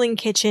traveling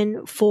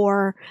kitchen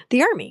for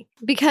the army,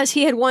 because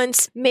he had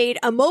once made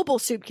a mobile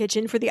soup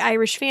kitchen for the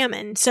Irish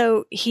famine.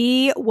 So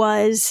he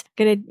was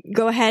going to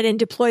go ahead and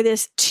deploy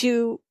this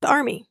to the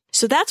army.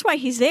 So that's why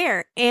he's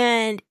there.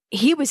 And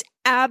he was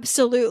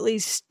absolutely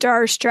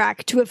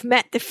starstruck to have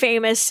met the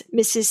famous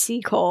Mrs.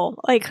 Seacole.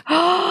 Like,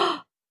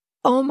 oh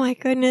my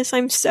goodness,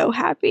 I'm so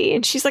happy.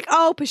 And she's like,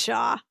 oh,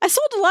 Pshaw, I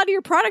sold a lot of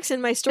your products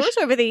in my stores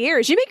over the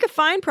years. You make a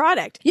fine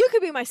product. You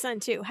could be my son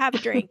too. Have a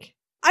drink.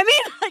 I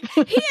mean,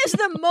 like, he is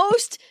the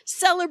most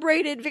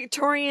celebrated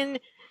Victorian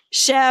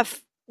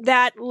chef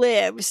that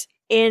lives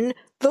in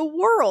the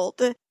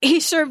world. He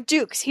served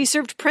dukes. He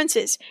served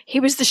princes. He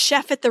was the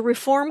chef at the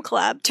Reform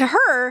Club. To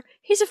her,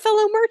 he's a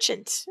fellow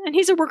merchant and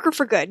he's a worker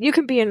for good. You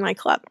can be in my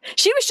club.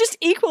 She was just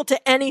equal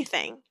to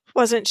anything,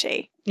 wasn't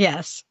she?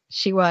 Yes,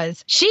 she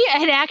was. She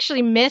had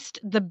actually missed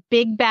the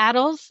big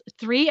battles.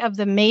 3 of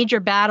the major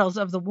battles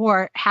of the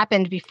war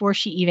happened before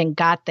she even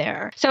got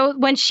there. So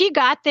when she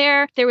got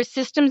there, there were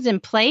systems in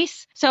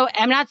place. So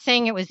I'm not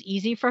saying it was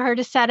easy for her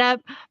to set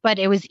up, but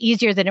it was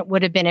easier than it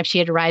would have been if she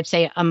had arrived,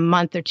 say, a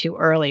month or 2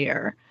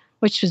 earlier,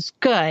 which was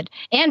good.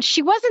 And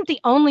she wasn't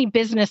the only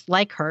business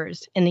like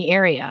hers in the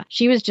area.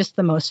 She was just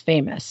the most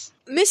famous.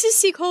 Mrs.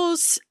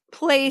 Seacole's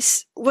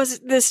place was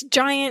this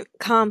giant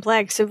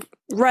complex of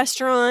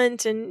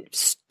restaurant and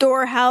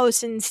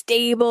storehouse and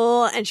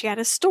stable, and she had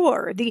a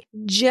store, the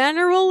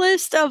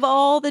generalist of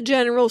all the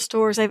general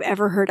stores I've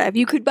ever heard of.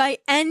 You could buy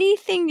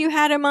anything you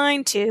had a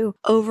mind to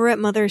over at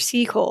Mother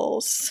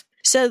Seacole's.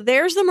 So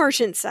there's the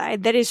merchant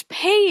side that is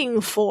paying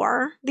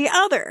for the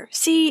other.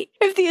 See,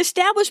 if the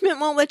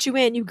establishment won't let you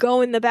in, you go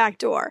in the back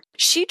door.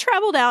 She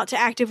traveled out to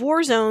active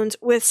war zones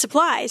with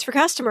supplies for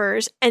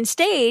customers and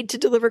stayed to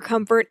deliver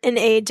comfort and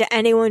aid to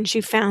anyone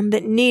she found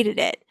that needed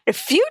it. A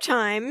few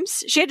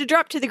times, she had to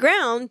drop to the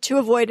ground to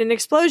avoid an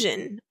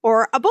explosion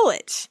or a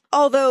bullet.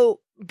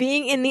 Although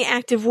being in the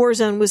active war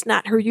zone was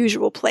not her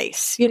usual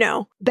place.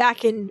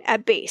 Back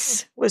at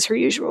base was her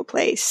usual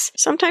place.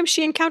 Sometimes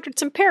she encountered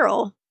some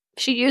peril.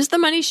 She used the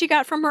money she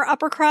got from her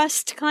upper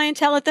crust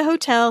clientele at the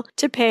hotel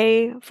to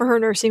pay for her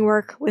nursing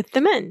work with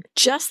the men.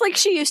 Just like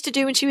she used to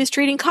do when she was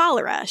treating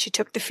cholera. She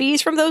took the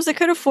fees from those that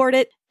could afford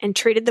it and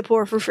treated the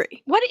poor for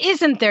free. What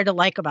isn't there to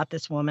like about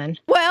this woman?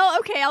 Well,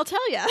 okay, I'll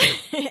tell you.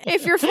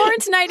 If you're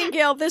Florence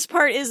Nightingale, this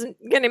part isn't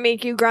going to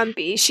make you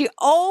grumpy. She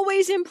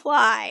always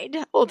implied,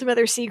 Old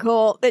Mother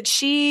Seacole, that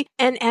she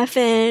and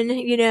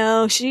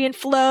Effin, she and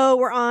Flo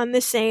were on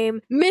the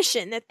same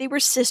mission, that they were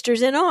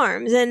sisters in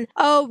arms. And,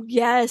 oh,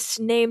 yes,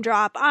 name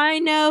drop. I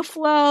know,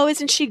 Flo,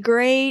 isn't she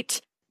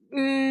great?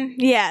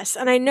 Yes,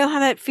 and I know how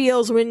that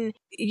feels when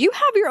you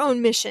have your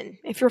own mission,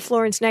 if you're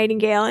Florence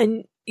Nightingale,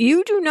 and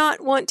you do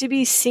not want to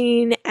be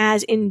seen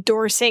as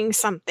endorsing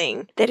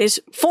something that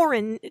is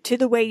foreign to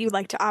the way you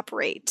like to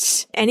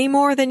operate, any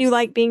more than you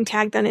like being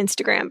tagged on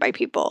Instagram by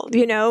people.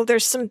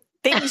 There's some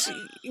things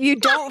you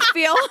don't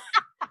feel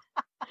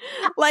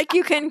like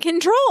you can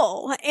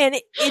control, and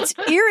it's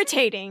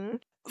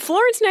irritating.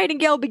 Florence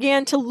Nightingale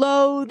began to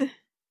loathe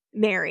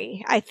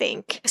Mary, I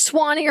think,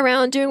 swanning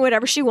around doing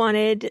whatever she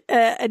wanted,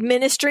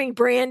 administering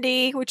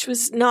brandy, which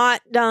was not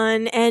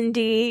done,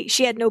 ND.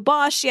 She had no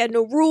boss. She had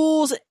no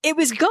rules. It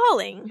was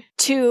galling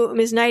to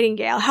Ms.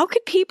 Nightingale. How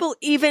could people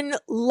even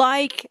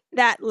like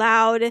that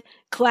loud,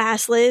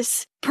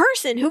 classless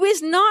person who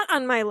is not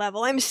on my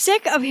level? I'm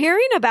sick of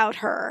hearing about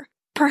her.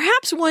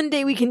 Perhaps one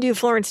day we can do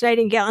Florence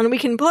Nightingale and we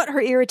can put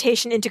her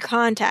irritation into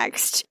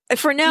context.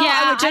 For now,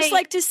 I would just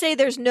like to say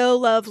there's no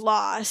love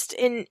lost,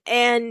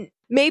 and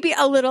maybe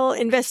a little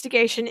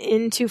investigation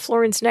into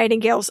Florence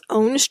Nightingale's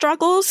own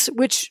struggles,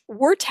 which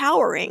were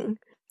towering.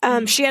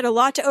 She had a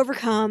lot to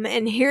overcome,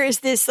 and here is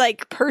this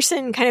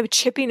person kind of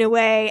chipping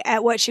away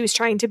at what she was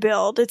trying to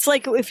build. It's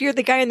like if you're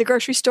the guy in the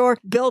grocery store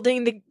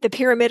building the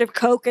pyramid of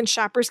Coke and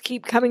shoppers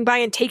keep coming by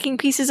and taking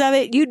pieces of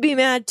it, you'd be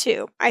mad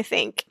too, I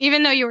think.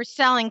 Even though you were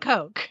selling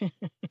Coke.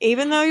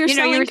 Even though you're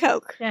selling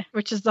Coke. Yeah,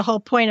 which is the whole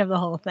point of the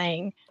whole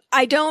thing.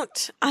 I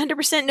don't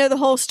 100% know the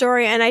whole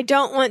story, and I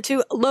don't want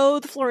to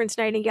loathe Florence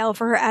Nightingale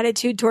for her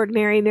attitude toward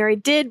Mary. Mary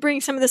did bring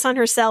some of this on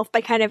herself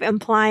by kind of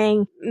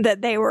implying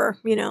that they were,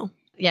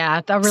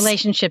 Yeah, the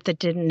relationship that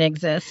didn't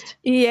exist.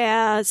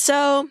 Yeah,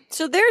 so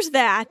there's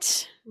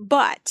that.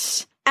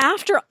 But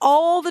after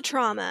all the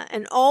trauma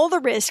and all the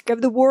risk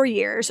of the war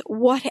years,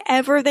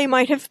 whatever they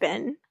might have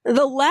been,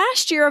 the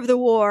last year of the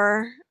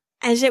war,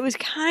 as it was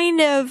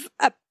kind of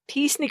a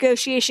peace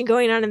negotiation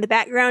going on in the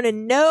background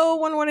and no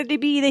one wanted to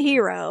be the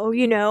hero,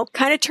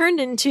 kind of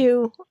turned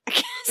into, I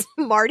guess,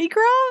 Mardi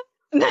Gras?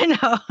 I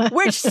know.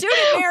 Which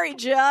suited Mary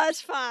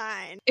just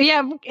fine.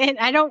 Yeah, and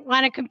I don't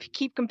want to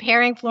keep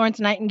comparing Florence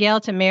Nightingale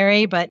to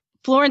Mary, but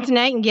Florence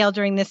Nightingale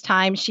during this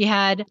time, she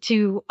had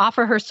to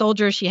offer her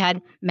soldiers, she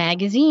had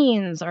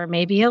magazines or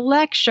maybe a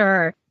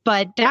lecture.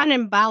 But down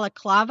in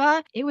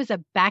Balaclava, it was a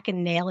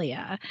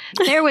bacchanalia.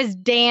 There was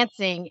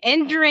dancing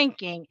and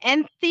drinking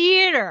and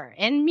theater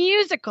and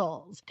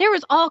musicals. There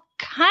was all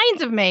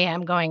kinds of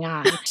mayhem going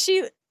on.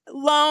 She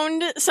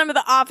loaned some of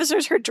the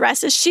officers her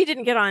dresses. She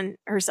didn't get on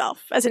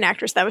herself as an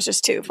actress. That was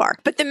just too far.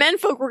 But the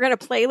menfolk were going to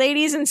play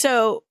ladies, and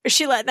so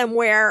she let them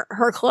wear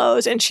her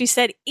clothes. And she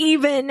said,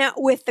 even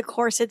with the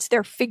corsets,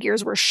 their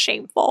figures were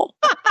shameful.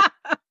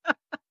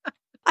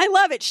 I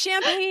love it.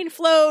 Champagne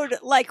flowed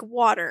like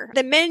water.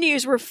 The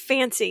menus were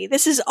fancy.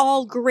 This is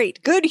all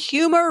great. Good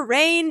humor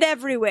reigned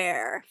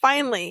everywhere.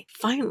 Finally,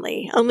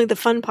 only the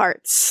fun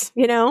parts,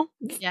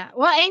 Yeah.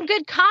 Well, and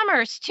good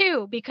commerce,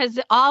 too, because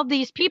all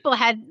these people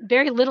had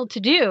very little to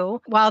do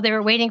while they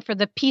were waiting for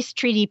the peace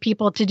treaty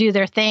people to do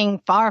their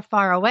thing far,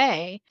 far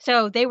away.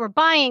 So they were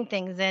buying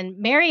things, and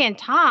Mary and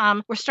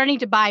Tom were starting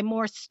to buy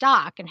more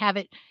stock and have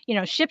it,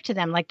 shipped to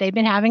them like they've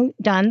been having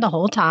done the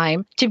whole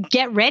time to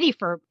get ready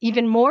for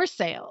even more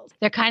sales.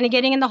 They're kind of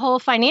getting in the hole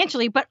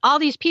financially, but all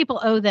these people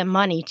owe them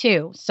money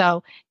too.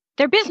 So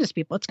they're business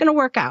people. It's going to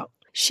work out.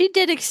 She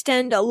did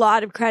extend a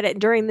lot of credit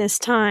during this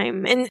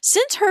time. And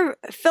since her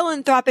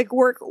philanthropic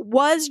work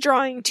was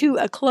drawing to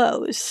a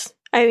close,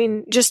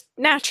 just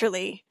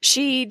naturally,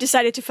 she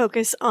decided to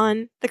focus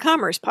on the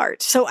commerce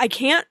part. So I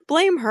can't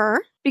blame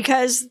her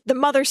because the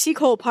Mother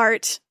Seacole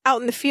part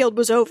out in the field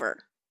was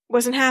over.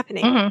 Wasn't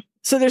happening. Mm-hmm.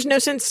 So there's no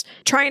sense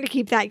trying to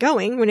keep that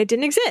going when it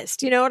didn't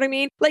exist. You know what I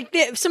mean?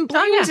 Some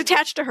blame was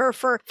attached to her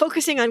for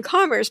focusing on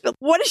commerce, but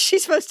what is she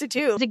supposed to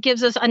do? It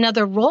gives us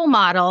another role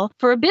model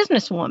for a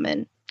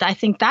businesswoman. I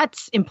think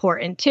that's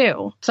important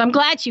too. So I'm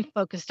glad she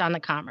focused on the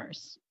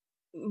commerce.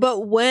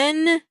 But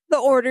when the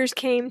orders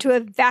came to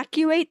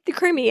evacuate the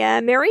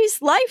Crimea,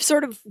 Mary's life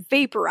sort of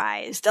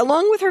vaporized,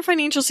 along with her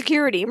financial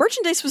security.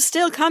 Merchandise was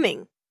still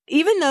coming.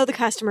 Even though the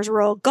customers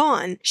were all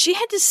gone, she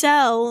had to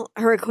sell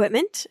her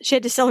equipment. She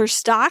had to sell her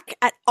stock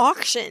at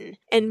auction.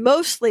 And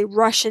mostly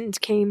Russians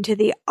came to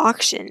the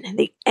auction,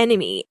 the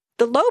enemy.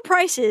 The low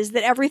prices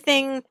that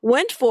everything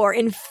went for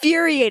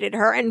infuriated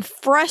her and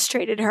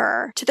frustrated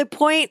her to the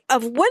point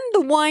of when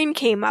the wine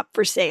came up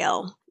for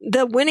sale.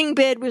 The winning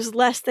bid was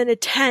less than a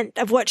tenth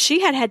of what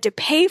she had to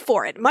pay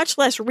for it, much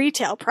less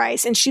retail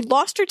price, and she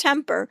lost her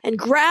temper and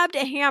grabbed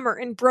a hammer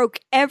and broke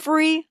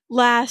every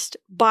last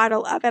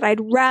bottle of it.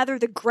 I'd rather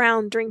the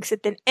ground drinks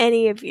it than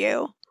any of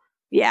you.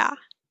 Yeah.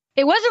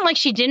 It wasn't like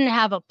she didn't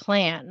have a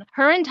plan.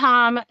 Her and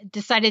Tom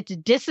decided to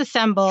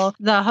disassemble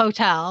the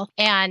hotel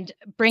and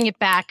bring it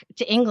back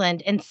to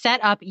England and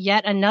set up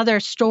yet another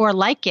store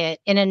like it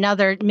in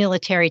another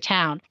military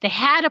town. They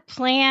had a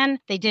plan.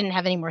 They didn't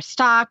have any more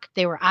stock.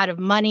 They were out of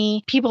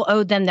money. People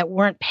owed them that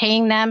weren't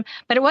paying them.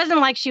 But it wasn't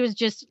like she was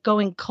just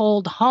going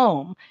cold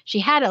home. She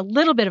had a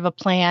little bit of a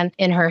plan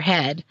in her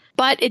head.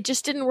 But it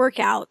just didn't work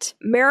out.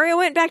 Mary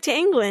went back to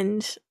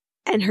England,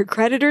 and her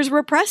creditors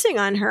were pressing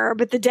on her,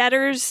 but the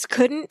debtors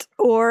couldn't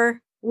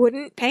or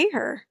wouldn't pay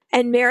her.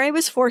 And Mary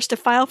was forced to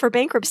file for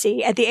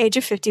bankruptcy at the age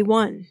of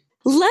 51.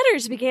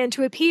 Letters began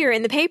to appear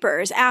in the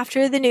papers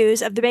after the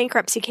news of the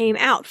bankruptcy came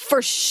out.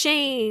 For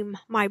shame,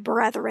 my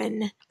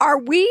brethren. Are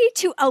we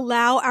to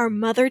allow our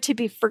mother to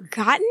be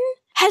forgotten?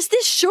 Has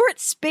this short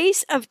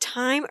space of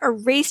time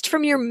erased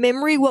from your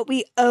memory what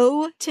we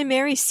owe to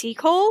Mary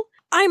Seacole?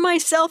 I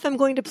myself am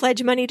going to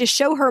pledge money to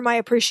show her my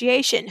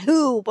appreciation.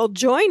 Who will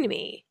join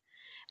me?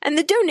 And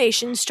the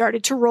donations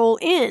started to roll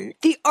in.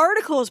 The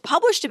articles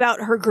published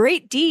about her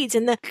great deeds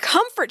and the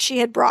comfort she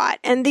had brought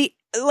and the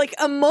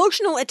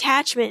emotional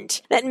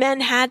attachment that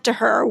men had to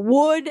her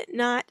would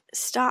not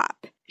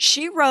stop.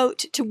 She wrote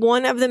to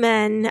one of the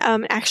men,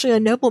 actually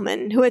a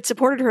nobleman, who had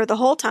supported her the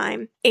whole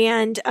time.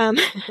 And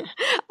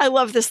I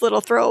love this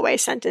little throwaway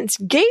sentence,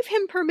 gave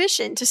him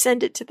permission to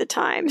send it to the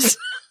Times.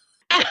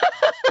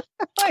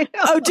 I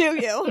know. Oh, do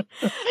you?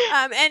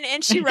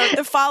 And she wrote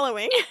the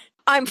following.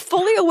 I'm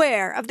fully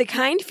aware of the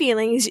kind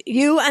feelings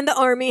you and the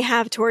army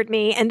have toward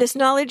me, and this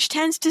knowledge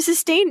tends to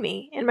sustain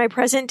me in my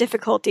present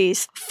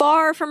difficulties.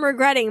 Far from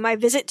regretting my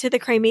visit to the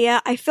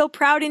Crimea, I feel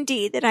proud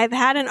indeed that I have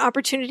had an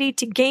opportunity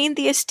to gain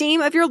the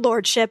esteem of your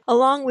lordship,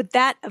 along with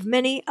that of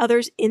many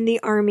others in the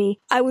army.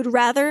 I would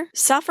rather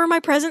suffer my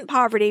present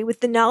poverty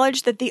with the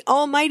knowledge that the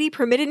Almighty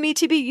permitted me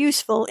to be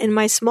useful in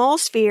my small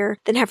sphere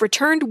than have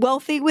returned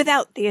wealthy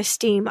without the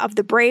esteem of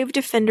the brave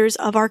defenders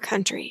of our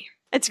country.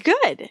 It's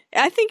good.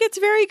 I think it's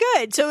very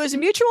good. So it was a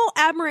mutual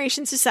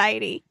admiration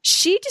society.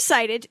 She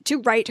decided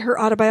to write her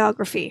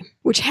autobiography,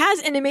 which has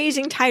an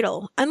amazing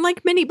title.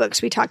 Unlike many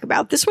books we talk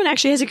about, this one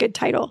actually has a good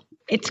title.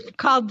 It's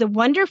called The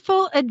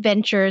Wonderful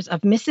Adventures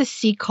of Mrs.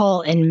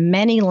 Seacole in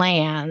Many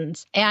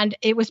Lands. And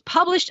it was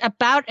published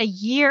about a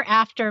year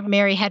after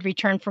Mary had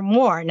returned from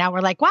war. Now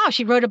we're like, wow,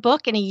 she wrote a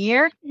book in a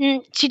year?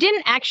 She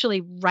didn't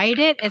actually write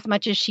it as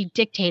much as she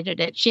dictated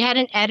it. She had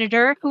an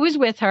editor who was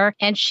with her,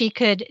 and she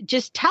could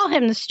just tell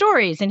him the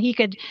stories, and he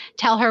could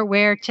tell her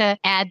where to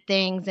add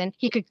things, and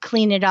he could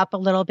clean it up a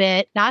little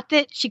bit. Not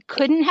that she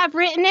couldn't have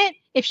written it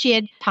if she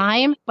had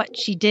time, but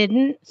she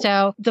didn't.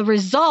 So the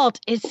result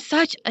is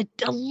such a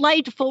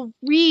delightful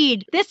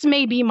read. This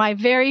may be my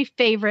very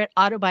favorite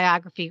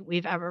autobiography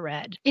we've ever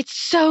read. It's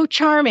so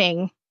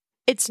charming.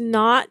 It's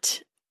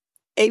not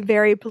a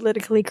very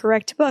politically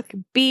correct book.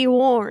 Be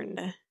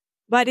warned.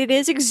 But it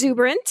is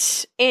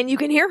exuberant, and you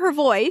can hear her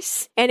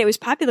voice, and it was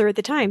popular at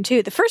the time,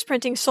 too. The first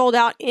printing sold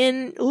out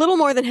in a little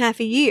more than half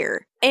a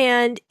year,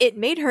 and it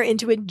made her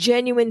into a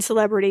genuine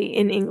celebrity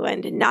in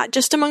England, not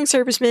just among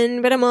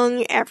servicemen, but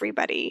among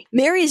everybody.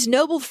 Mary's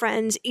noble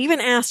friends even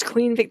asked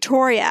Queen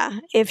Victoria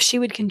if she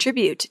would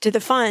contribute to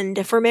the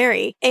fund for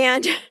Mary,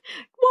 and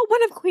well,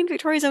 one of Queen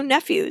Victoria's own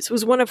nephews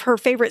was one of her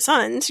favorite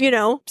sons,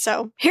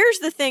 So here's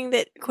the thing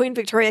that Queen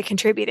Victoria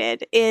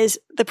contributed is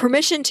the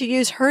permission to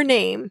use her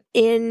name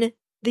in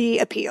the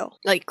appeal.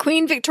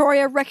 Queen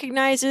Victoria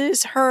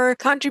recognizes her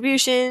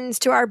contributions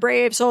to our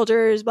brave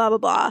soldiers, blah, blah,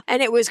 blah.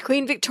 And it was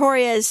Queen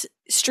Victoria's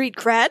street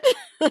cred,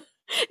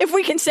 if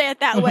we can say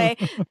it that way,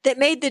 that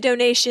made the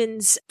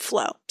donations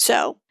flow.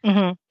 So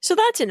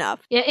that's enough.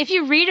 Yeah, if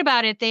you read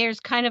about it,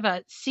 there's kind of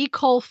a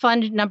Seacole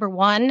Fund number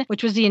 1,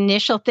 which was the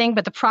initial thing.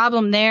 But the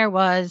problem there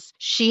was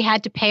she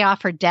had to pay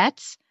off her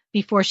debts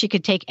before she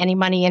could take any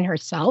money in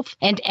herself.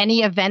 And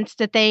any events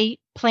that they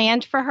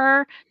planned for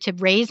her to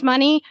raise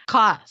money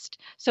cost.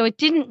 So it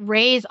didn't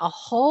raise a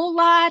whole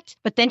lot,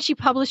 but then she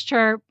published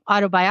her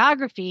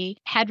autobiography,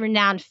 had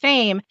renowned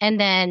fame, and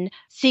then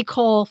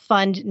Seacole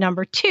Fund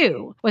number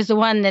 2 was the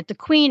one that the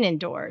Queen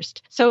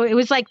endorsed. So it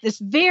was like this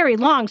very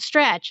long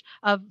stretch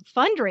of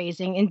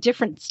fundraising in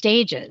different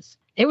stages.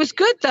 It was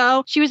good,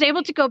 though. She was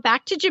able to go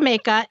back to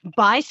Jamaica,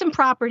 buy some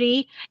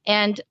property,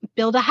 and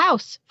build a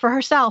house for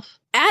herself.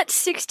 At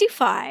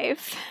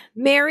 65,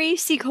 Mary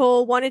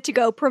Seacole wanted to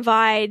go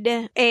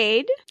provide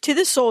aid to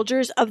the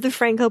soldiers of the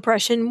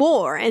Franco-Prussian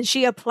War, and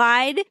she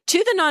applied to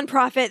the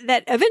nonprofit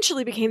that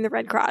eventually became the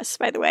Red Cross,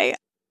 by the way,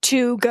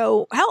 to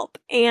go help.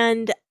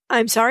 And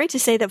I'm sorry to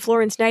say that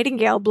Florence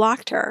Nightingale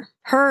blocked her.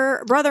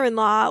 Her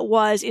brother-in-law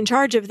was in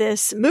charge of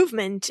this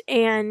movement,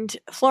 and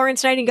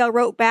Florence Nightingale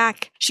wrote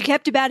back, "She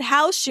kept a bad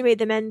house, she made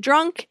the men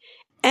drunk.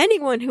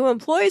 Anyone who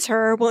employs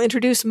her will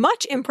introduce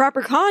much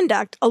improper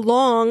conduct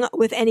along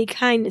with any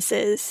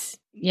kindnesses."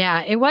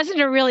 Yeah, it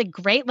wasn't a really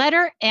great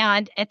letter.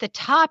 And at the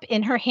top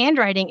in her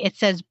handwriting, it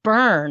says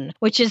burn,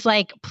 which is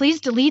like,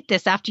 please delete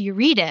this after you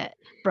read it,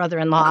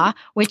 brother-in-law,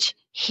 which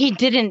he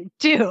didn't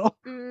do.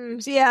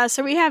 Yeah,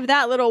 so we have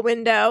that little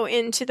window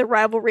into the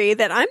rivalry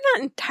that I'm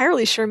not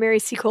entirely sure Mary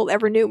Seacole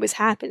ever knew was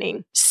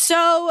happening. So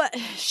So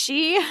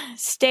she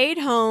stayed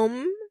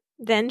home,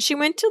 then she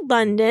went to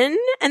London,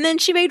 and then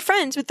she made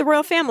friends with the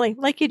royal family,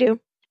 like you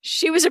do.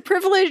 She was a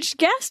privileged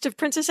guest of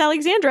Princess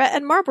Alexandra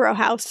at Marlborough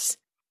House.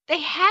 They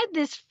had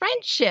this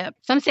friendship.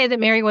 Some say that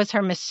Mary was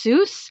her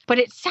masseuse, but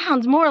it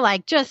sounds more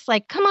like just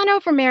like, come on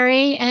over,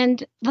 Mary,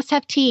 and let's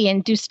have tea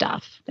and do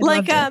stuff.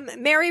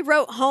 Mary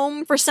wrote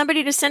home for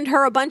somebody to send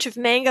her a bunch of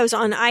mangoes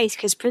on ice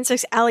because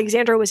Princess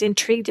Alexandra was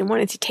intrigued and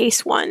wanted to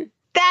taste one.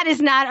 That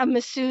is not a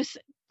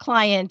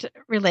masseuse-client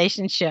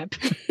relationship.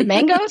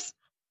 Mangoes?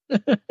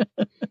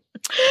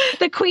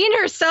 The Queen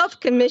herself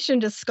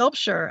commissioned a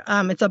sculpture.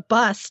 It's a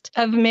bust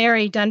of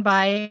Mary done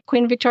by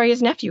Queen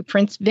Victoria's nephew,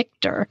 Prince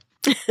Victor.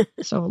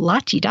 So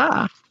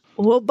la-ti-da.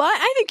 Well, but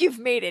I think you've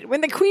made it.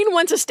 When the Queen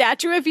wants a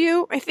statue of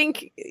you, I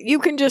think you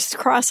can just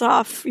cross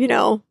off,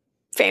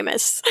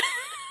 famous.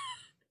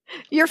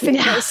 You're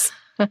famous.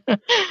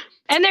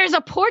 And there's a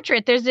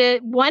portrait. There's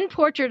one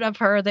portrait of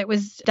her that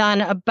was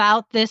done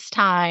about this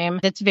time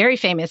that's very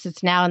famous.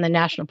 It's now in the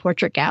National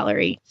Portrait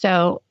Gallery.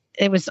 So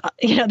it was,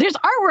 there's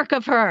artwork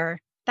of her.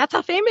 That's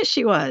how famous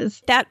she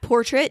was. That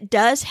portrait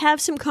does have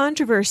some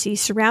controversy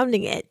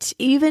surrounding it.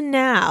 Even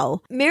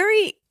now,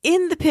 Mary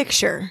in the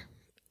picture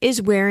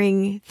is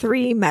wearing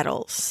 3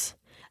 medals.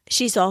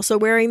 She's also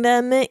wearing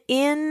them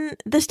in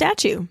the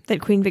statue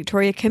that Queen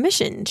Victoria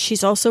commissioned.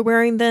 She's also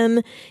wearing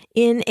them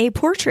in a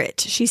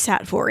portrait she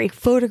sat for, a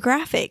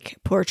photographic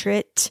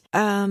portrait.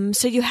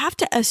 So you have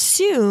to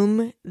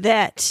assume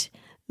that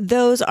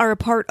those are a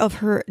part of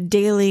her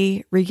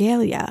daily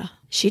regalia.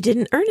 She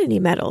didn't earn any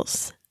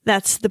medals.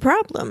 That's the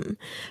problem.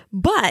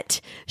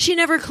 But she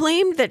never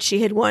claimed that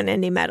she had won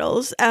any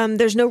medals.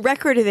 There's no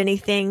record of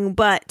anything,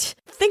 but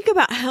think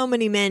about how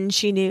many men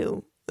she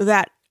knew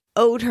that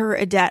owed her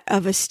a debt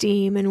of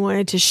esteem and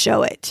wanted to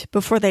show it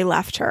before they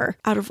left her.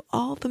 Out of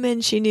all the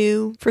men she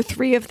knew, for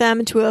 3 of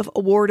them to have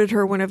awarded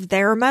her one of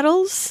their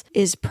medals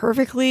is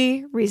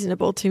perfectly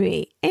reasonable to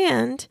me.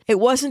 And it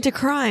wasn't a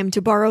crime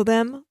to borrow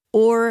them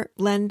or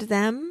lend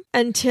them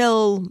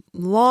until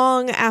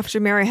long after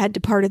Mary had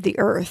departed the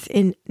earth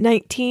in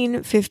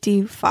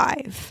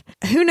 1955.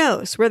 Who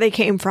knows where they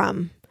came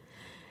from?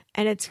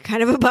 And it's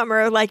kind of a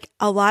bummer, like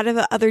a lot of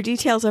other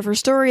details of her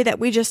story that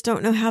we just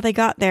don't know how they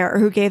got there or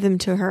who gave them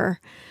to her.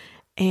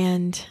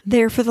 And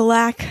there, for the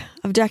lack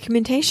of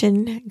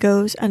documentation,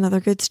 goes another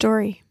good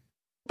story.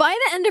 By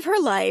the end of her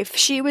life,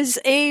 she was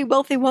a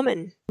wealthy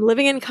woman,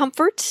 living in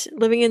comfort,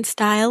 living in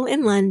style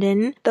in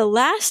London. The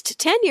last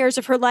 10 years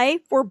of her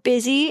life were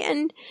busy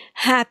and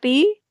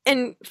happy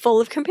and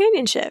full of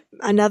companionship.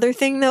 Another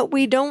thing that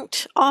we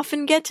don't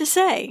often get to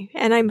say,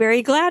 and I'm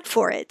very glad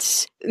for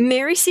it.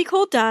 Mary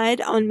Seacole died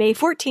on May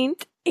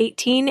 14th,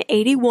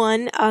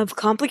 1881, of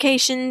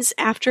complications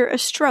after a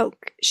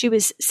stroke. She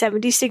was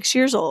 76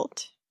 years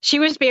old. She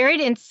was buried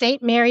in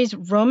St. Mary's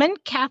Roman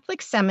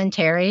Catholic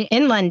Cemetery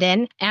in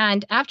London,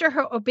 and after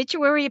her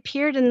obituary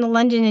appeared in the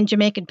London and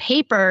Jamaican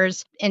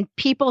papers and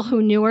people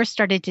who knew her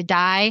started to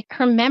die,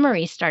 her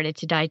memory started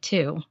to die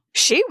too.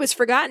 She was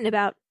forgotten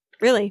about,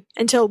 really,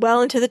 until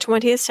well into the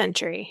 20th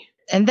century.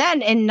 And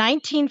then in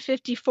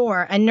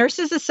 1954, a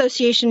nurses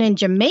association in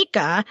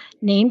Jamaica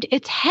named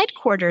its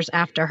headquarters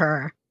after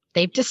her.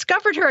 They've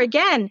discovered her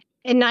again.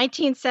 In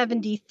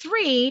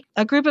 1973,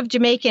 a group of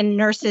Jamaican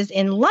nurses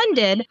in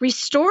London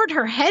restored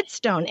her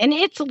headstone, and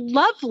it's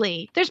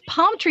lovely. There's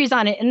palm trees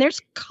on it, and there's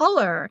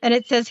color. And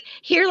it says,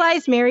 "Here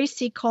lies Mary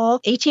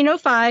Seacole,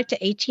 1805 to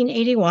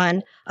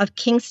 1881, of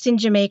Kingston,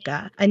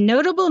 Jamaica, a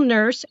notable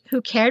nurse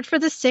who cared for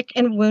the sick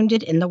and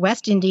wounded in the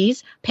West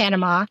Indies,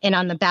 Panama, and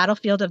on the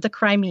battlefield of the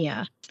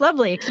Crimea." It's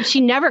lovely, except she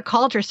never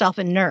called herself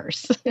a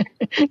nurse.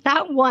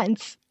 Not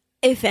once.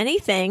 If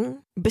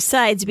anything,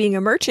 besides being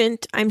a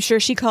merchant, I'm sure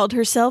she called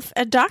herself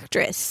a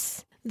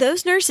doctress.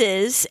 Those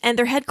nurses and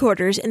their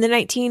headquarters in the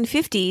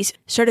 1950s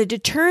started to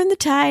turn the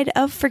tide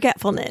of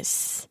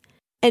forgetfulness.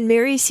 And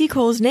Mary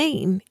Seacole's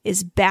name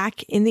is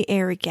back in the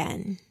air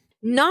again.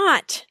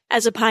 Not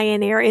as a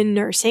pioneer in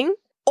nursing,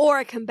 or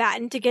a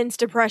combatant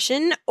against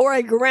oppression, or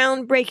a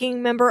groundbreaking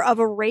member of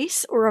a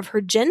race or of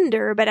her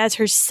gender, but as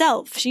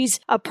herself. She's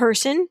a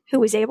person who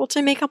was able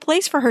to make a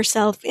place for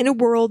herself in a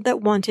world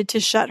that wanted to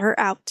shut her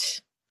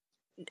out.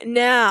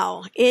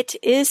 Now, it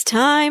is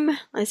time.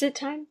 Is it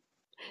time?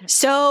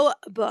 So,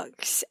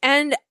 books.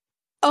 And,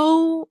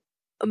 oh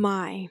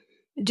my.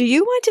 Do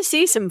you want to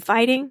see some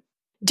fighting?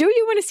 Do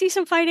you want to see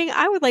some fighting?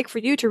 I would like for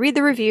you to read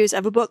the reviews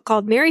of a book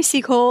called Mary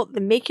Seacole,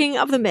 The Making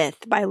of the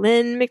Myth by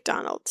Lynn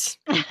MacDonald.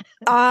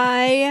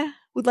 I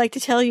would like to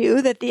tell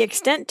you that the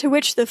extent to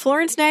which the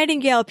Florence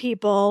Nightingale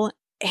people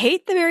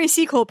hate the Mary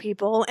Seacole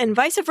people and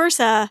vice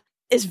versa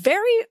is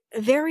very,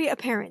 very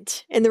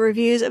apparent in the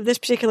reviews of this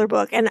particular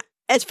book. And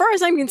as far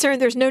as I'm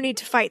concerned, there's no need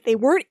to fight. They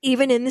weren't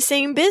even in the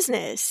same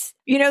business.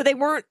 They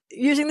weren't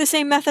using the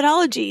same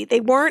methodology. They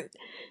weren't,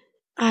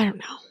 I don't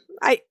know.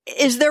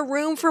 Is there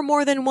room for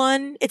more than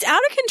one? It's out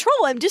of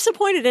control. I'm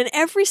disappointed in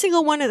every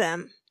single one of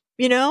them,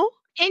 And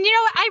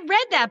I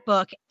read that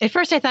book. At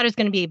first I thought it was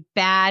going to be a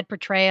bad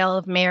portrayal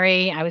of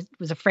Mary. I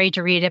was afraid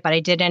to read it, but I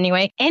did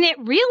anyway. And it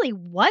really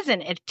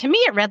wasn't. To me,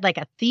 it read like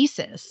a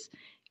thesis.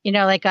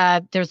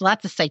 There's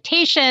lots of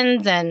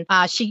citations, and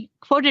she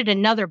quoted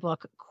another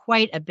book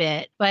quite a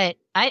bit, but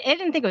I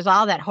didn't think it was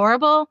all that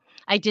horrible.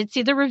 I did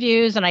see the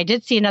reviews, and I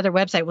did see another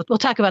website. We'll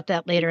talk about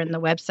that later in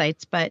the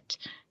websites, but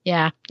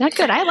yeah, not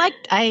good.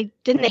 I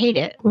didn't hate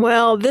it.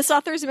 Well, this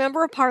author is a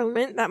member of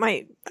parliament. That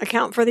might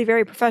account for the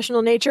very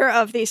professional nature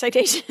of the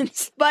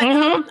citations. But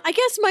I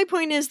guess my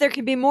point is there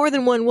can be more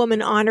than one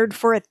woman honored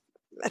for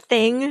a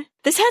thing.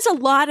 This has a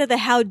lot of the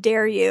how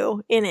dare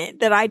you in it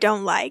that I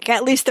don't like,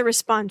 at least the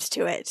response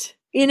to it.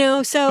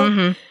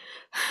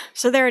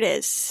 So there it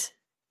is.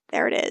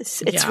 There it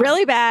is. It's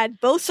really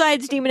bad. Both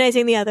sides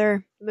demonizing the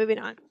other. Moving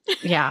on.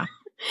 Yeah.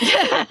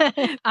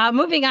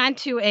 Moving on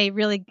to a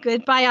really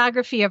good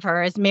biography of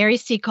her is Mary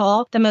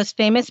Seacole, the most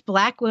famous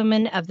Black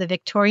woman of the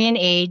Victorian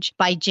age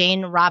by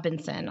Jane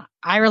Robinson.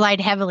 I relied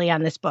heavily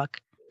on this book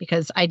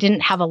because I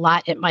didn't have a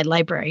lot at my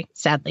library,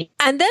 sadly.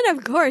 And then,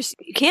 of course,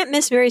 you can't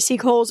miss Mary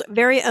Seacole's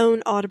very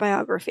own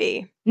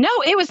autobiography. No,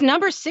 it was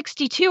number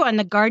 62 on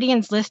the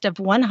Guardian's list of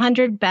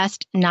 100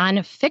 best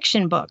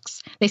nonfiction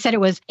books. They said it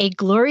was a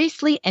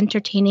gloriously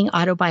entertaining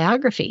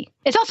autobiography.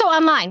 It's also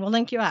online. We'll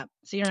link you up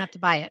so you don't have to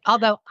buy it.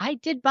 Although I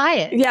did buy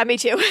it. Yeah, me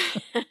too.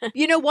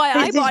 You know why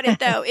I bought it,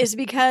 though, is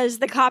because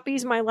the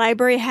copies my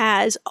library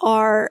has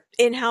are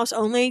in-house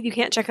only. You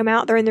can't check them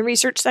out. They're in the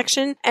research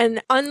section.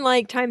 And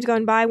unlike times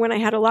gone by when I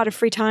had a lot of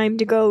free time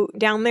to go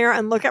down there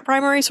and look at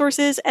primary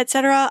sources,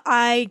 etc.,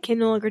 I can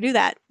no longer do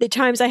that. The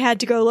times I had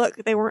to go look,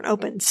 they weren't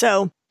open.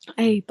 So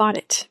I bought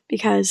it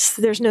because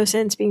there's no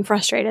sense being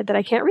frustrated that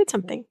I can't read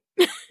something.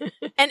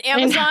 And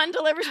Amazon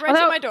delivers right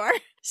to my door.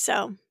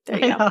 So there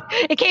you go.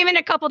 It came in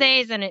a couple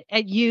days and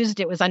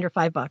it was under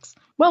 $5.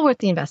 Well worth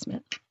the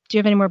investment. Do you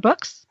have any more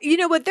books? You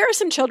know what? There are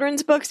some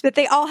children's books, but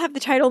they all have the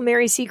title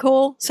Mary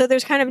Seacole. So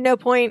there's kind of no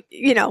point,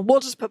 we'll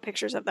just put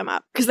pictures of them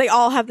up because they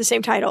all have the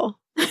same title.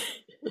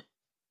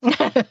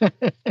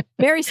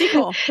 Mary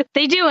Seacole.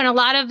 They do, and a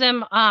lot of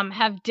them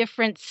have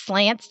different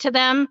slants to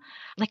them.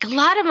 Like a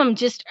lot of them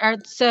just are,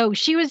 so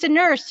she was a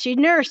nurse, she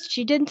nursed,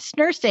 she did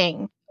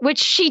nursing, which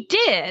she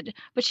did,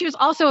 but she was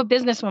also a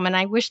businesswoman.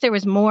 I wish there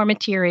was more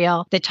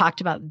material that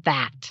talked about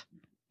that,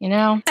 And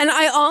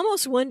I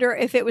almost wonder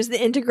if it was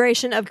the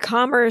integration of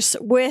commerce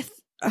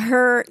with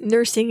her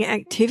nursing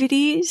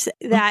activities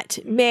that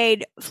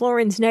made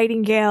Florence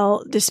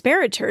Nightingale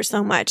disparage her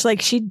so much.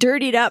 Like she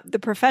dirtied up the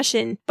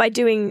profession by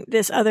doing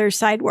this other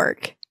side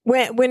work.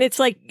 When it's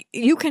like,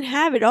 you can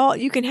have it all.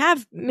 You can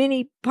have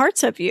many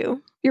parts of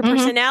you. Your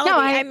personality. No,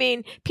 I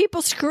mean,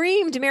 people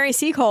screamed Mary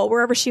Seacole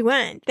wherever she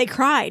went. They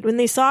cried when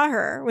they saw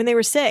her, when they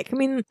were sick. I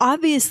mean,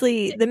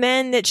 obviously the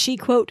men that she,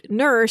 quote,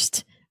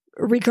 nursed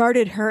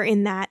regarded her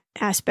in that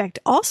aspect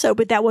also,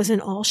 but that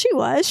wasn't all she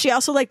was. She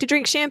also liked to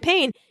drink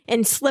champagne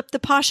and slip the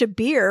Pasha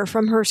beer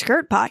from her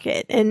skirt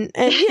pocket. And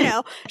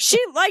she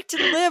liked to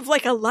live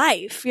like a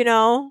life,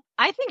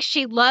 I think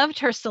she loved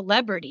her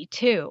celebrity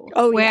too.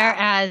 Oh,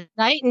 Whereas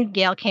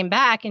Nightingale came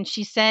back and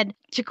she said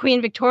to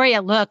Queen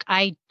Victoria, look,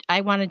 I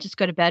want to just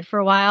go to bed for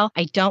a while.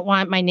 I don't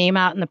want my name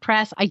out in the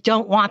press. I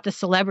don't want the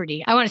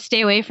celebrity. I want to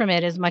stay away from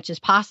it as much as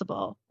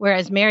possible.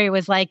 Whereas Mary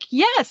was like,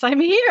 yes, I'm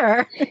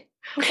here.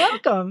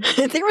 Welcome.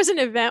 There was an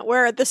event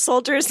where the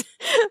soldiers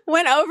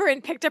went over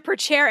and picked up her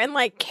chair and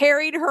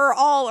carried her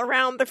all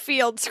around the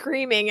field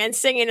screaming and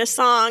singing a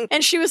song.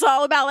 And she was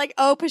all about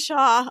oh,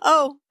 Pasha,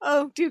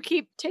 oh, do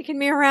keep taking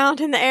me around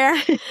in the air.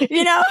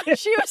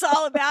 She was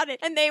all about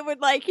it. And they would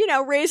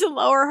raise and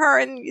lower her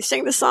and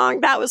sing the song.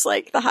 That was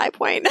the high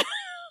point.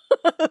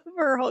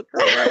 Her whole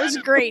career. It was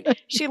great.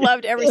 She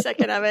loved every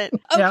second of it.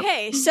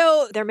 Okay,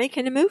 so they're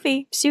making a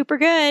movie. Super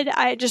good.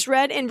 I just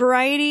read in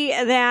Variety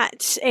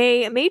that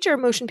a major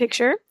motion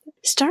picture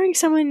starring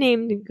someone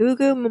named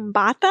Gugu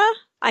Mbatha,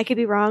 I could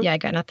be wrong. Yeah, I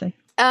got nothing.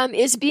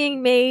 Is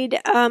being made.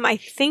 I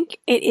think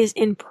it is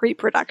in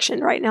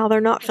pre-production right now.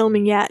 They're not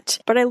filming yet,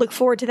 but I look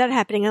forward to that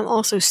happening. I'm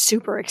also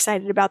super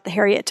excited about the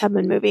Harriet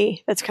Tubman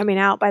movie that's coming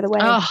out, by the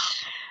way.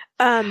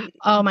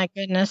 Oh my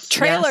goodness.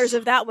 Trailers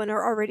of that one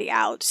are already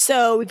out.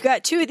 So we've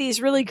got two of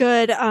these really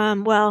good,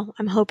 I'm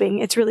hoping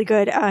it's really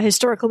good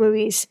historical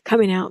movies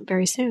coming out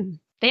very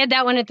soon. They had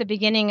that one at the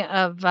beginning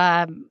of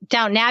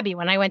Downton Abbey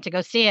when I went to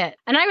go see it.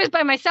 And I was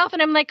by myself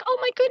and I'm like, oh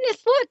my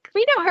goodness, look,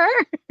 we know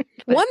her.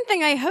 One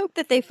thing I hope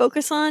that they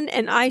focus on,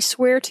 and I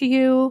swear to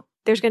you,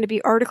 there's going to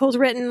be articles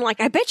written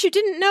I bet you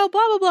didn't know,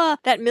 blah, blah, blah.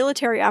 That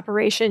military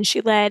operation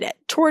she led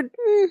toward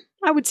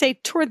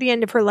the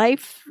end of her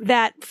life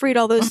that freed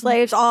all those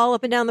slaves all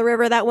up and down the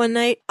river that one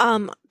night.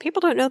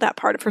 People don't know that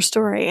part of her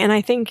story. And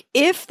I think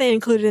if they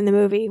include it in the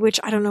movie, which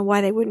I don't know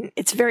why they wouldn't,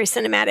 it's very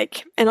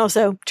cinematic and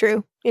also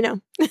true.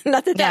 Not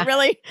that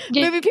really,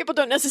 movie people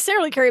don't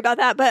necessarily care about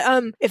that,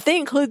 but if they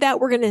include that,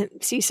 we're going to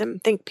see some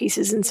think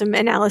pieces and some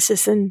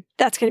analysis, and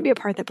that's going to be a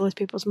part that blows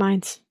people's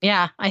minds.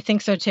 Yeah, I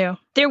think so too.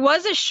 There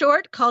was a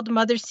short called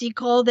Mother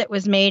Seacole that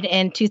was made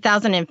in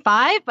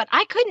 2005, but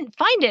I couldn't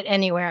find it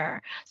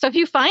anywhere. So if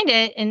you find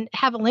it and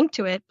have a link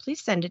to it, please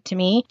send it to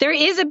me. There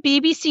is a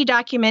BBC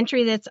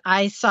documentary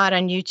I saw it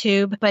on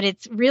YouTube, but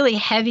it's really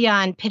heavy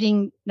on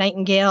pitting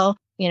Nightingale,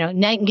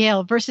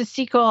 Nightingale versus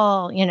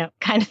Seacole,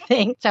 kind of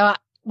thing. So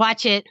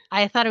watch it.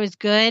 I thought it was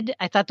good.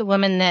 I thought the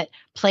woman that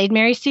played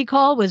Mary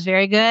Seacole was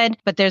very good,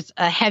 but there's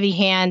a heavy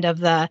hand of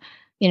the,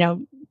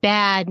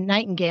 bad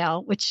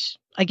Nightingale, which,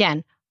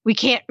 again, we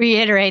can't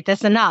reiterate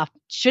this enough.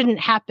 Shouldn't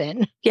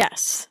happen.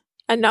 Yes.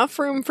 Enough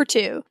room for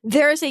two.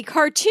 There is a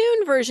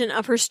cartoon version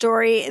of her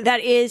story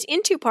that is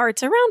in 2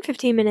 parts, around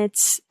 15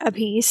 minutes a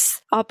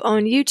piece, up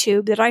on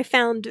YouTube that I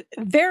found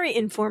very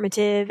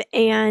informative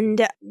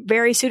and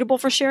very suitable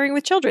for sharing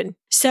with children.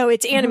 So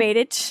it's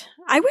animated.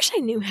 I wish I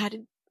knew how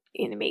to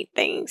animate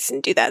things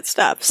and do that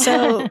stuff.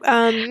 So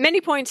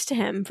many points to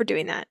him for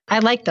doing that. I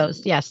like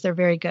those. Yes, they're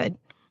very good.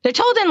 They're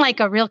told in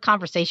like a real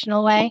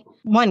conversational way.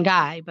 One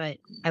guy, but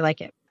I like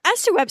it.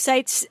 As to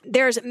websites,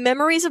 there's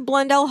Memories of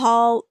Blundell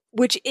Hall,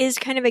 which is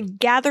kind of a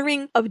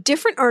gathering of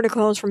different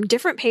articles from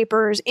different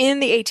papers in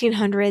the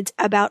 1800s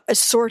about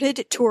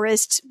assorted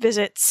tourists'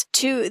 visits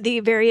to the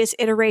various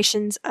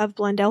iterations of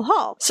Blundell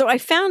Hall. So I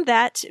found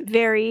that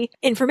very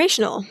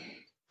informational.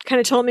 Kind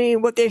of told me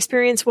what the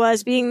experience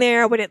was being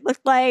there, what it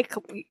looked like,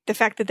 the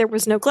fact that there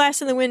was no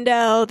glass in the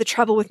window, the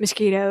trouble with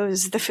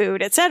mosquitoes, the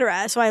food,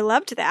 etc. So I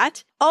loved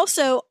that.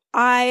 Also,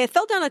 I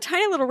fell down a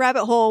tiny little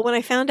rabbit hole when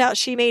I found out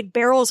she made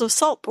barrels of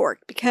salt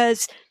pork,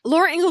 because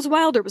Laura Ingalls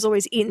Wilder was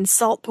always eating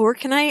salt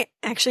pork, and I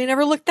actually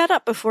never looked that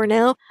up before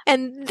now.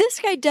 And this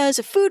guy does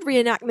food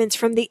reenactments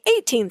from the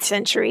 18th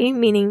century,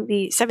 meaning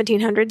the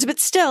 1700s, but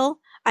still,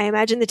 I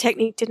imagine the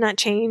technique did not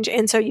change,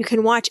 and so you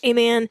can watch a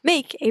man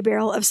make a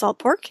barrel of salt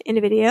pork in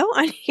a video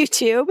on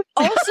YouTube.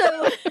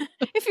 Also,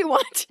 if you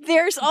want,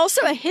 there's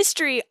also a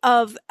history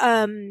of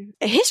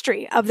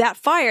that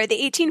fire. The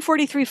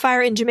 1843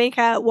 fire in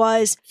Jamaica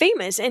was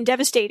famous and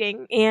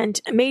devastating,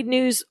 and made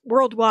news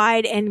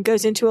worldwide, and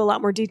goes into a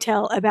lot more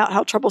detail about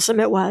how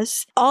troublesome it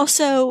was.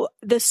 Also,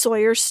 the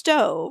Sawyer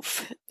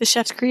stove, the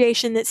chef's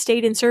creation that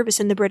stayed in service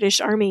in the British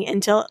Army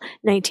until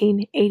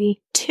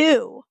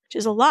 1982. Which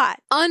is a lot.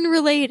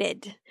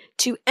 Unrelated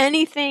to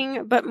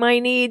anything but my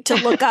need to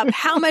look up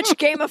how much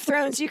Game of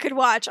Thrones you could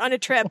watch on a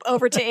trip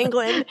over to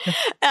England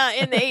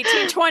in the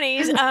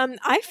 1820s.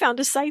 I found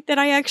a site that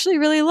I actually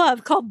really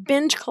love called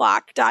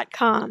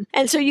bingeclock.com.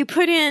 And so you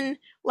put in,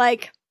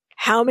 like,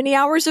 how many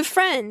hours of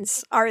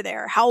Friends are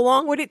there? How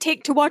long would it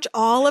take to watch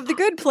all of The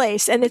Good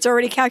Place? And it's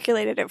already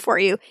calculated it for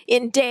you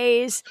in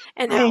days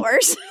and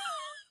hours.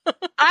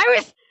 I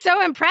was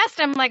so impressed.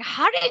 I'm like,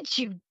 how did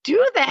you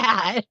do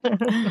that?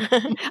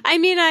 I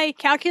mean, I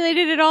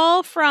calculated it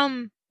all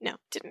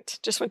didn't.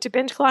 Just went to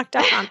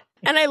bingeclock.com.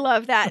 And I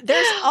love that.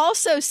 There's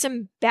also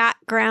some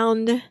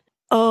background,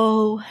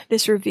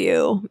 this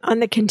review on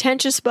the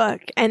contentious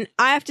book. And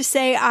I have to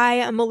say, I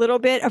am a little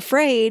bit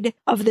afraid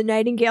of the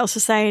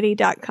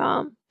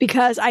NightingaleSociety.com.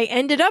 Because I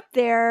ended up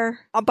there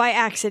by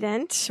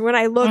accident. When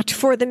I looked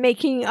for the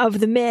making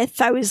of the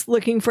myth, I was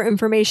looking for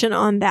information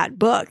on that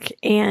book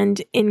and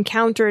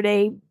encountered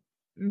a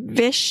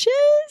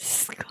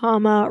vicious,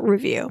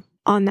 review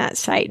on that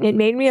site. And it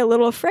made me a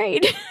little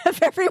afraid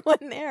of everyone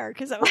there,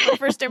 because that was my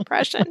first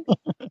impression.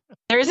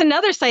 There is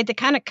another site that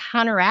kind of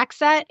counteracts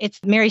that.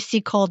 It's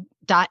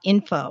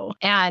maryseacole.info.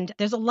 And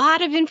there's a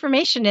lot of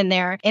information in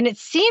there. And it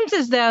seems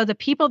as though the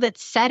people that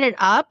set it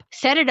up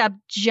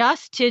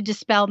just to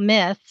dispel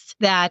myths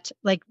that,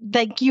 like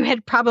you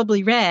had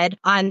probably read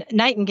on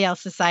Nightingale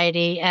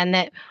Society, and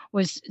that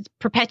was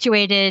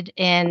perpetuated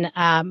in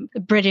the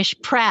British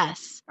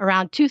press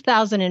around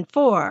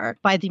 2004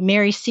 by the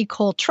Mary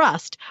Seacole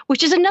Trust,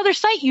 which is another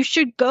site you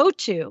should go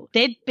to.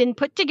 They'd been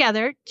put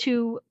together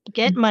to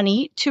get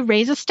money to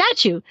raise a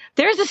statue.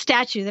 There's a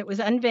statue that was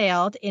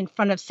unveiled in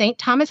front of St.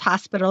 Thomas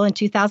Hospital in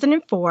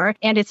 2004,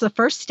 and it's the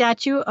first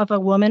statue of a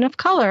woman of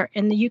color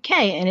in the UK,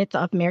 and it's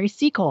of Mary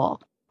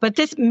Seacole. But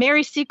this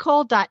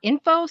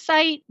maryseacole.info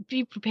site,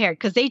 be prepared,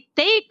 because they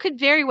could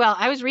very well,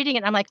 I was reading it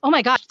and I'm like, oh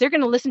my gosh, they're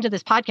going to listen to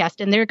this podcast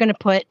and they're going to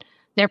put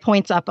their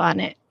points up on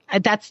it.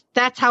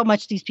 That's how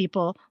much these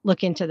people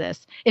look into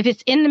this. If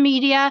it's in the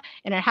media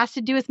and it has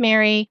to do with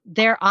Mary,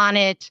 they're on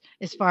it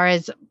as far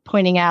as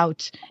pointing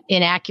out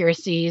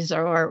inaccuracies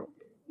or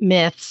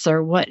myths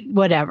or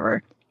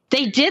whatever.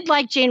 They did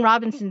like Jane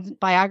Robinson's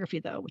biography,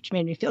 though, which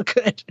made me feel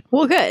good.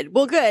 Well,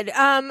 good.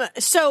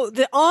 So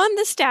on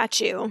the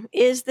statue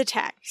is the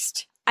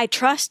text. I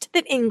trust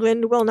that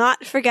England will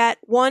not forget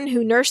one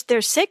who nursed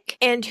their sick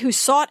and who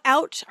sought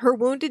out her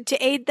wounded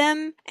to aid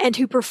them and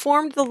who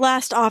performed the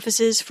last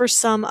offices for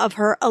some of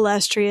her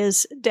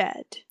illustrious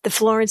dead. The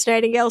Florence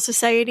Nightingale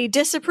Society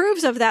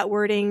disapproves of that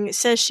wording,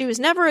 says she was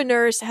never a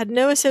nurse, had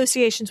no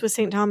associations with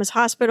St. Thomas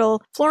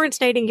Hospital.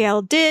 Florence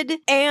Nightingale did,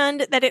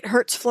 and that it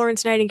hurts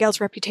Florence Nightingale's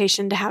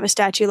reputation to have a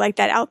statue like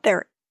that out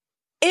there.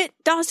 It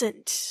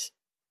doesn't.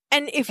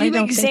 And if you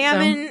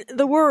examine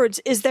the words,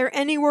 is there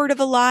any word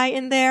of a lie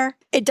in there?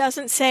 It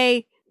doesn't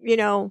say,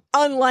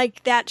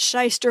 unlike that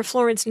shyster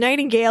Florence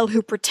Nightingale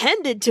who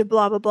pretended to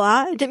blah, blah,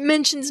 blah. It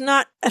mentions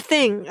not a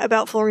thing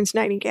about Florence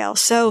Nightingale.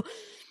 So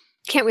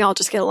can't we all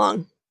just get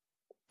along?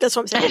 That's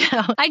what I'm saying.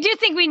 I do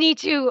think we need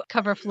to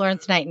cover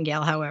Florence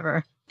Nightingale,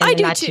 however, in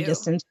the not too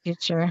distant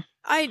future.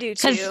 I do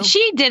too. Because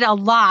she did a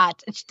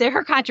lot.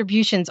 Her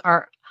contributions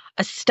are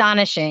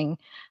astonishing.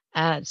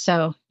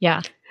 So,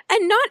 yeah.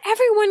 And not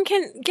everyone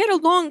can get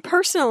along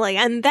personally,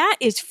 and that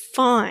is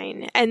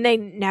fine. And they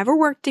never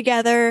work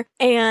together.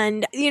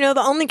 And,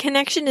 the only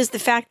connection is the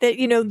fact that,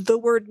 the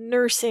word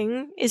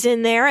nursing is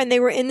in there, and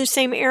they were in the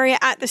same area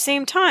at the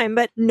same time,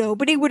 but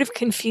nobody would have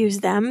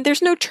confused them.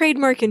 There's no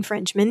trademark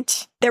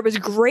infringement. There was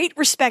great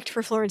respect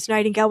for Florence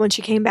Nightingale when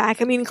she came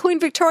back. I mean, Queen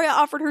Victoria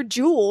offered her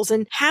jewels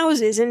and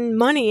houses and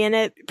money and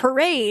a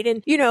parade.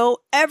 And,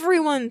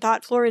 everyone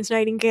thought Florence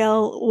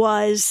Nightingale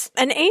was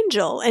an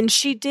angel, and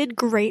she did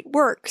great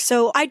work.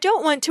 So I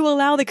don't want to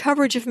allow the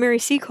coverage of Mary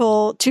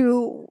Seacole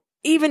to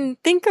even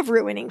think of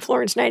ruining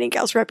Florence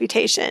Nightingale's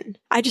reputation.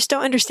 I just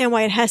don't understand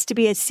why it has to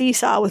be a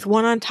seesaw with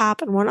one on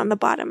top and one on the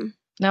bottom.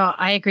 No,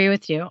 I agree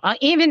with you.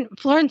 Even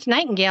Florence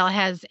Nightingale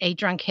has a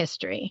drunk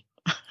history.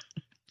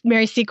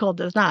 Mary Seacole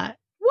does not.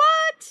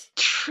 What?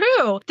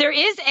 True. There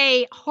is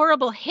a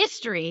Horrible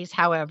Histories,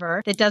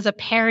 however, that does a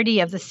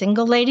parody of the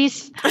Single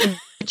Ladies,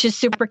 which is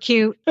super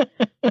cute.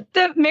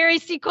 The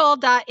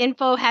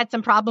MarySeacole.info had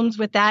some problems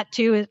with that,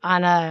 too,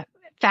 on a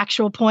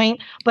factual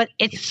point, but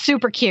it's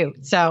super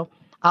cute. So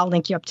I'll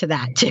link you up to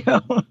that, too.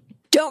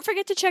 Don't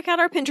forget to check out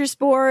our Pinterest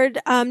board,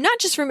 not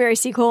just for Mary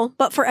Seacole,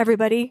 but for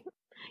everybody.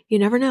 You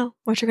never know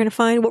what you're going to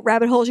find, what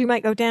rabbit holes you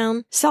might go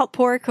down, salt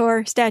pork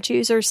or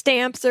statues or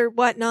stamps or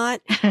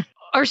whatnot.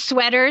 Or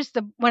sweaters.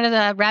 One of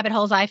the rabbit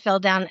holes I fell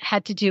down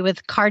had to do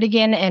with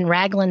cardigan and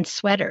raglan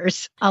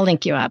sweaters. I'll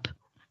link you up.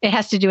 It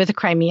has to do with the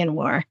Crimean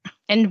War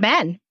and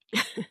men.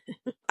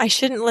 I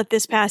shouldn't let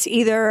this pass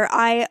either.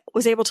 I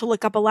was able to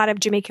look up a lot of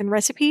Jamaican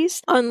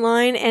recipes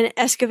online, and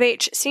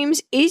escovitch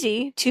seems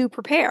easy to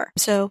prepare.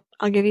 So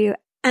I'll give you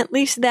at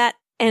least that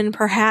and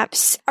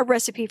perhaps a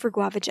recipe for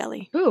guava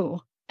jelly. Ooh.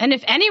 And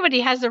if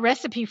anybody has a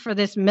recipe for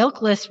this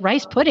milkless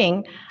rice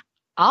pudding,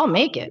 I'll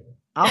make it.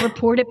 I'll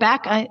report it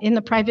back in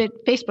the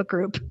private Facebook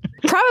group.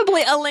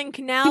 Probably a link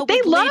now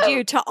would lead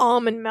you to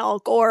almond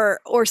milk or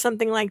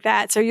something like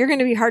that. So you're going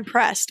to be hard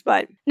pressed.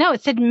 But no,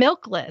 it said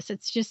milkless.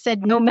 It's just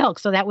said no milk.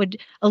 So that would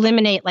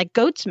eliminate like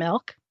goat's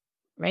milk,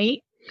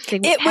 right?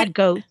 It had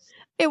goats.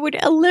 It would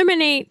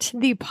eliminate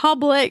the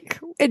public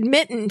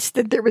admittance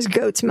that there was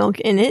goat's milk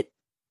in it.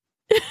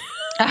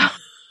 Oh.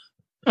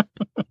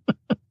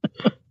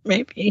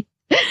 Maybe.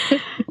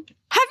 Have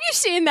you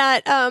seen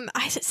that?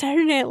 Is it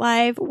Saturday Night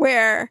Live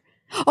where?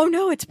 Oh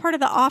no, it's part of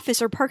The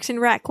Office or Parks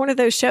and Rec, one of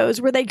those shows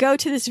where they go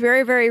to this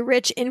very, very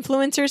rich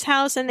influencer's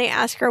house and they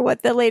ask her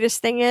what the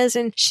latest thing is.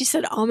 And she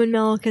said almond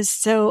milk is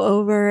so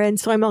over and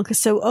soy milk is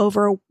so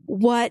over.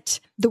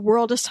 What the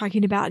world is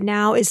talking about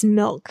now is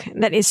milk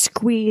that is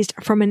squeezed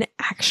from an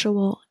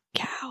actual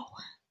cow.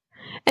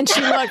 And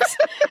she looks,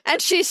 and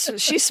she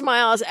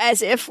smiles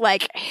as if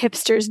like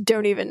hipsters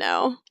don't even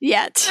know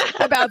yet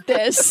about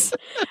this.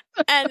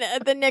 And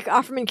the Nick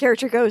Offerman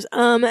character goes,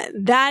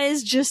 that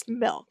is just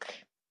milk.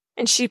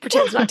 And she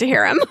pretends not to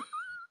hear him.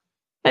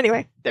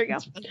 Anyway, there you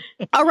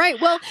go. All right.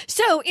 Well,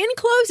 so in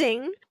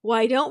closing,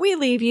 why don't we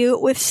leave you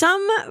with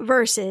some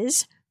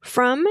verses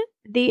from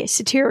the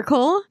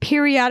satirical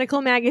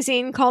periodical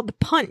magazine called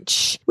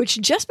Punch,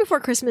 which just before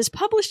Christmas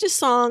published a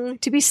song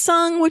to be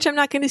sung, which I'm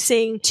not going to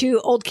sing,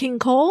 to Old King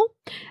Cole.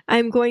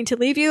 I'm going to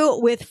leave you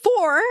with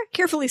 4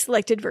 carefully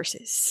selected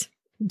verses.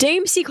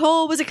 Dame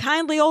Seacole was a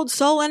kindly old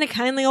soul, and a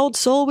kindly old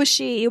soul was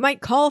she. You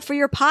might call for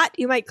your pot,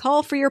 you might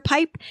call for your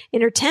pipe,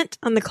 in her tent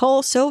on the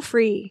coal so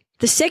free.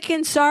 The sick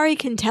and sorry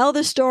can tell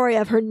the story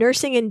of her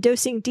nursing and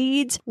dosing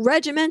deeds.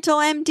 Regimental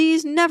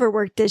MDs never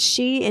worked as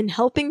she in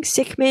helping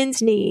sick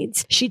men's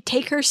needs. She'd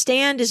take her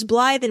stand as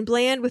blithe and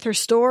bland with her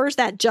stores,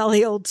 that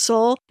jolly old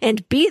soul,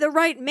 and be the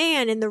right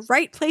man in the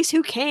right place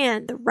who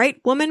can. The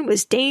right woman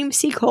was Dame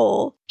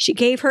Seacole. She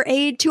gave her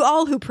aid to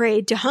all who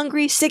prayed, to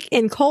hungry, sick,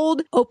 and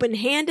cold, open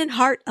hand and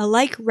heart,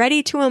 alike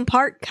ready to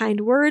impart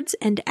kind words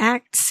and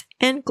acts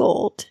and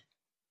gold.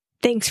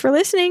 Thanks for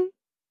listening.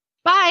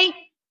 Bye.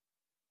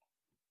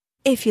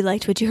 If you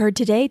liked what you heard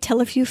today,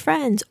 tell a few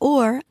friends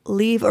or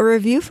leave a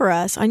review for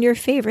us on your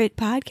favorite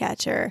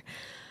podcatcher.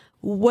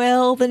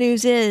 Well, the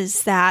news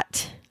is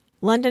that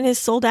London is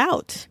sold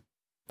out.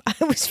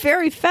 It was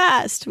very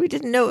fast. We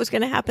didn't know it was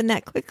going to happen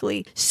that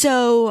quickly.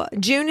 So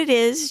June it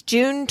is,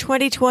 June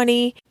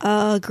 2020.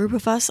 A group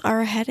of us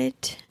are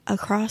headed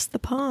across the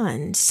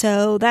pond.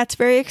 So that's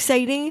very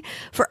exciting.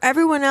 For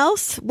everyone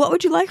else, what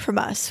would you like from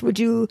us? Would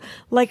you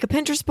like a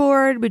Pinterest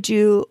board? Would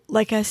you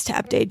like us to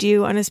update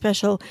you on a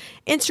special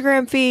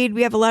Instagram feed?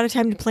 We have a lot of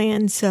time to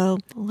plan, so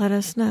let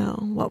us know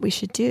what we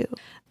should do.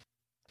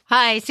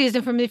 Hi,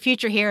 Susan from the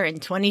future here in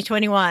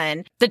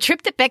 2021. The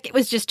trip that Beckett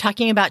was just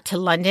talking about to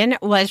London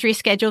was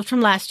rescheduled from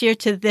last year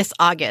to this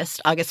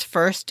August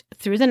 1st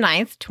through the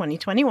 9th,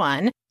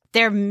 2021.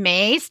 There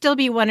may still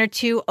be 1 or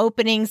 2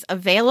 openings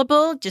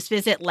available. Just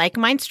visit Like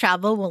Minds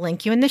Travel. We'll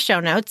link you in the show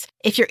notes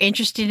if you're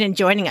interested in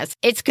joining us.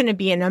 It's going to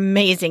be an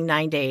amazing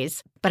 9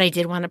 days. But I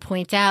did want to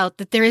point out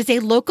that there is a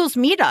locals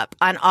meetup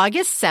on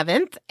August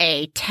 7th,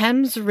 a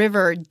Thames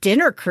River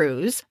dinner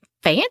cruise.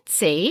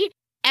 Fancy.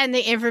 And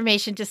the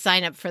information to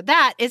sign up for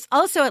that is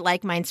also at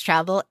Like Minds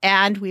Travel,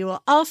 and we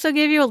will also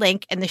give you a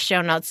link in the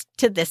show notes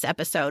to this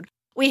episode.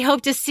 We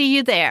hope to see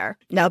you there.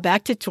 Now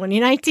back to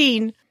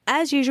 2019.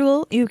 as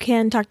usual, you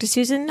can talk to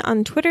Susan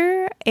on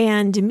Twitter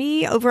and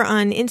me over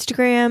on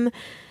Instagram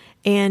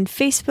and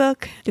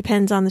Facebook.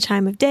 Depends on the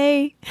time of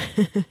day.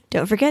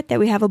 Don't forget that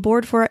we have a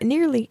board for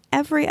nearly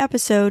every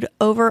episode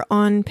over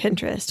on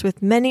Pinterest,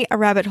 with many a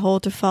rabbit hole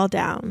to fall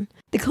down.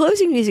 The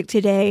closing music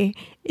today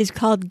is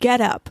called Get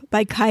Up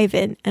by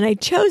Kyvan, and I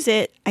chose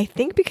it, I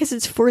think, because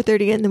it's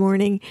 4:30 in the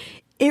morning.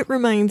 It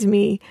reminds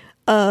me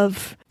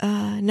of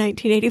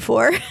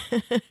 1984.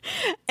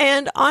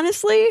 And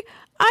honestly,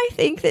 I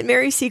think that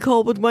Mary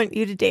Seacole would want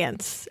you to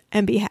dance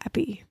and be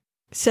happy.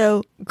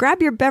 So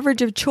grab your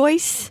beverage of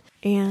choice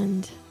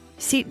and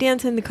seat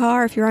dance in the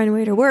car if you're on your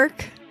way to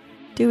work.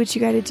 Do what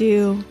you gotta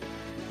do.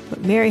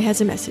 But Mary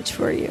has a message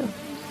for you.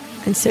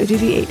 And so do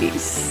the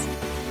 80s.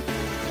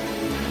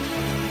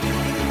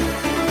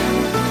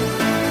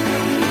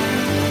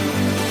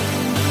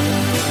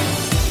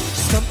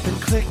 Something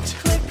clicked,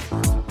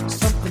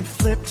 something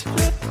flipped,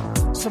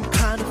 some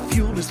kind of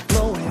fuel is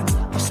flowing,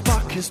 a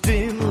spark has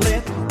been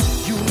lit.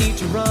 You need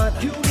to run,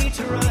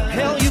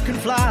 hell you can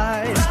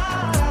fly,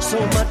 so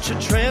much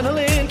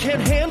adrenaline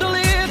can't handle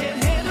it.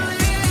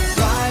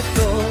 Ride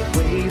the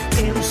wave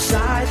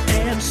inside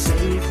and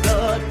save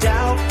the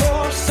doubt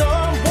for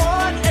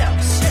someone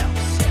else,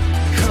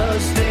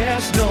 'cause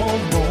there's no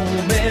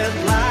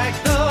moment like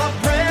the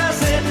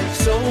present,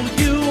 so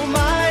you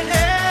might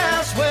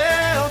as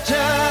well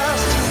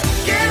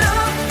just get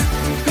up,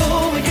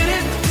 go and get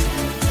it.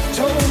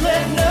 Don't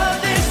let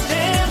nothing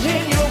stand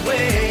in your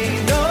way.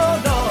 No,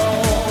 no.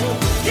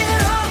 Get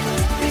up,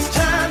 it's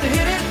time to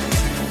hit it.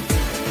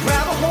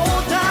 Grab a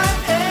hold tight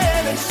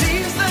and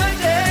seize the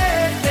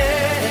day.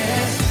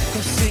 Go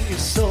sing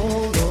your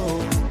solo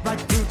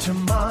right through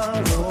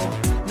tomorrow.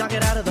 Knock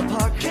it out of the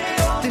park.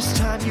 This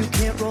time you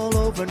can't roll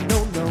over, no,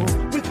 no.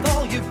 With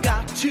all you've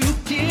got to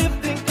give,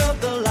 think of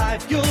the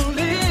life you'll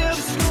live.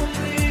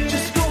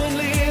 Just go and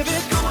live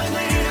it.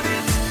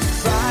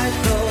 Ride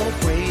the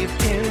wave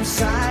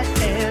inside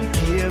and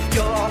give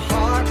your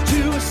heart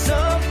to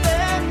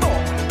something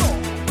more.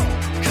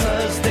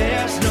 'Cause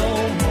there's no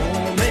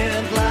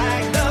moment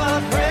like the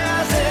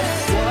present.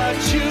 What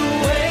you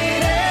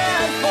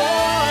waiting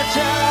for?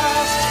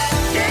 Just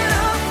get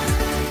up,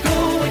 go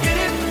and get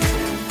it.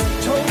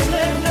 Don't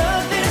let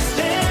nothing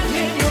stand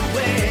in your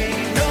way.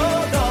 No,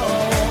 no.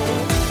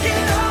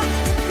 Get up,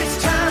 it's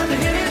time to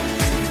hit it.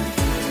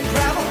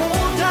 Grab a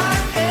hold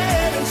tight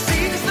and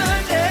seize the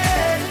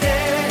day.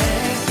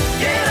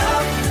 Get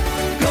up,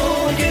 go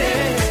and get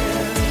it.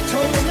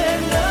 Don't let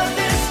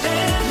nothing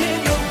stand in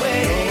your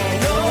way.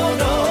 No,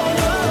 no,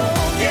 no.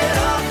 Get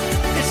up,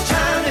 it's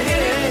time to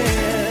hit it.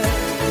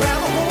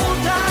 Grab a hold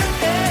tight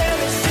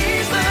and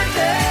seize the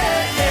day.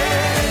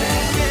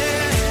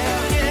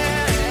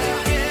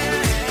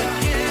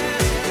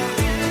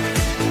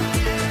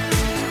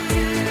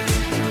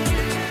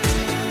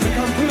 Break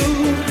on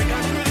through.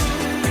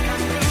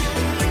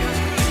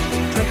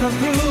 Break on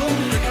through.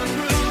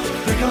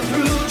 Break on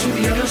through to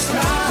the other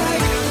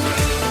side.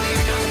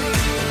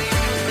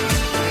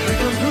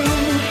 Break on through.